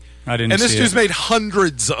better way. I didn't And this see dude's it. made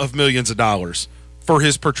hundreds of millions of dollars for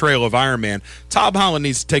his portrayal of Iron Man. Tom Holland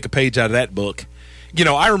needs to take a page out of that book.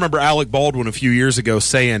 I remember Alec Baldwin a few years ago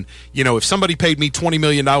saying, if somebody paid me $20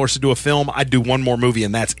 million to do a film, I'd do one more movie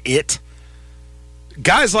and that's it.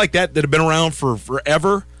 Guys like that have been around for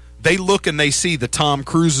forever, they look and they see the Tom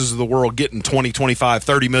Cruises of the world getting $20, $25,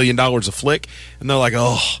 $30 million a flick, and they're like,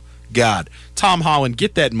 oh, God. Tom Holland,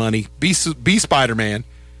 get that money. Be Spider-Man.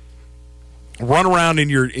 Run around in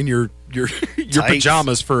your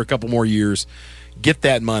pajamas for a couple more years. Get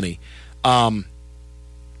that money. I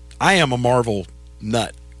am a Marvel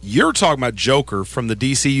nut. You're talking about Joker from the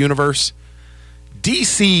DC universe.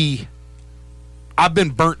 DC, I've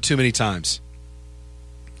been burnt too many times.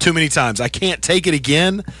 Too many times. I can't take it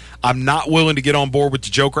again. I'm not willing to get on board with the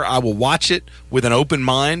Joker. I will watch it with an open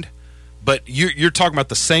mind. But you're talking about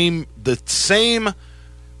the same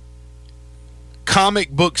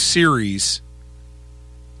comic book series.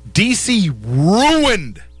 DC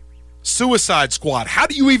ruined Suicide Squad. How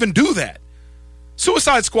do you even do that?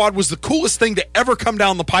 Suicide Squad was the coolest thing to ever come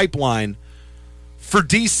down the pipeline for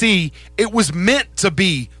DC. It was meant to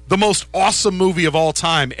be the most awesome movie of all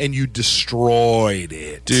time, and you destroyed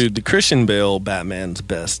it. Dude, the Christian Bale Batman's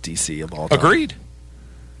best DC of all time.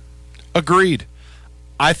 Agreed.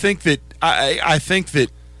 I think that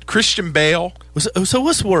Christian Bale. So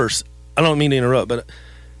what's worse, I don't mean to interrupt, but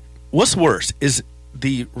what's worse? Is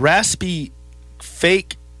the raspy,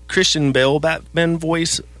 fake Christian Bale Batman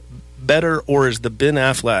voice better, or is the Ben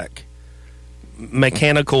Affleck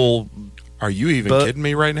mechanical? Are you even kidding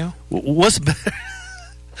me right now? What's better?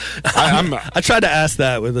 I tried to ask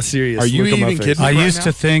that with a serious. Are you look on my even face. kidding me? I right used now?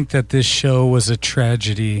 to think that this show was a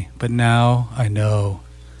tragedy, but now I know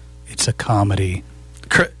it's a comedy.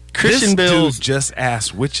 Christian this Bale's dude just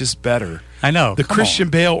asked which is better. I know. The come Christian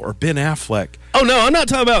on. Bale or Ben Affleck. Oh no, I'm not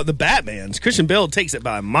talking about the Batmans. Christian Bale takes it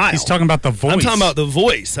by a mile. He's talking about the voice. I'm talking about the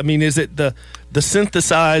voice. I mean, is it the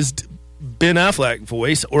synthesized Ben Affleck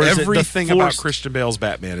voice, or is Everything it the about forced... Christian Bale's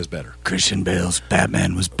Batman is better. Christian Bale's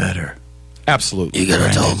Batman was better. Absolutely. You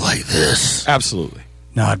gotta talk like this. Absolutely.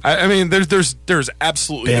 Not I mean, there's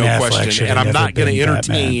absolutely Ben no Affleck question, should and have I'm never not going to been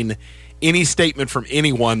entertain any statement from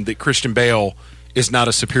anyone that Christian Bale is not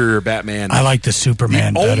a superior Batman. I like the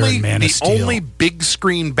Superman better than Man of Steel. The only big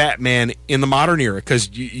screen Batman in the modern era, because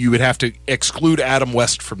you would have to exclude Adam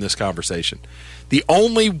West from this conversation. The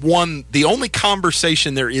only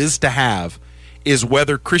conversation there is to have is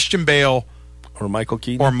whether Christian Bale or Michael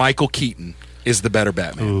Keaton is the better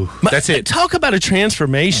Batman. That's it. Talk about a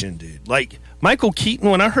transformation, dude. Like Michael Keaton,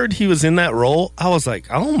 when I heard he was in that role, I was like,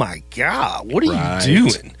 oh my God, what are you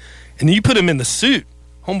doing? And you put him in the suit.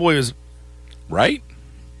 Homeboy was... Right?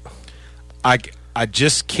 I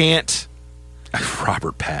just can't...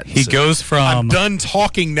 Robert Pattinson. He goes from... I'm done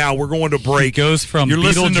talking now. We're going to break. He goes from You're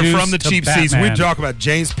listening to Beetlejuice From the to Cheap Seats. We Batman. talk about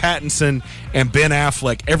James Pattinson and Ben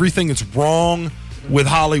Affleck. Everything is wrong with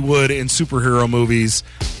Hollywood and superhero movies.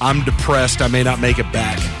 I'm depressed. I may not make it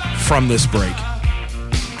back from this break.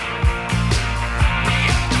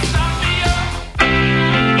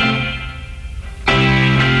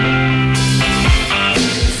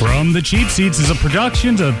 From the Cheap Seats is a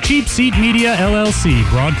production of Cheap Seat Media LLC,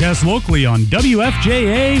 broadcast locally on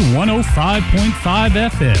WFJA 105.5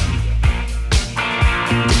 FM.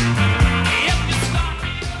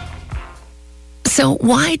 So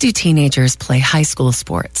why do teenagers play high school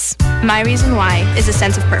sports? My reason why is a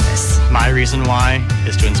sense of purpose. My reason why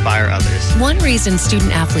is to inspire others. One reason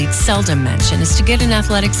student athletes seldom mention is to get an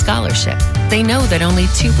athletic scholarship. They know that only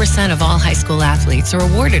 2% of all high school athletes are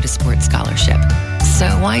awarded a sports scholarship. So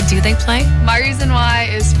why do they play? My reason why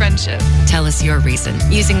is friendship. Tell us your reason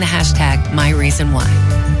using the hashtag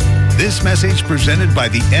 #MyReasonWhy. This message presented by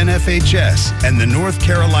the NFHS and the North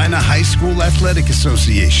Carolina High School Athletic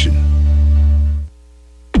Association.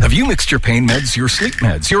 Have you mixed your pain meds, your sleep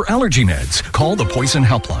meds, your allergy meds? Call the Poison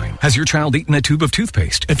Helpline. Has your child eaten a tube of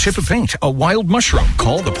toothpaste, a chip of paint, a wild mushroom?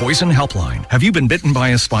 Call the Poison Helpline. Have you been bitten by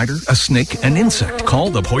a spider, a snake, an insect? Call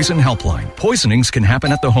the Poison Helpline. Poisonings can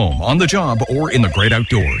happen at the home, on the job, or in the great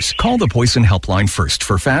outdoors. Call the Poison Helpline first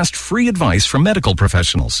for fast, free advice from medical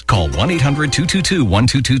professionals. Call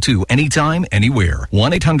 1-800-222-1222 anytime, anywhere.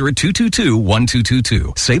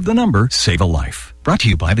 1-800-222-1222. Save the number, save a life. Brought to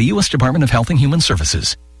you by the U.S. Department of Health and Human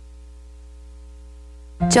Services.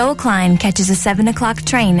 Joel Klein catches a 7 o'clock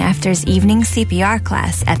train after his evening CPR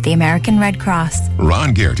class at the American Red Cross.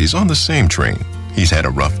 Ron Garrett is on the same train. He's had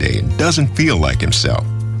a rough day and doesn't feel like himself.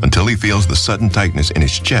 Until he feels the sudden tightness in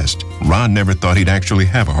his chest, Ron never thought he'd actually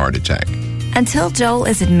have a heart attack. Until Joel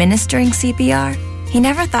is administering CPR, he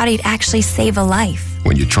never thought he'd actually save a life.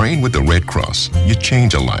 When you train with the Red Cross, you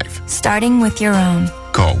change a life. Starting with your own.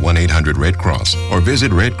 Call 1-800-RED-CROSS or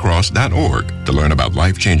visit redcross.org to learn about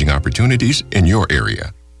life-changing opportunities in your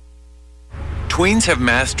area. Tweens have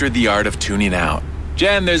mastered the art of tuning out.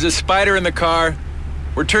 Jen, there's a spider in the car.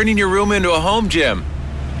 We're turning your room into a home gym.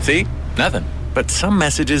 See? Nothing. But some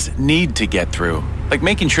messages need to get through. Like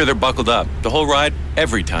making sure they're buckled up the whole ride,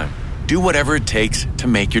 every time. Do whatever it takes to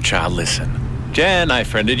make your child listen. Jen, I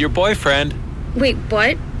friended your boyfriend. Wait,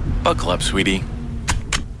 what? Buckle up, sweetie.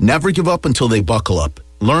 Never give up until they buckle up.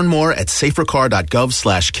 Learn more at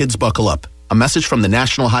safercar.gov/kidsbuckleup. A message from the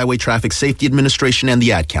National Highway Traffic Safety Administration and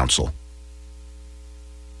the Ad Council.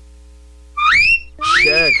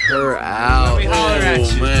 Check her out. Let me holler at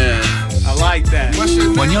you. Man. I like that.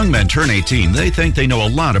 When young men turn 18, they think they know a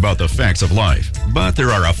lot about the facts of life. But there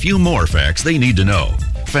are a few more facts they need to know.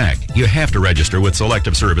 Fact, you have to register with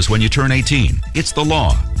Selective Service when you turn 18. It's the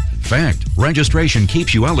law. Fact, registration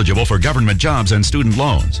keeps you eligible for government jobs and student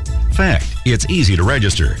loans. Fact, it's easy to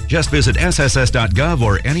register. Just visit sss.gov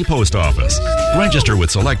or any post office. Register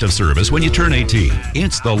with Selective Service when you turn 18.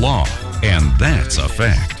 It's the law, and that's a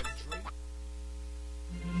fact.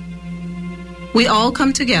 We all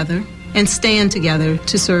come together and stand together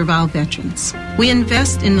to serve our veterans. We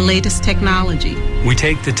invest in the latest technology. We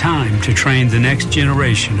take the time to train the next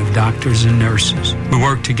generation of doctors and nurses. We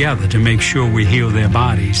work together to make sure we heal their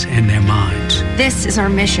bodies and their minds. This is our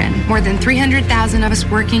mission. More than 300,000 of us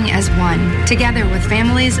working as one, together with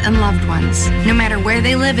families and loved ones. No matter where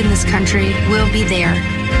they live in this country, we'll be there.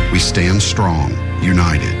 We stand strong,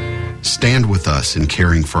 united. Stand with us in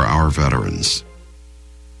caring for our veterans.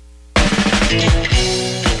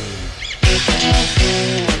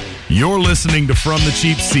 You're listening to From the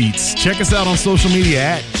Cheap Seats. Check us out on social media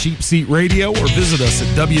at Cheap Seat Radio or visit us at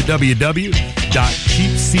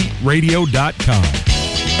www.cheapseatradio.com.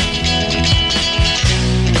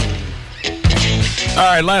 All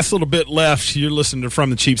right, last little bit left. You're listening to From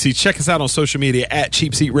the Cheap Seats. Check us out on social media at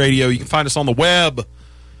Cheap Seat Radio. You can find us on the web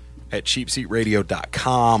at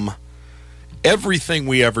cheapseatradio.com. Everything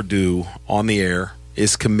we ever do on the air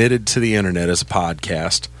is committed to the internet as a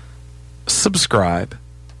podcast. Subscribe,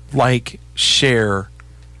 like, share,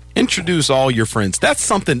 introduce all your friends. That's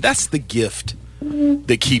the gift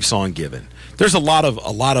that keeps on giving. There's a lot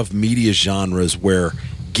of media genres where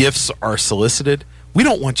gifts are solicited. We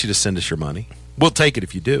don't want you to send us your money. We'll take it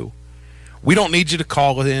if you do. We don't need you to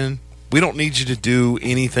call it in. We don't need you to do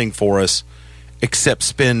anything for us except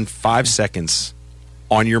spend 5 seconds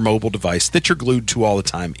on your mobile device that you're glued to all the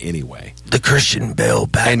time anyway. The Christian Bale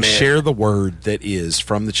Batman. And share the word that is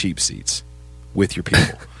From the Cheap Seats with your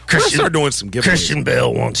people. We'll start doing some giveaways. Christian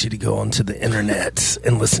Bale wants you to go onto the internet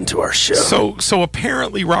and listen to our show. So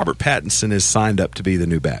apparently Robert Pattinson is signed up to be the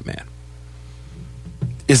new Batman.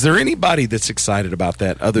 Is there anybody that's excited about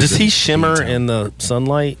that? Does he shimmer in the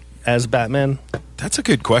sunlight as Batman? That's a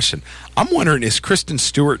good question. I'm wondering, is Kristen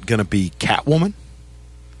Stewart going to be Catwoman?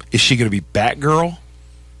 Is she going to be Batgirl?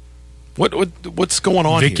 What's going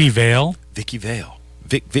on Vicky here? Vale. Vicky Vale.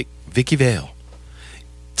 Vicky Vale.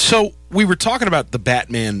 So we were talking about the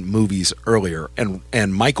Batman movies earlier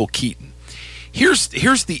and Michael Keaton. Here's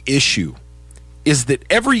the issue, is that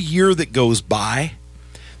every year that goes by,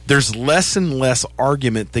 there's less and less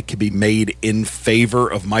argument that can be made in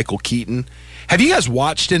favor of Michael Keaton. Have you guys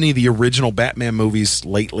watched any of the original Batman movies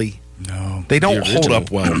lately? No. They don't hold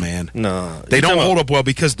up well, man. No. They don't hold up well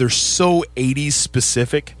because they're so 80s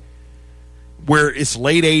specific, where it's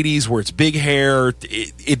late 80s, where it's big hair.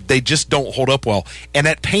 They just don't hold up well. And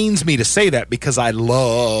that pains me to say that because I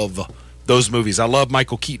love those movies. I love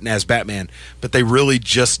Michael Keaton as Batman, but they really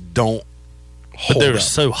just don't hold up. But they were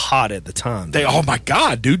so hot at the time. Oh, my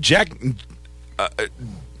God, dude. Jack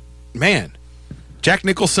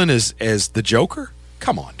Nicholson as the Joker?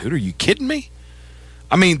 Come on, dude. Are you kidding me?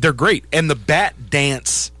 I mean, they're great. And the Bat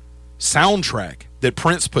Dance soundtrack that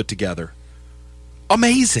Prince put together,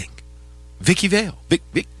 amazing. Vicky Vale.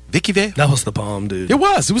 Vicky Vale. That was the bomb, dude. It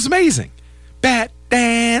was amazing. Bat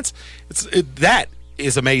Dance. That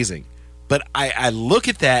is amazing. But I look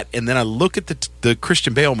at that, and then I look at the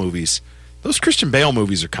Christian Bale movies. Those Christian Bale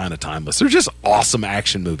movies are kind of timeless. They're just awesome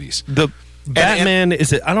action movies. The Batman,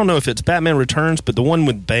 is it? I don't know if it's Batman Returns, but the one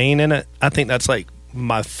with Bane in it, I think that's like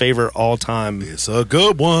my favorite all-time. It's a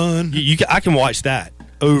good one. I can watch that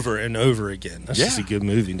over and over again. That's just a good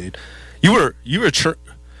movie, dude. You were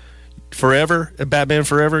Forever, Batman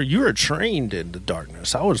Forever. You were trained in the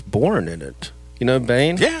darkness. I was born in it. You know,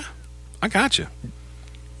 Bane. Yeah, I got you.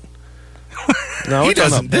 No, he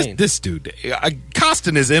doesn't. This dude,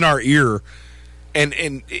 Costin is in our ear, and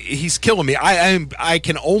he's killing me. I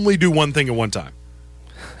can only do one thing at one time.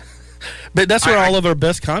 But that's where all of our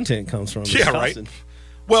best content comes from. Yeah, right.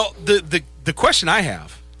 Well, the question I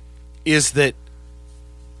have is that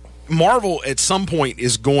Marvel at some point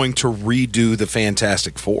is going to redo the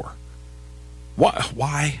Fantastic Four.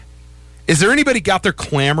 Why? Is there anybody out there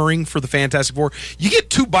clamoring for the Fantastic Four? You get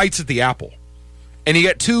 2 bites at the apple, and you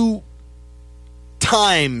get 2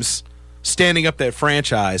 times standing up that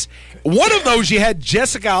franchise. One of those, you had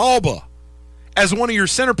Jessica Alba as one of your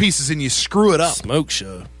centerpieces, and you screw it up. Smoke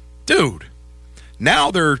show. Dude, now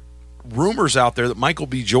there are rumors out there that Michael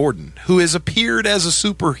B. Jordan, who has appeared as a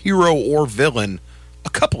superhero or villain a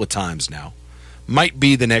couple of times now, might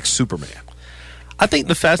be the next Superman. I think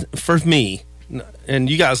for me, and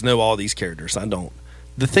you guys know all these characters, I don't.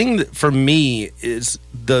 The thing that for me is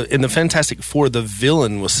in the Fantastic Four, the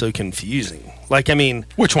villain was so confusing. Like, I mean,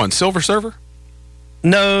 which one? Silver Surfer?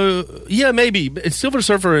 No, yeah, maybe. It's Silver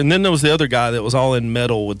Surfer, and then there was the other guy that was all in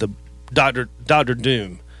metal with the Dr.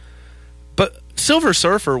 Doom. But Silver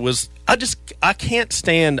Surfer was, I can't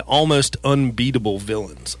stand almost unbeatable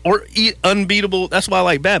villains. Or unbeatable, that's why I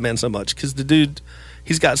like Batman so much, because the dude,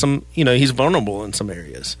 he's got some, he's vulnerable in some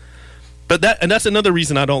areas. But that's another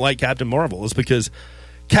reason I don't like Captain Marvel, is because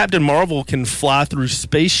Captain Marvel can fly through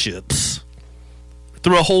spaceships,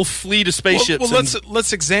 through a whole fleet of spaceships. Well,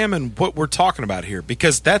 let's examine what we're talking about here,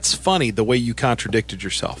 because that's funny the way you contradicted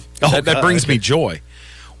yourself. That brings me joy.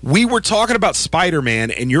 We were talking about Spider-Man,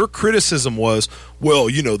 and your criticism was, well,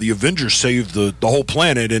 the Avengers saved the whole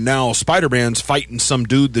planet, and now Spider-Man's fighting some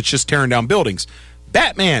dude that's just tearing down buildings.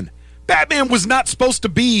 Batman was not supposed to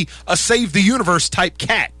be a save the universe type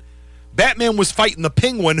cat. Batman was fighting the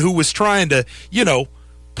Penguin, who was trying to,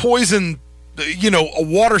 poison, a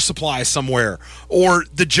water supply somewhere, or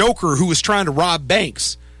the Joker, who was trying to rob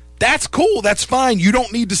banks. That's cool. That's fine. You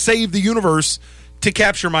don't need to save the universe to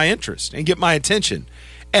capture my interest and get my attention.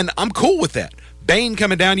 And I'm cool with that. Bane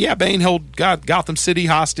coming down, Bane held Gotham City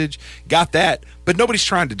hostage, got that. But nobody's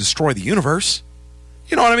trying to destroy the universe.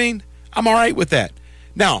 You know what I mean? I'm all right with that.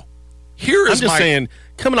 Now, I'm just saying,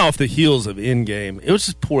 coming off the heels of Endgame, it was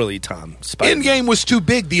just poorly timed. Endgame was too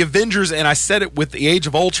big. The Avengers, and I said it with the Age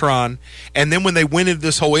of Ultron, and then when they went into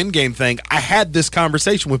this whole Endgame thing, I had this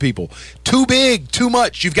conversation with people. Too big, too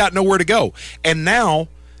much, you've got nowhere to go. And now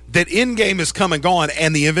that Endgame has come and gone,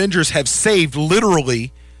 and the Avengers have saved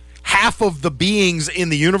literally half of the beings in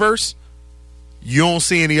the universe, you don't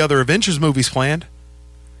see any other Avengers movies planned.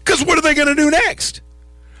 Because what are they going to do next?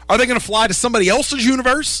 Are they going to fly to somebody else's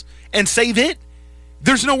universe and save it?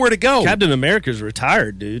 There's nowhere to go. Captain America's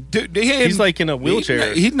retired, dude. He's like in a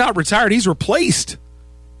wheelchair. He's not retired. He's replaced.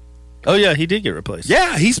 Oh, yeah, he did get replaced.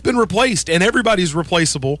 Yeah, he's been replaced, and everybody's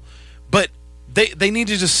replaceable. But they need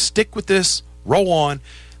to just stick with this, roll on.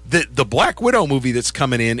 The Black Widow movie that's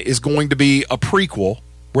coming in is going to be a prequel,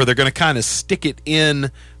 where they're going to kind of stick it in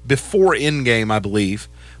before Endgame, I believe.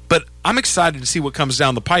 But I'm excited to see what comes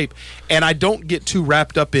down the pipe, and I don't get too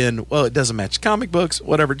wrapped up in, well, it doesn't match comic books,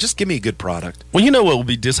 whatever. Just give me a good product. Well, you know what will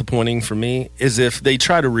be disappointing for me is if they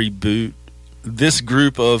try to reboot this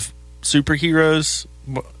group of superheroes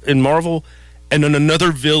in Marvel, and then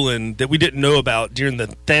another villain that we didn't know about during the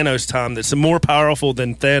Thanos time that's more powerful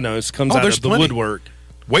than Thanos comes out of the woodwork.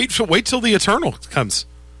 Wait till the Eternal comes.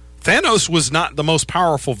 Thanos was not the most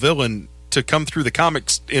powerful villain to come through the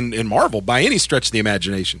comics in Marvel by any stretch of the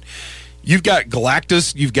imagination. You've got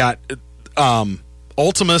Galactus, you've got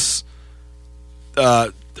Ultimus.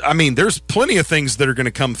 There's plenty of things that are going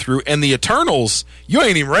to come through. And the Eternals, you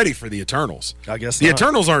ain't even ready for the Eternals. I guess the not.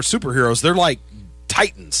 Eternals aren't superheroes. They're like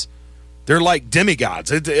titans. They're like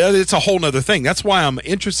demigods. It's a whole nother thing. That's why I'm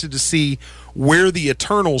interested to see where the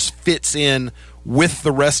Eternals fits in with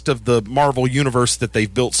the rest of the Marvel universe that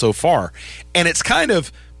they've built so far. And it's kind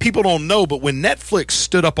of, people don't know, but when Netflix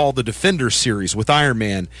stood up all the Defenders series with Iron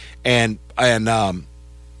Man and Iron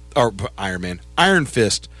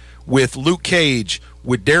Fist, with Luke Cage,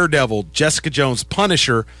 with Daredevil, Jessica Jones,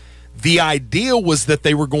 Punisher, the idea was that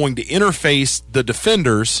they were going to interface the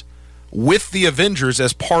Defenders with the Avengers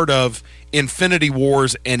as part of Infinity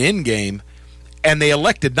Wars and Endgame, and they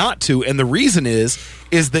elected not to. And the reason is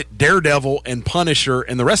that Daredevil and Punisher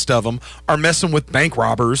and the rest of them are messing with bank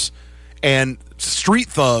robbers and street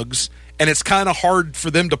thugs, and it's kind of hard for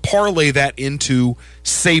them to parlay that into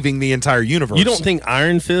saving the entire universe. You don't think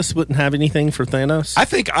Iron Fist wouldn't have anything for Thanos? I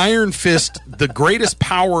think Iron Fist, the greatest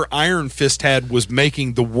power Iron Fist had was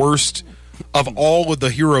making the worst of all of the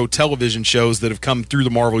hero television shows that have come through the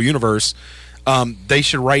Marvel Universe. They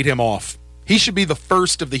should write him off. He should be the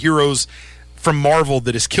first of the heroes from Marvel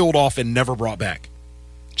that is killed off and never brought back.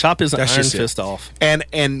 Chop his Iron Fist off.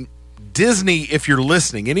 And Disney, if you're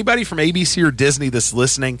listening, anybody from ABC or Disney that's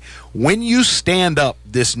listening, when you stand up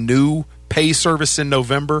this new pay service in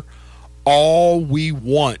November, all we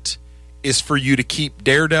want is for you to keep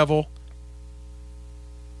Daredevil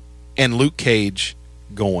and Luke Cage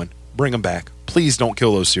going. Bring them back. Please don't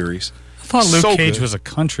kill those series. I thought Luke Cage was a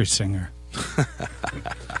country singer.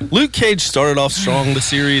 Luke Cage started off strong the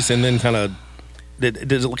series and then kind of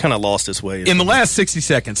lost its way. In the last 60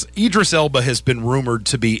 seconds, Idris Elba has been rumored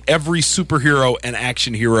to be every superhero and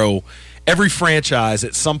action hero, every franchise.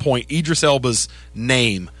 At some point, Idris Elba's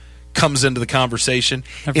name comes into the conversation.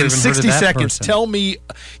 In 60 seconds,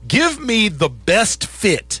 give me the best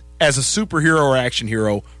fit as a superhero or action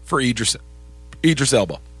hero for Idris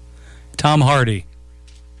Elba. Tom Hardy.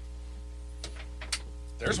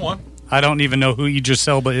 There's one. I don't even know who Idris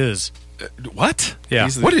Elba is. What? Yeah.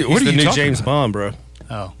 He's the, what are he's the you new talking James about? Bond, bro.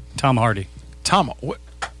 Oh, Tom Hardy.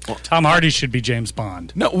 Tom Hardy should be James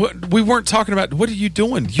Bond. No, we weren't talking about. What are you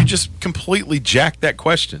doing? You just completely jacked that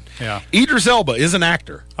question. Yeah. Idris Elba is an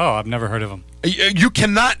actor. Oh, I've never heard of him. You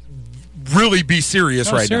cannot really be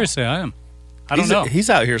serious right seriously, now. I am. I don't know. He's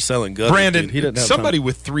out here selling guns. Brandon, dude. He doesn't have somebody time.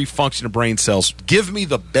 with 3 functioning brain cells, give me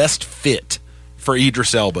the best fit for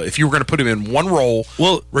Idris Elba? If you were going to put him in one role,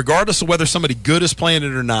 well, regardless of whether somebody good is playing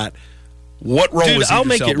it or not, what role is Idris Elba? I'll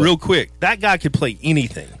make it real quick. That guy could play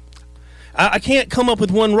anything. I can't come up with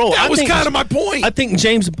one role. That was kind of my point. I think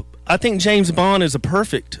James Bond is a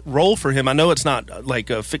perfect role for him. I know it's not like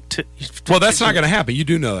a fictitious. Well, that's not going to happen. You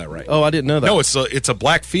do know that, right? Oh, I didn't know that. No, it's a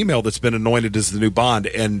black female that's been anointed as the new Bond,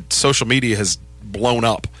 and social media has blown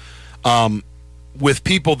up with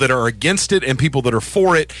people that are against it and people that are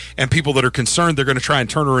for it and people that are concerned they're going to try and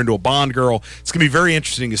turn her into a Bond girl. It's going to be very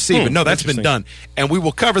interesting to see. But no, that's been done. And we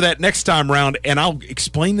will cover that next time round, and I'll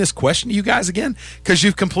explain this question to you guys again because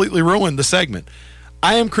you've completely ruined the segment.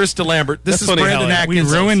 I am Krista Lambert. This is Brandon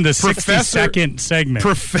Atkins. We ruined the 60-second segment.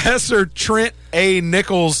 Professor Trent A.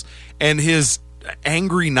 Nichols and his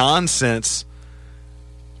angry nonsense,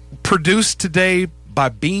 produced today by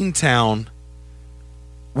Beantown.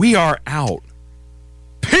 We are out.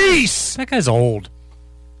 Peace! That guy's old.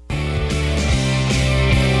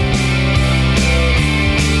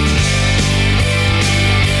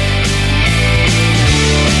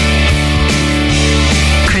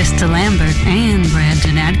 Krista Lambert and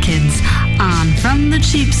Brandon Adkins on From the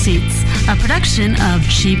Cheap Seats, a production of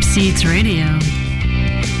Cheap Seats Radio.